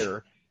for a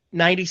year,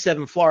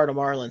 97 Florida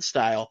Marlins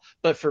style,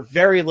 but for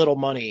very little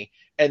money,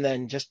 and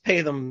then just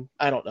pay them,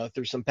 I don't know,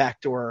 through some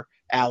backdoor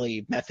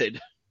alley method.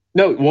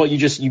 No, well,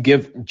 you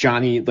give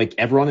Johnny, like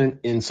everyone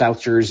in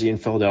South Jersey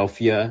and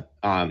Philadelphia,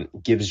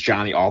 gives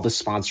Johnny all the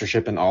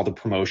sponsorship and all the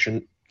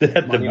promotion,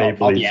 money,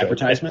 all the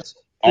advertisements.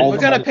 We're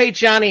going to pay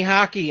Johnny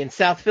hockey in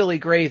South Philly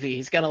gravy.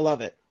 He's going to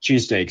love it.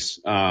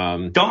 Cheesesteaks.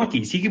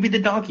 Donkeys. He could be the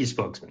donkey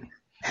spokesman.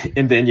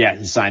 And then,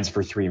 he signs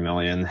for $3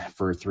 million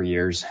for 3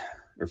 years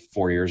or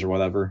 4 years or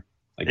whatever.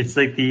 It's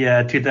like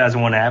the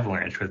 2001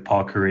 Avalanche with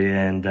Paul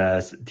Kariya and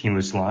Timo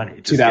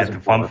Solani.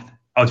 2004.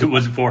 Oh,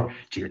 was it 4?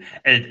 Gee,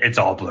 it's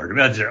all blurred.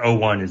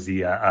 01 is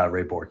the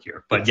Ray Bork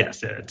year, but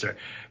yes, it's right.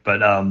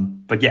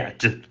 But yeah,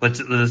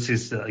 let's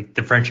just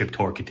the friendship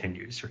tour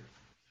continues.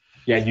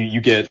 Yeah, you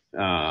get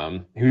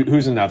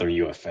who's another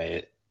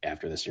UFA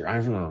after this year? I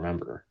don't even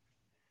remember.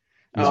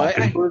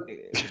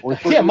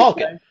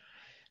 Malkin.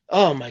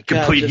 Oh my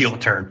God! Complete heel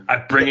turn. I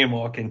bring in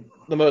Malkin.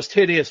 The most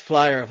hideous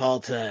flyer of all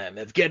time.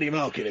 Evgeny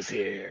Malkin is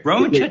here.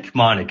 Roman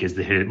Cechmanek is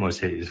the most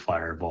hideous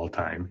flyer of all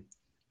time.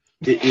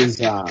 It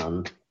is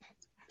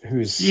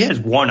he has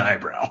one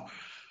eyebrow.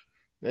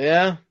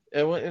 Yeah,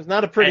 it's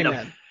not a pretty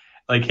man.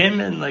 Like him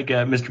and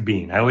Mr.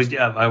 Bean. I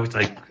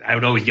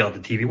would always yell at the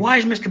TV. Why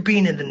is Mr.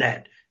 Bean in the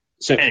net?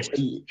 So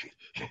anyway.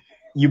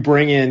 you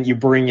bring in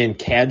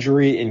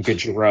Kadri and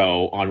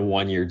Gaudreau on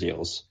 1 year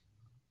deals.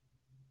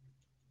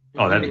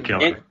 Oh, that'd be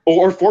killer.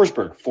 Or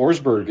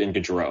Forsberg and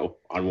Gaudreau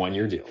on 1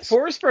 year deals.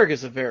 Forsberg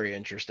is a very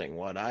interesting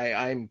one.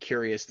 I'm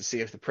curious to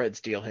see if the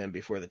Preds deal him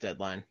before the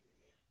deadline.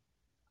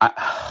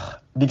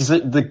 Because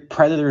the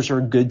Predators are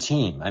a good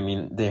team. I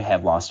mean, they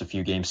have lost a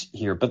few games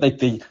here,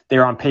 but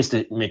they're on pace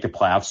to make the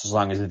playoffs as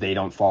long as they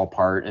don't fall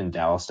apart and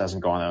Dallas doesn't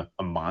go on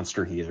a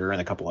monster heater,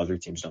 and a couple other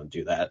teams don't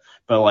do that.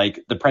 But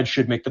the Preds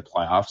should make the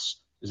playoffs.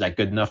 Is that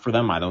good enough for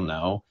them? I don't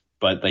know.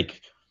 But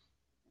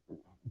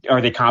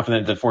are they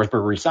confident that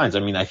Forsberg resigns? I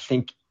mean, I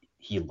think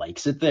he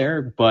likes it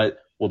there, but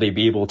will they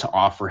be able to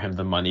offer him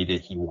the money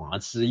that he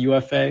wants as a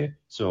UFA?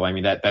 So, I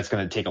mean, that's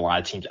going to take a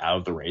lot of teams out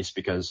of the race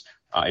because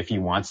if he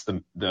wants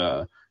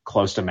the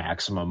close to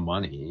maximum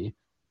money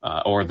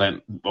or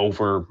the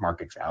over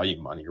market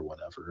value money or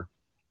whatever.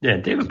 Yeah,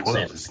 David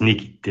Poile's a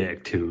sneaky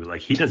dick too.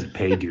 He doesn't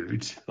pay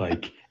dudes.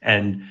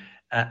 And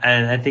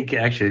I think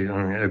actually,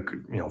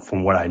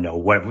 from what I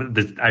know,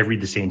 I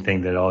read the same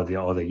thing that all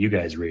that you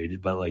guys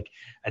read, but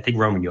I think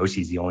Roman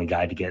Josi is the only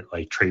guy to get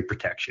trade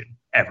protection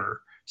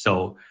ever.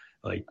 So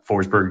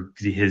Forsberg,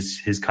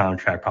 his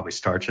contract probably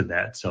starts with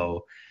that.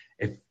 So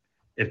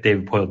if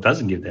David Poile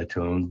doesn't give that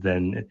to him,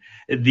 then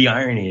the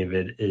irony of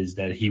it is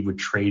that he would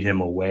trade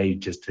him away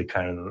just to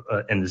kind of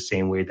in the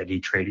same way that he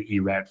traded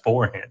Erat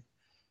for him.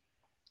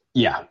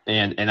 Yeah,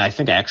 and I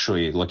think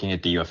actually looking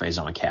at the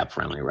UFAs on cap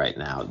friendly right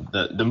now,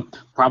 the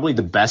probably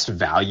the best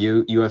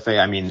value UFA.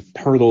 I mean,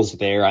 Hurdle's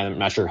there. I'm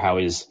not sure how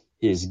his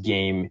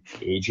game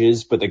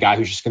ages, but the guy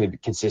who's just going to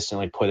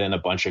consistently put in a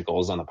bunch of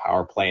goals on the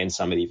power play and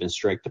some at even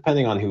strength,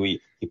 depending on who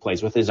he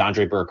plays with, is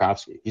Andrei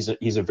Burakovsky.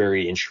 He's a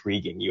very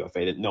intriguing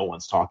UFA that no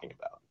one's talking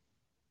about.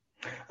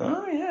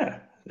 Oh yeah.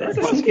 That's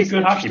a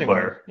good hockey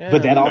player. Yeah.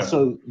 But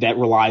that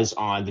relies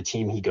on the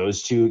team he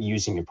goes to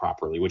using him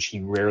properly, which he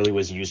rarely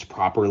was used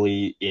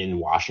properly in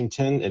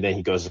Washington. And then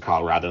he goes to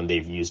Colorado and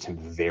they've used him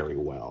very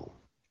well.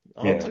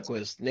 All it took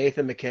was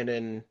Nathan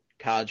McKinnon,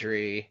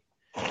 Kadri,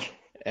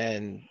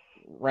 and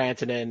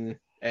Rantanen,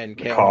 and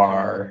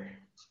Carr,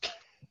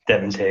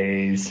 Devin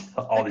Taves,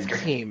 all these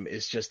guys. Team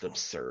is just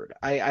absurd.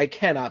 I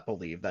cannot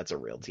believe that's a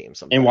real team.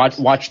 Sometimes.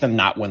 And watch them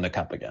not win the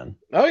cup again.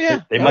 Oh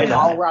yeah, they might.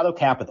 Colorado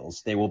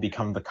Capitals. They will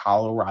become the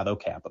Colorado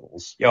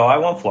Capitals. Yo, I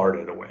want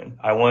Florida to win.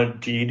 I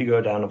want G to go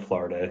down to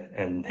Florida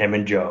and him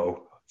and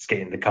Joe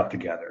skating the cup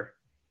together.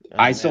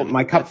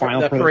 My cup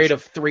final. The parade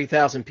of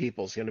 3,000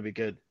 people is going to be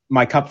good.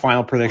 my Cup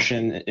final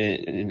prediction,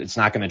 it's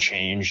not going to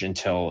change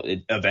until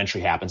it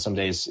eventually happens some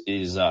days,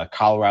 is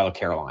Colorado,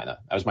 Carolina.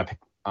 That was my pick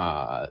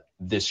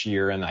this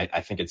year, and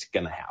I think it's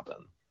going to happen.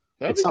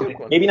 That'd It's be a something,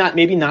 good one.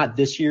 maybe not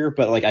this year,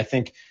 but like I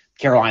think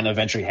Carolina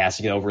eventually has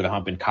to get over the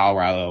hump, and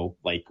Colorado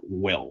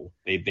will.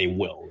 They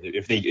will.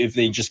 If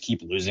they just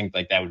keep losing,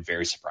 like that would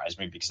very surprise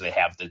me because they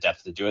have the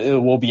depth to do it. It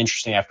will be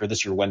interesting after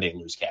this year when they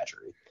lose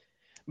Kadri.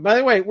 By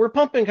the way, we're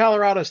pumping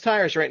Colorado's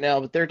tires right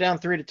now, but they're down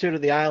 3-2 to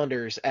the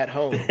Islanders at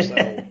home.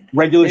 So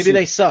maybe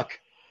they suck.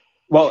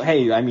 Well,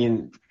 hey, I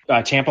mean,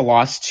 Tampa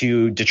lost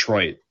to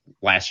Detroit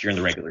last year in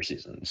the regular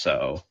season,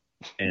 so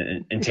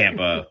and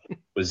Tampa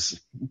was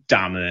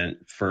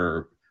dominant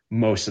for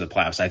most of the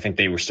playoffs. I think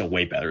they were still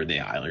way better than the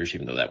Islanders,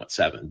 even though that went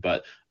 7.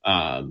 But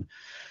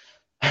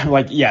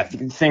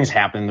things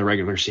happen in the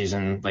regular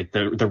season. Like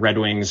the Red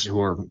Wings, who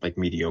are like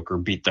mediocre,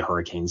 beat the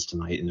Hurricanes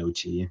tonight in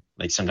OT.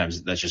 Like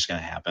sometimes that's just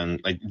gonna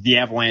happen. Like the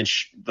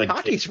Avalanche, like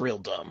hockey's real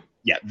dumb.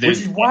 Yeah, which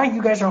is why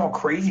you guys are all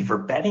crazy for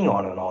betting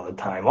on it all the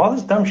time. All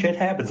this dumb shit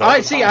happens. I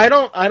see. I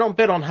don't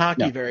bet on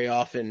hockey very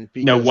often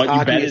because what hockey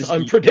you bet is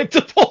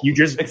unpredictable. You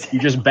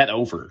just bet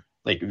over.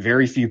 Like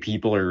very few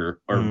people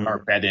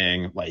are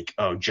betting like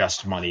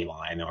just money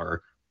line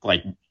or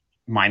like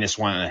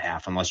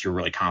 -1.5 unless you're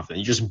really confident.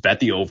 You just bet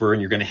the over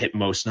and you're going to hit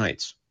most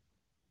nights.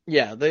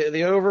 Yeah,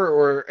 the over,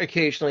 or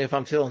occasionally if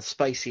I'm feeling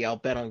spicy, I'll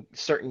bet on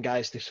certain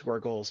guys to score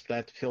goals, but I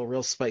have to feel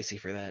real spicy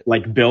for that.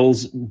 Like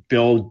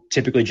Bill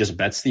typically just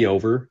bets the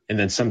over, and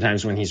then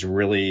sometimes when he's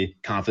really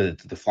confident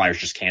that the Flyers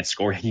just can't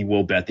score, he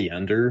will bet the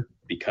under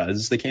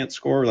because they can't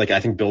score. Like I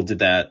think Bill did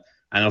that.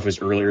 I don't know if it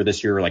was earlier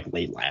this year or like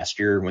late last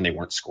year when they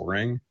weren't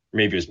scoring.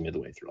 Maybe it was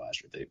midway through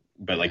last year.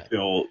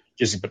 Bill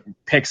just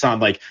picks on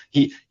like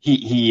he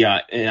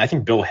and I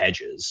think Bill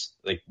hedges.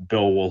 Like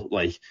Bill will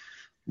like,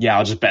 yeah,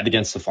 I'll just bet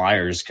against the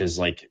Flyers because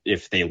like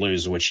if they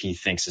lose, which he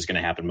thinks is going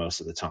to happen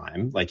most of the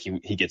time, like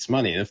he gets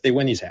money. And if they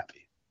win, he's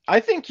happy. I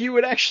think you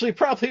would actually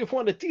probably have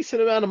won a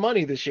decent amount of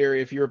money this year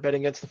if you were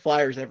betting against the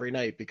Flyers every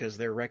night because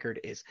their record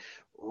is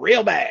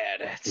real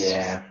bad.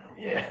 Yeah.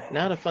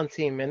 Not a fun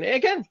team. And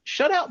again,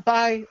 shut out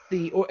by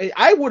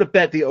I would have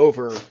bet the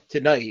over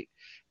tonight.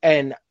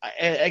 And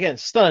again,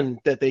 stunned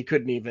that they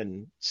couldn't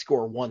even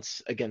score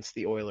once against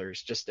the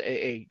Oilers. Just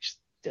a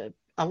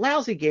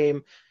lousy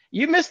game.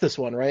 You missed this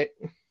one, right?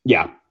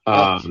 Yeah.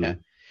 Yeah.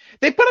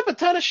 They put up a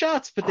ton of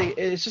shots, but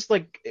it's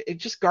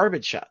just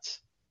garbage shots.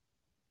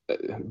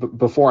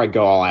 Before I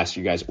go, I'll ask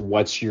you guys,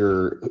 what's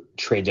your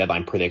trade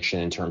deadline prediction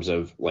in terms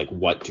of like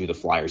what do the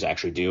Flyers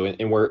actually do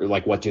and where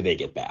like what do they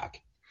get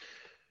back?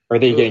 Are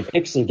they getting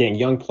picks and getting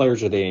young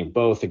players? Are they getting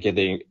both?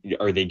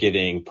 Are they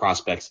getting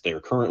prospects that are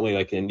currently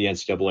like in the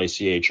NCAA,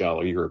 CHL,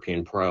 or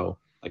European Pro?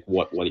 Like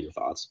what are your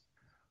thoughts?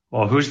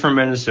 Well, who's from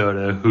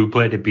Minnesota? Who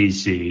played at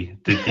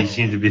BC? They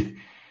seem to be.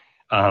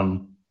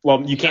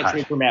 Well, you can't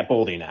trade for Matt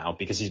Boldy now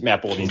because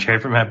Matt Boldy.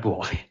 Trade for Matt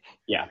Boldy.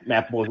 Yeah,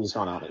 Matt Boldy's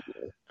gone out.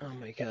 Oh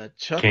my God,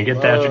 Chuck can't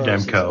get that for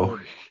Demko.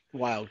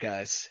 Wild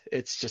guys.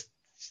 It's just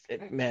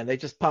man, they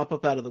just pop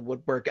up out of the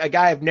woodwork. A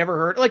guy I've never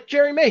heard, like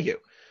Jerry Mayhew.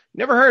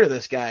 Never heard of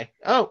this guy.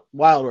 Oh,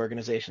 wild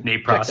organization.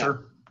 Nate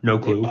Prosser. No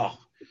clue.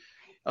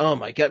 Oh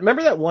my God.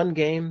 Remember that one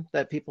game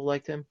that people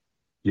liked him?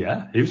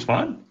 Yeah, he was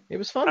fun. It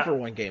was fun for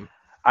one game.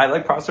 I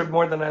like Prosser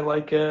more than I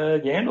like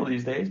Yandel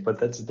these days, but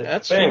that's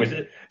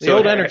anyways, the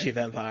old energy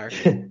vampire.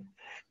 To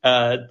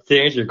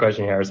answer your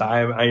question, Harris,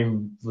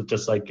 I'm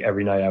just like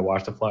every night I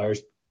watch the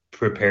Flyers,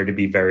 prepared to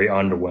be very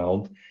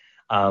underwhelmed.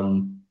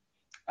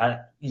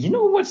 You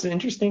know what's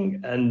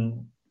interesting,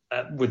 and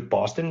with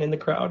Boston in the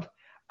crowd,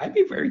 I'd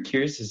be very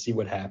curious to see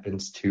what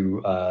happens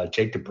to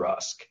Jake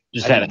DeBrusk.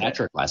 Just had a hat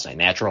trick last night,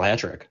 natural hat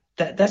trick.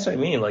 That's what I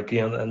mean. Like,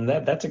 you know, and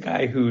that's a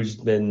guy who's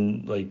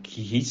been like,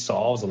 he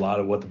solves a lot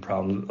of what the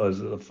problem was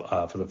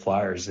for the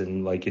Flyers.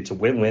 And like, it's a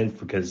win-win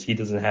because he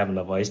doesn't have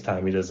enough ice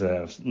time. He doesn't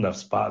have enough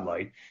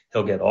spotlight.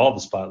 He'll get all the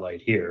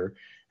spotlight here.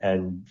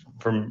 And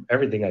from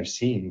everything I've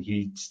seen,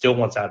 he still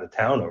wants out of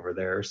town over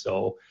there.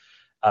 So,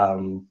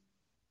 yeah,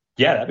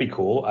 that'd be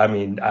cool. I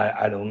mean,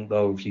 I don't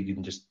know if you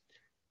can just,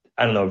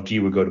 I don't know if G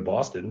would go to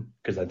Boston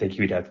because I think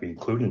he would have to be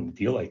included in a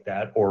deal like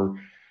that. Or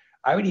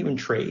I would even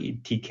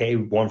trade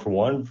TK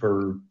 1-for-1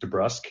 for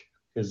DeBrusk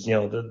because, you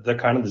know, they're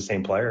kind of the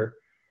same player.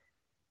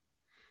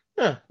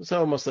 Yeah, it's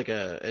almost like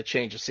a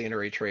change of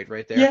scenery trade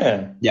right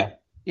there.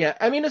 Yeah.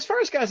 I mean, as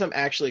far as guys I'm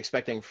actually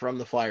expecting from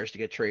the Flyers to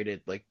get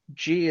traded, like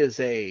G is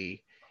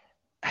I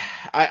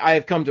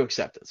have come to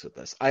acceptance with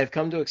this. I have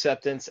come to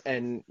acceptance,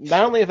 and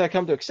not only have I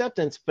come to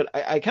acceptance, but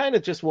I kind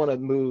of just want to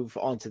move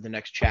on to the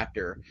next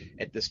chapter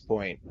at this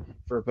point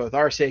for both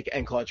our sake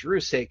and Claude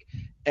Giroux's sake.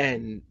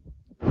 And,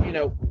 you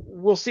know,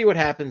 we'll see what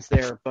happens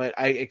there, but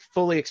I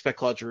fully expect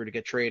Claude Giroux to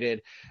get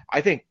traded.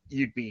 I think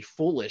you'd be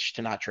foolish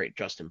to not trade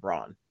Justin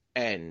Braun.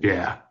 And,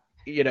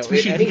 you know,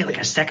 especially if you get like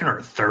a second or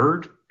a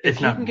third. If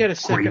you can get a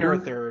second or a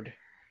third,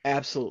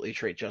 absolutely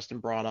trade Justin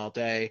Braun all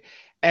day.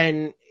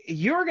 And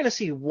you're going to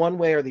see one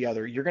way or the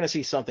other. You're going to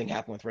see something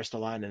happen with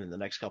Ristolainen in the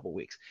next couple of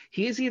weeks.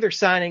 He is either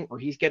signing or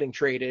he's getting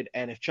traded.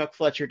 And if Chuck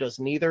Fletcher does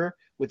neither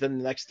within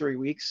the next 3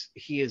 weeks,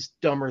 he is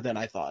dumber than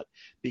I thought,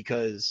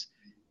 because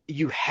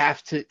you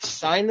have to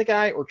sign the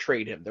guy or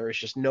trade him. There is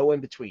just no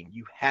in between.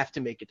 You have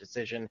to make a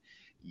decision.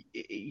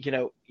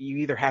 You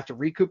either have to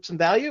recoup some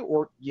value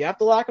or you have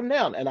to lock him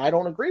down. And I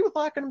don't agree with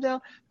locking him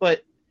down,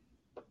 but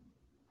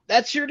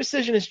that's your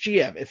decision as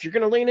GM. If you're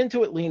going to lean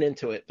into it, lean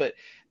into it. But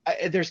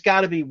there's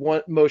got to be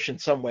one motion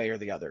some way or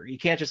the other. You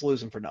can't just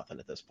lose him for nothing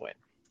at this point.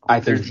 I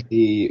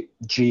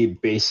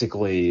think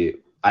basically,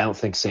 I don't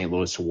think St.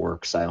 Louis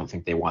works. I don't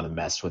think they want to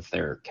mess with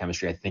their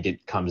chemistry. I think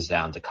it comes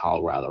down to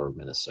Colorado or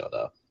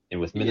Minnesota.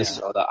 And with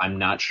Minnesota, I'm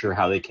not sure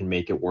how they can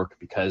make it work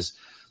because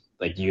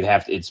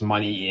it's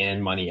money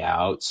in, money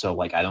out.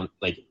 So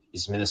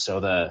is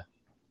Minnesota,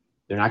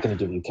 they're not going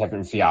to give you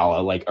Kevin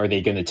Fiala. Are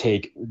they going to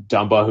take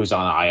Dumba, who's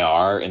on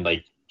IR, and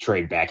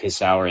trade back his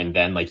salary? And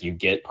then you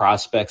get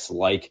prospects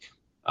like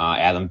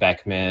Adam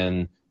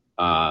Beckman,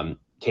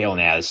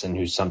 Kalen Addison,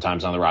 who's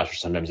sometimes on the roster,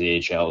 sometimes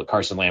the AHL,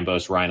 Carson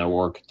Lambos, Ryan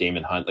O'Rourke,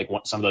 Damon Hunt,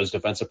 some of those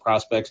defensive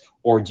prospects?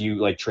 Or do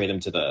you trade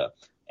them to the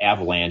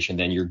Avalanche and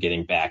then you're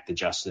getting back the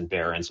Justin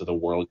Barons of the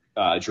world,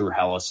 Drew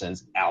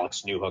Hellisons,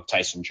 Alex Newhook,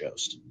 Tyson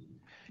Jost?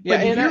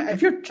 Yeah,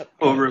 if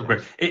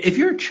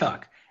you're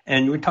Chuck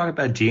and we're talking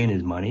about G and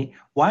his money,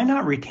 why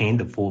not retain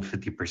the full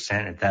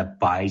 50% if that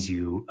buys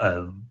you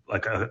a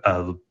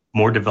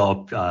more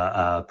developed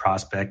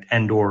prospect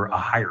and or a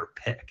higher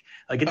pick?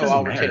 It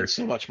doesn't matter. Retain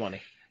so much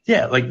money.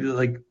 Yeah,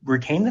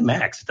 retain the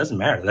max. It doesn't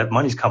matter. That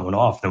money's coming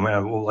off. No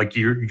matter,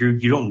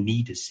 you don't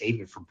need to save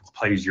it for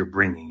players you're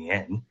bringing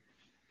in.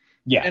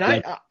 Yeah,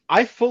 and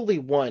I fully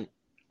want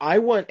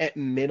at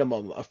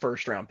minimum a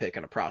first round pick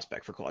and a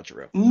prospect for Claude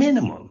Giroux.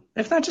 Minimum,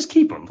 if not just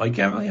keep him. I'd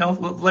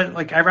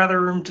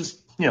rather him just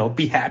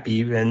be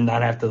happy and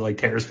not have to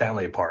tear his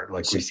family apart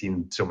we've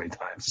seen so many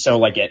times.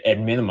 So at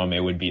minimum, it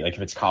would be if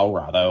it's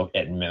Colorado,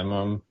 at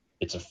minimum,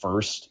 it's a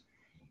first.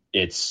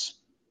 It's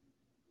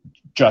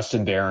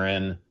Justin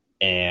Barron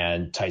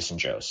and Tyson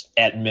Jost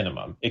at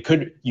minimum. You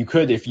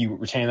could if you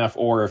retain enough,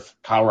 or if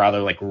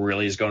Colorado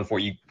really is going for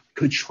it, you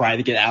could try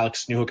to get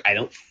Alex Newhook. I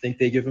don't think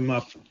they give him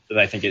up, but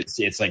I think it's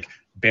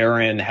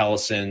Barron,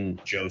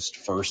 Hellison, Jost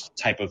first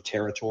type of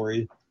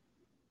territory.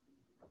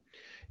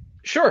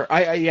 Sure.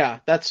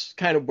 That's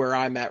kind of where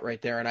I'm at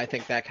right there. And I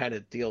think that kind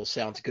of deal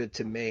sounds good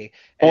to me.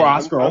 Or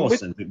Oscar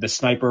Olsen, the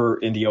sniper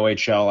in the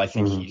OHL. I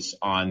think he's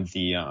on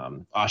the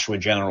Oshawa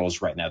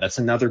Generals right now. That's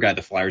another guy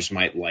the Flyers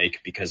might like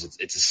because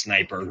it's a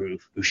sniper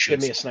who should.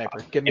 Give me a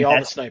sniper. Give me all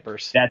the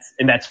snipers.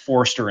 That's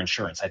Forster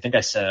Insurance. I think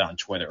I said it on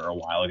Twitter a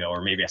while ago,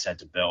 or maybe I said it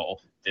to Bill,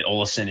 that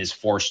Olsen is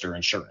Forster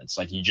Insurance.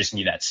 You just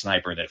need that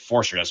sniper. That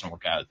Forster doesn't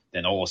work out,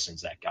 then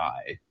Olsen's that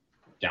guy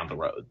down the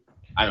road.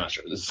 I'm not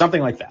sure.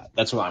 Something like that.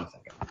 That's what I'm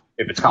thinking.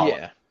 If it's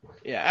Colorado.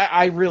 Yeah.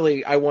 I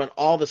want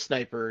all the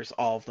snipers,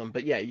 all of them.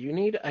 But yeah, you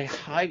need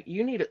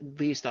at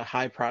least a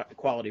high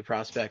quality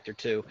prospect or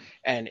two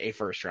and a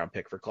first round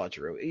pick for Claude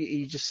Giroux.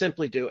 You just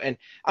simply do. And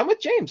I'm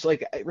with James.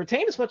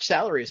 Retain as much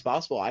salary as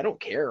possible. I don't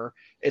care.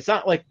 It's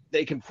not like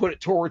they can put it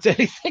towards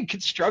anything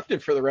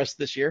constructive for the rest of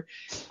this year.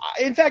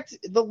 In fact,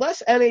 the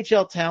less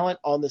NHL talent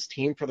on this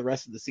team for the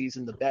rest of the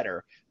season, the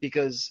better,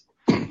 because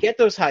get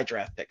those high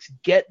draft picks,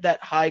 get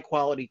that high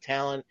quality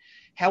talent,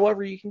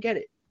 however you can get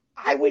it.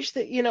 I wish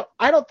that,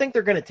 I don't think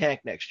they're going to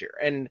tank next year.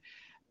 And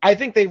I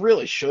think they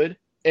really should.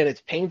 And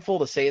it's painful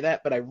to say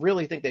that, but I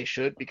really think they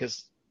should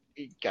because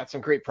you got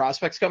some great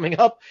prospects coming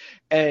up.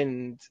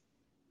 And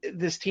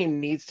this team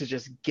needs to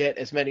just get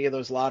as many of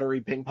those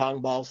lottery ping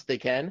pong balls as they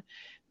can.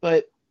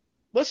 But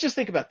let's just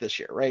think about this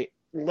year, right?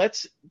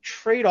 Let's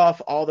trade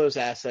off all those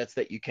assets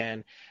that you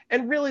can.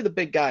 And really the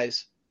big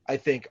guys, I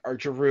think, are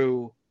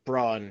Giroux,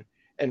 Braun,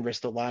 and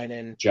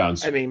Ristolainen.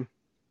 Jones. I mean,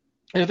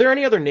 are there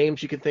any other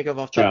names you can think of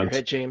off the top of your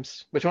head,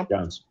 James? Which one?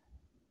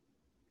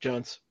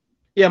 Jones.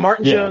 Yeah,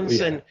 Martin Jones.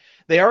 Yeah. And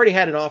they already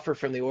had an offer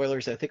from the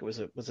Oilers. I think was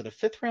it a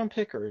fifth round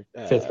pick or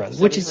fifth round,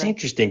 which is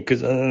interesting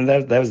because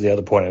that was the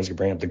other point I was going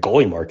to bring up. The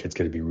goalie market's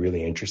going to be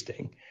really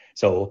interesting.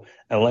 So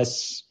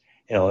unless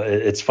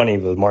it's funny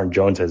with Martin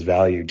Jones has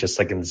value, just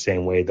like in the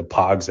same way the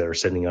pogs that are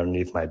sitting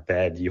underneath my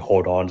bed, you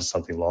hold on to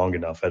something long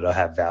enough, it'll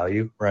have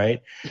value,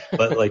 right?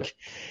 But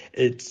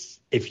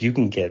if you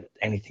can get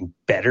anything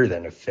better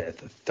than a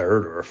fifth, a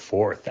third, or a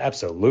fourth,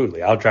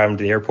 absolutely. I'll drive them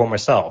to the airport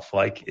myself.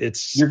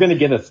 You're going to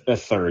get a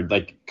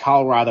third.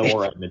 Colorado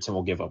or Edmonton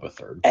will give up a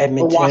third.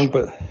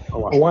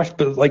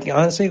 But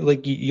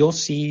honestly, you'll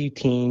see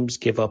teams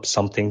give up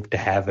something to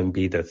have him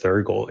be their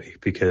third goalie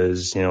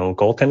because,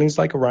 goaltending is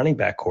like a running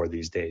back core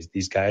these days.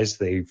 These guys,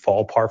 they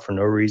fall apart for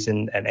no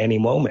reason at any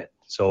moment.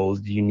 So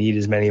you need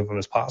as many of them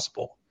as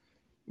possible.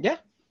 Yeah.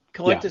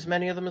 Collect as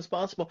many of them as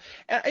possible.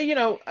 A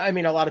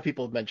lot of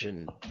people have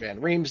mentioned Van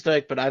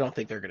Riemsdyk, but I don't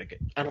think they're going to get.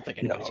 I don't think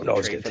anybody's going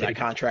to trade for that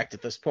contract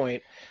at this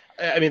point.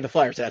 I mean, the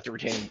Flyers have to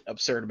retain an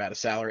absurd amount of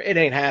salary. It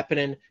ain't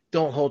happening.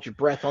 Don't hold your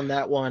breath on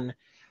that one.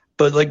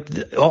 But like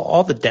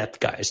all the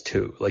depth guys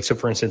too. Like so,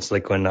 for instance,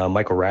 like when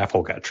Michael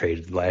Raffle got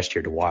traded last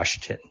year to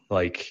Washington,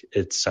 like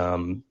it's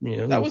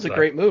that was a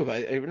great move.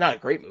 Not a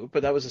great move,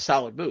 but that was a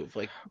solid move.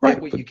 Like right,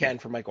 get what you can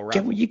for Michael get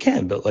Raffle. what you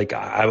can. But like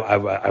I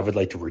would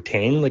like to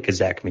retain like a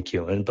Zach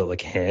McEwen, but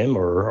like him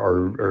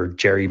or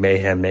Jerry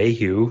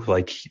Mayhew,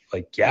 like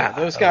yeah,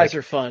 those guys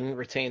are fun.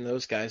 Retain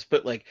those guys,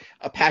 but like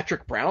a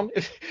Patrick Brown,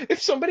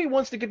 if somebody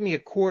wants to give me a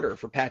quarter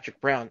for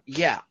Patrick Brown,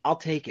 yeah, I'll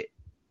take it.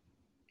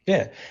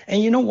 Yeah,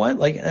 and you know what?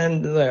 Like,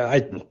 and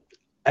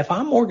if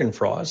I'm Morgan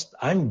Frost,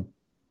 I'm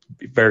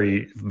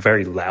very,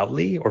 very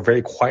loudly or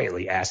very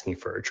quietly asking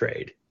for a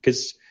trade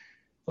because,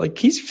 like,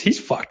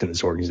 he's fucked in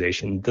this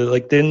organization.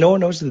 No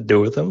one knows what to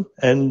do with him,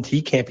 and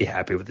he can't be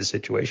happy with the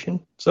situation.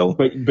 So,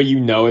 but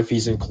if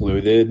he's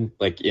included,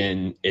 like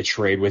in a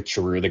trade with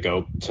Giroux to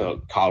go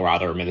to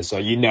Colorado or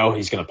Minnesota,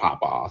 he's gonna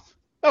pop off.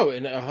 Oh,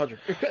 and 100.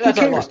 That's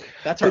our luck.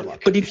 That's our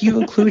luck. But if you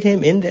include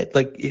him in that,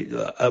 like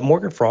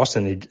Morgan Frost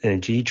in a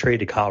G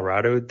trade to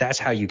Colorado, that's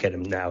how you get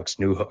him now. It's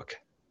Newhook.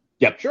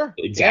 Yep, sure,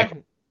 exactly.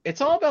 Yeah.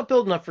 It's all about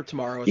building up for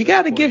tomorrow. You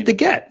got to give to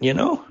get,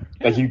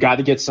 Like you got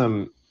to get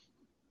some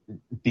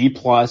B+,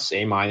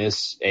 A-,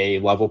 A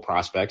level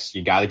prospects.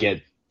 You got to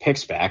get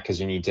picks back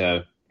because you need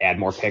to add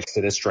more picks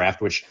to this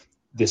draft, which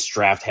this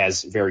draft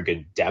has very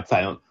good depth.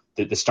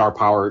 The star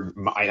power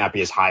might not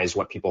be as high as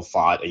what people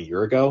thought a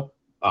year ago.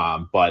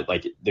 But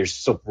like there's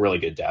still really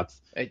good depth.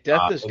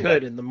 Depth is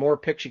good, and the more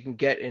picks you can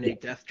get in a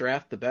depth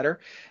draft, the better.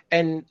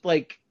 And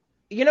like,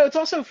 it's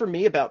also for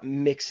me about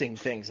mixing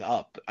things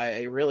up.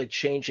 I really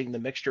changing the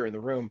mixture in the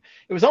room.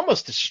 It was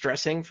almost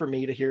distressing for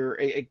me to hear,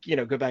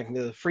 go back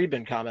into the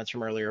Friedman comments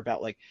from earlier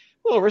about like,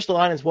 well,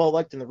 Ristolainen's well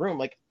liked in the room.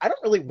 Like, I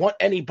don't really want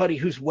anybody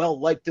who's well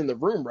liked in the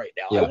room right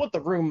now. Yeah. I want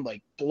the room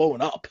like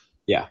blowing up.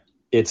 Yeah,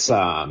 it's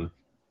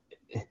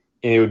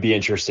and it would be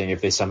interesting if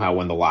they somehow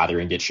win the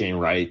lottery and get Shane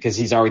Wright because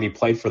he's already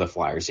played for the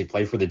Flyers. He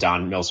played for the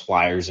Don Mills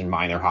Flyers in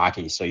minor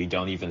hockey, so you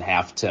don't even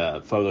have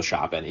to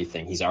Photoshop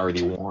anything. He's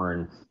already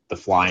worn the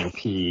Flying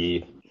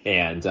P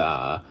and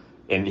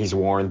he's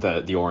worn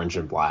the orange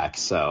and black.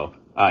 So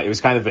it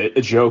was kind of a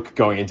joke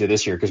going into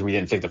this year because we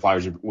didn't think the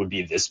Flyers would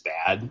be this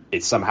bad.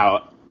 It's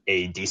somehow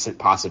a decent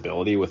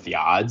possibility with the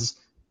odds.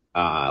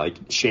 Like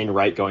Shane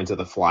Wright going to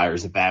the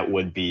Flyers, that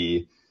would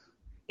be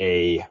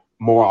a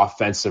more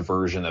offensive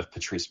version of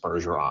Patrice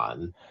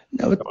Bergeron.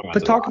 No,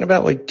 but talking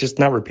about like just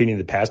not repeating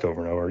the past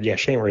over and over. Yeah,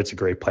 Shane Wright's a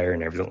great player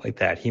and everything like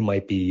that. He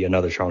might be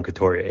another Sean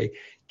Couturier.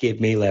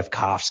 Give me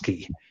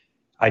Lefkovsky.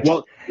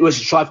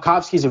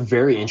 Slavkovsky is a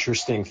very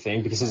interesting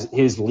thing because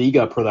his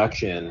Liga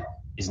production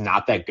is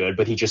not that good,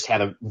 but he just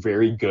had a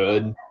very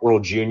good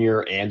World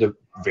Junior and a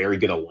very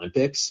good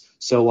Olympics.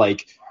 So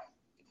like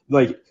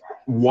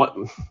what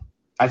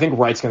I think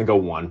Wright's going to go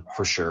 1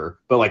 for sure,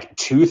 but like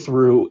 2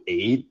 through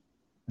 8.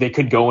 They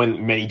could go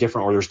in many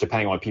different orders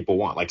depending on what people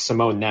want. Like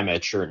Simon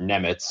Nemec or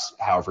Nemitz,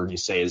 however you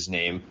say his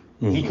name,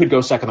 he could go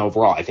 2nd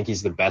overall. I think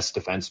he's the best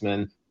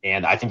defenseman,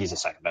 and I think he's the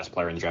 2nd best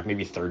player in the draft,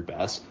 maybe 3rd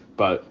best.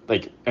 But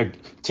like a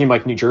team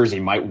like New Jersey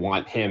might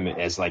want him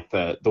as like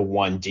the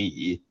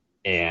 1D,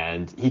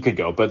 and he could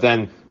go. But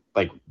then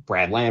like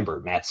Brad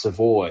Lambert, Matt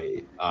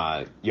Savoy,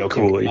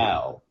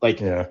 Joakim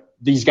Kemell,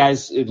 these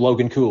guys,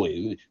 Logan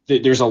Cooley.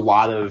 There's a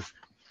lot of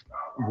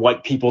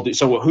what people do.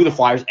 So who the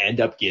Flyers end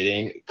up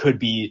getting could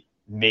be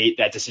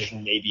that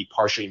decision may be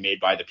partially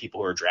made by the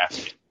people who are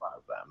drafting in front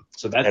of them.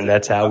 So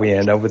that's how we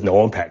end up with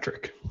Nolan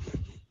Patrick.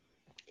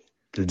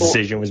 The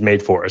decision was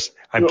made for us.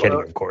 I'm kidding,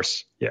 of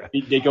course. Yeah.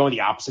 They go in the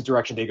opposite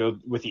direction. They go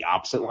with the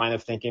opposite line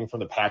of thinking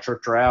from the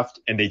Patrick draft,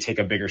 and they take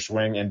a bigger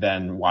swing and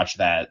then watch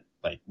that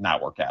like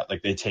not work out.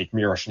 Like they take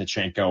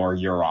Miroshnichenko or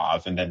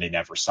Yurov, and then they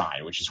never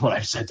sign, which is what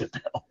I said to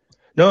Bill.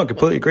 No, I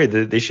completely agree.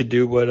 They should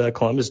do what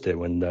Columbus did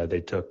when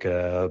they took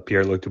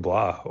Pierre-Luc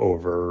Dubois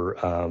over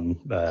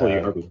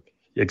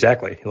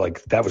Exactly.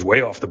 Like that was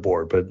way off the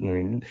board, but I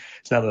mean,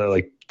 it's not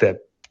like that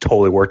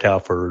totally worked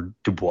out for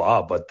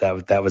Dubois, but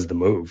that was the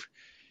move.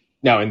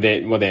 No, and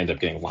they end up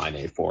getting Line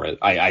A for it.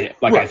 I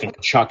think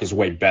Kachuk is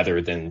way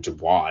better than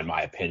Dubois in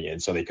my opinion,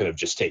 so they could have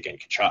just taken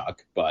Kachuk.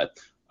 But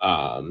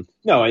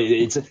no,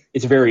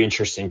 it's very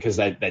interesting because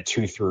that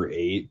 2 through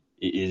 8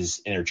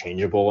 is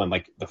interchangeable, and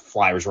like the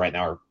Flyers right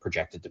now are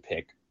projected to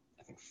pick,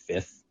 I think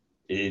 5th.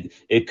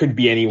 It could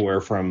be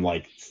anywhere from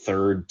like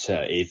 3rd to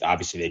 8th.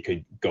 Obviously, they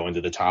could go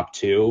into the top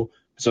 2.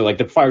 So like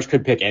the Flyers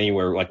could pick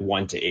anywhere like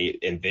 1 to 8,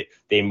 and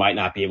they might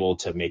not be able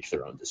to make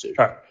their own decision.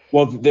 Right.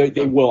 Well, they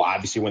will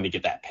obviously when they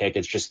get that pick.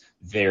 It's just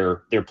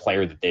their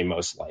player that they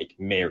most like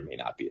may or may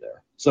not be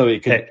there. So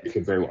it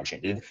could very well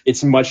change.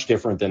 It's much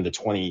different than the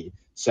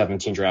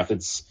 2017 draft. I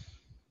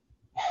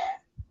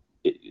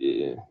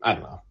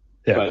don't know.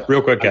 Yeah, but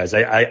real quick, guys,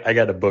 I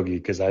got a boogie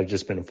because I've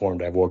just been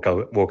informed I've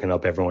woken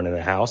up everyone in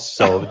the house.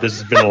 So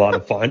this has been a lot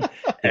of fun.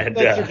 And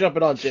thanks for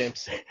jumping on,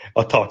 James.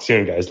 I'll talk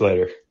soon, guys.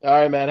 Later. All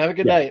right, man. Have a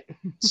good night.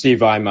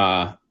 Steve, I'm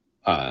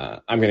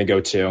gonna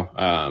go too.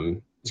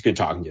 It's good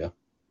talking to you.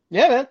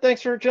 Yeah, man.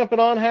 Thanks for jumping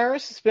on,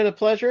 Harris. It's been a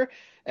pleasure.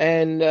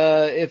 And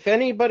if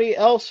anybody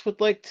else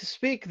would like to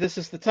speak, this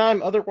is the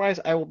time. Otherwise,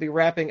 I will be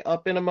wrapping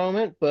up in a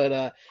moment.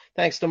 But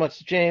thanks so much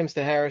to James,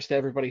 to Harris, to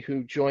everybody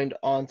who joined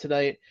on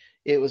tonight.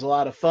 It was a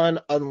lot of fun,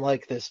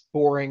 unlike this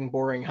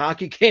boring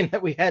hockey game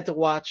that we had to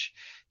watch.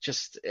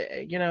 Just,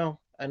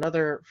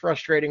 another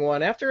frustrating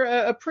one after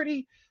a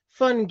pretty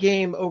fun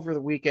game over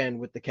the weekend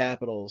with the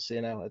Capitals.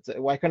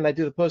 Why couldn't I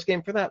do the post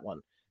game for that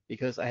one?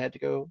 Because I had to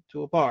go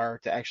to a bar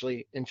to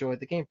actually enjoy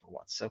the game for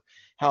once. So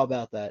how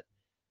about that?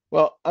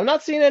 Well, I'm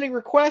not seeing any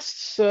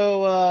requests,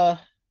 so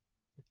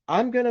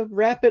I'm going to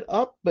wrap it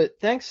up. But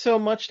thanks so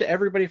much to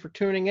everybody for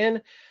tuning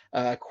in.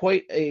 Again,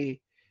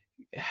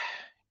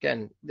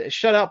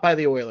 shut out by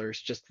the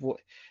Oilers. Just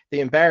the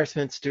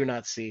embarrassments do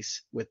not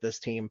cease with this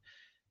team.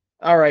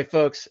 All right,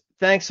 folks,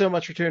 thanks so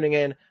much for tuning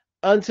in.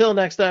 Until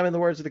next time, in the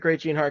words of the great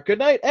Gene Hart, good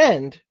night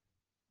and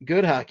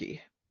good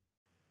hockey.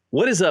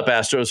 What is up,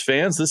 Astros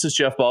fans? This is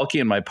Jeff Balke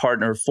and my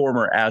partner,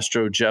 former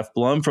Astro Jeff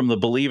Blum from the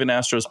Believe in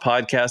Astros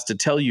podcast to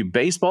tell you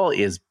baseball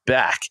is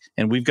back,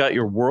 and we've got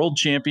your world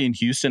champion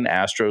Houston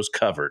Astros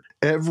covered.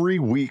 Every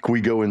week we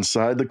go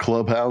inside the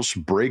clubhouse,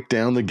 break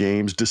down the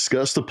games,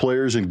 discuss the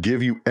players, and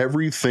give you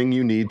everything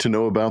you need to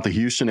know about the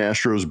Houston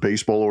Astros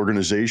baseball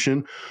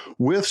organization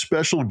with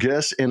special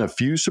guests and a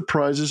few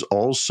surprises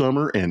all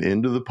summer and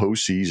into the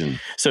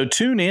postseason. So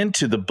tune in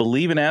to the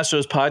Believe in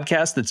Astros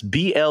podcast. That's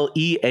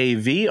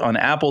BLEAV on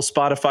Apple,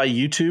 Spotify,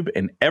 YouTube,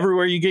 and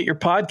everywhere you get your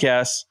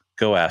podcasts.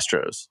 Go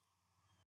Astros.